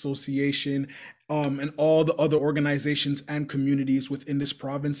Music Association, and all the other organizations and communities within this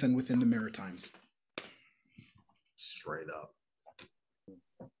province and within the Maritimes. Straight up.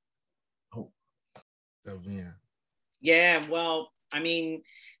 Oh, Delvina. Yeah, well, I mean,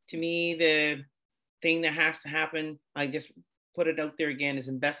 to me, the thing that has to happen, I just put it out there again, is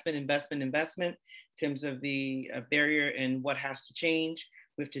investment, investment, investment in terms of the barrier and what has to change.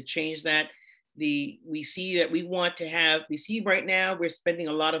 We have to change that. We see that we see right now we're spending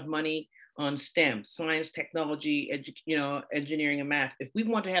a lot of money on STEM, science, technology, engineering and math. If we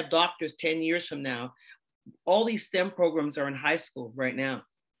want to have doctors 10 years from now, all these STEM programs are in high school right now.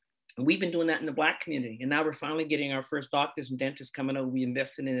 And we've been doing that in the Black community. And now we're finally getting our first doctors and dentists coming out. We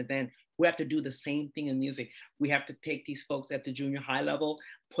invested in it then. We have to do the same thing in music. We have to take these folks at the junior high level,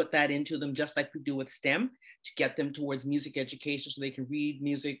 put that into them, just like we do with STEM, to get them towards music education so they can read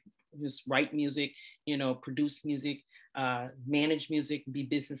music, just write music, produce music, manage music, be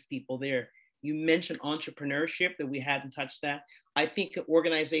business people there. You mentioned entrepreneurship, that we hadn't touched that. I think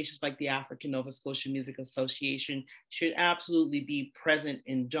organizations like the African Nova Scotia Music Association should absolutely be present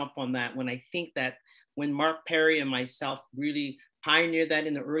and jump on that. When I think that when Mark Perry and myself really pioneered that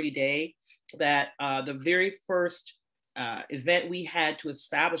in the early day, that the very first event we had to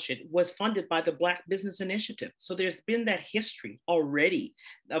establish it was funded by the Black Business Initiative. So there's been that history already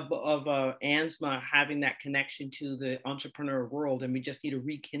of ANSMA having that connection to the entrepreneur world, and we just need to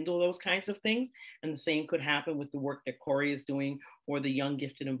rekindle those kinds of things. And the same could happen with the work that Corey is doing, or the Young,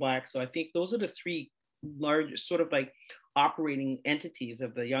 Gifted, and Black. So I think those are the three large sort of like operating entities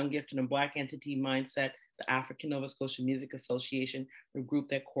of the Young, Gifted, and Black entity mindset, the African Nova Scotia Music Association, the group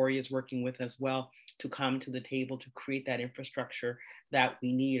that Corey is working with as well, to come to the table to create that infrastructure that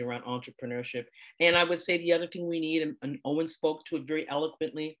we need around entrepreneurship. And I would say the other thing we need, and Owen spoke to it very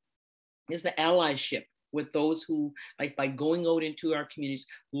eloquently, is the allyship with those who, like, by going out into our communities,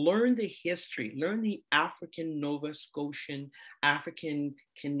 learn the history, learn the African Nova Scotian, African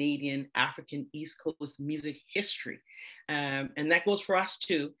Canadian, African East Coast music history. And that goes for us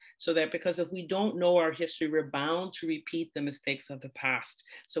too, so that, because if we don't know our history, we're bound to repeat the mistakes of the past.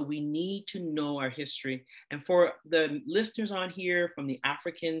 So we need to know our history. And for the listeners on here from the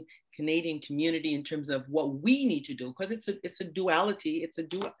African Canadian community, in terms of what we need to do, because it's a duality, it's a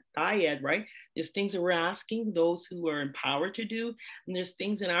dyad, right? There's things that we're asking those who are empowered to do, and there's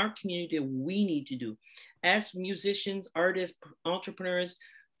things in our community that we need to do. As musicians, artists, entrepreneurs,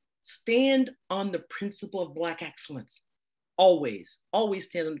 stand on the principle of Black excellence. Always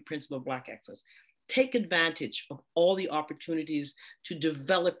stand on the principle of Black excellence. Take advantage of all the opportunities to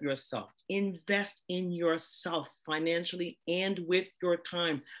develop yourself. Invest in yourself financially and with your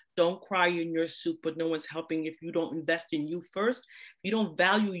time. Don't cry in your soup, but no one's helping if you don't invest in you first. If you don't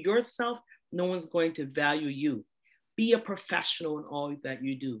value yourself, no one's going to value you. Be a professional in all that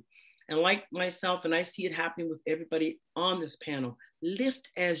you do. And like myself, and I see it happening with everybody on this panel, lift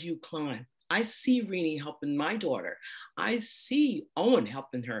as you climb. I see Reeny helping my daughter. I see Owen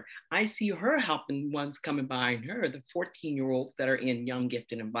helping her. I see her helping ones coming behind her, the 14-year-olds that are in Young,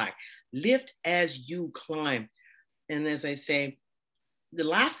 Gifted, and Black. Lift as you climb. And as I say, the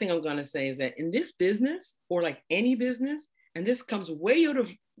last thing I'm going to say is that in this business, or like any business, and this comes way out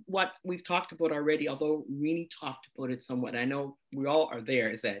of what we've talked about already, although Reeny talked about it somewhat, I know we all are there,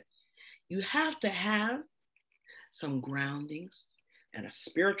 is that you have to have some groundings and a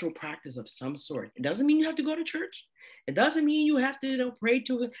spiritual practice of some sort. It doesn't mean you have to go to church. It doesn't mean you have to pray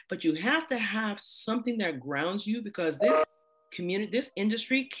to it, but you have to have something that grounds you, because this community, this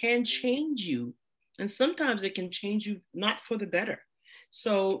industry can change you. And sometimes it can change you not for the better.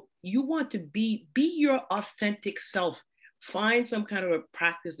 So you want to be your authentic self. Find some kind of a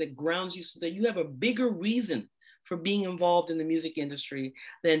practice that grounds you so that you have a bigger reason for being involved in the music industry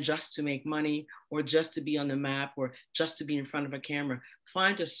than just to make money, or just to be on the map, or just to be in front of a camera.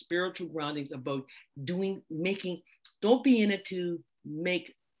 Find a spiritual groundings about making Don't be in it to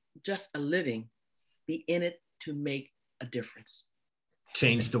make just a living. Be in it to make a difference.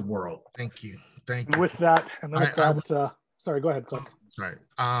 Change the world. Thank you. Thank And you. with that, sorry, go ahead, Cliff. Sorry.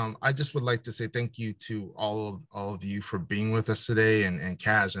 I just would like to say thank you to all of you for being with us today, and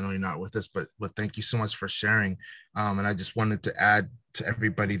Kaz, I know you're not with us, but thank you so much for sharing. And I just wanted to add to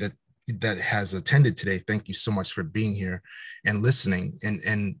everybody that has attended today, thank you so much for being here and listening,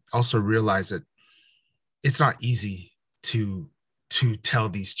 and also realize that it's not easy to tell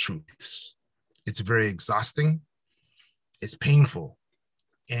these truths. It's very exhausting. It's painful.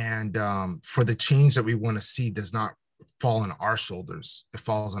 And for the change that we want to see does not fall on our shoulders. It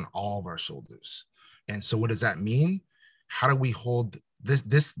falls on all of our shoulders. And so what does that mean? How do we hold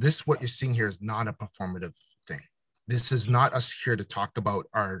this, what you're seeing here is not a performative thing. This is not us here to talk about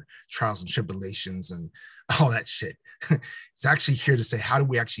our trials and tribulations and all that shit. It's actually here to say, how do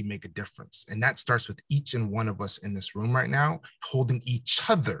we actually make a difference? And that starts with each and one of us in this room right now, holding each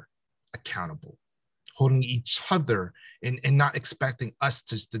other accountable, holding each other and not expecting us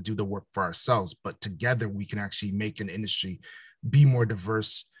to do the work for ourselves, but together we can actually make an industry be more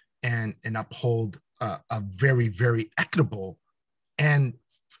diverse and uphold a very, very equitable and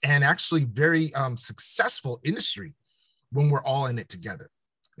actually very successful industry when we're all in it together.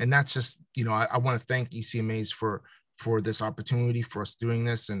 And that's just, I want to thank ECMAs for this opportunity for us doing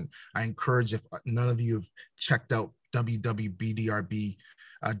this. And I encourage, if none of you have checked out www.bdrb.ca,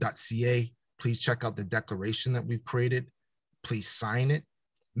 please check out the declaration that we've created. Please sign it.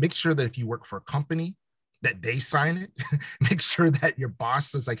 Make sure that if you work for a company, that they sign it. Make sure that your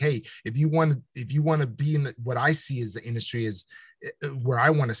boss is like, hey, if you want to be in what I see as the industry is where I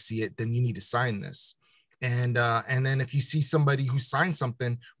want to see it, then you need to sign this. And then if you see somebody who signed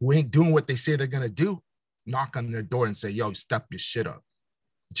something who ain't doing what they say they're gonna do, knock on their door and say, yo, step your shit up.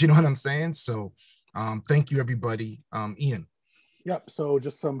 Do you know what I'm saying? So thank you, everybody. Ian. Yep. So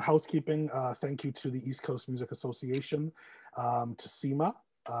just some housekeeping. Thank you to the East Coast Music Association, to ECMA,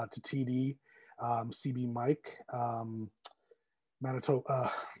 to TD, CB Mike,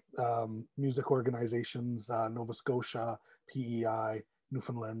 Manitoba music organizations, Nova Scotia, PEI,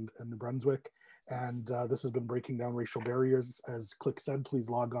 Newfoundland, and New Brunswick. And this has been Breaking Down Racial Barriers. As Click said, please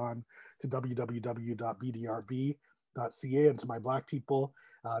log on to www.bdrb.ca. And to my Black people,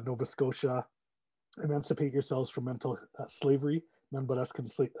 Nova Scotia, emancipate yourselves from mental slavery. None but us can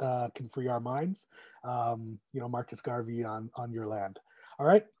free our minds. Marcus Garvey on your land. All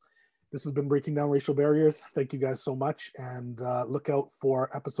right. This has been Breaking Down Racial Barriers. Thank you guys so much. And look out for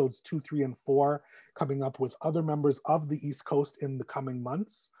episodes 2, 3, and 4 coming up with other members of the East Coast in the coming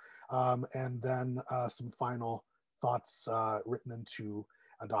months. And then some final thoughts written into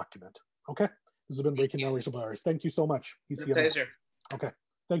a document. Okay. This has been Breaking Down Racial Barriers. Thank you so much. ECMA. Pleasure. Okay.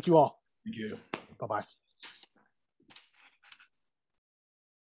 Thank you all. Thank you. Bye-bye.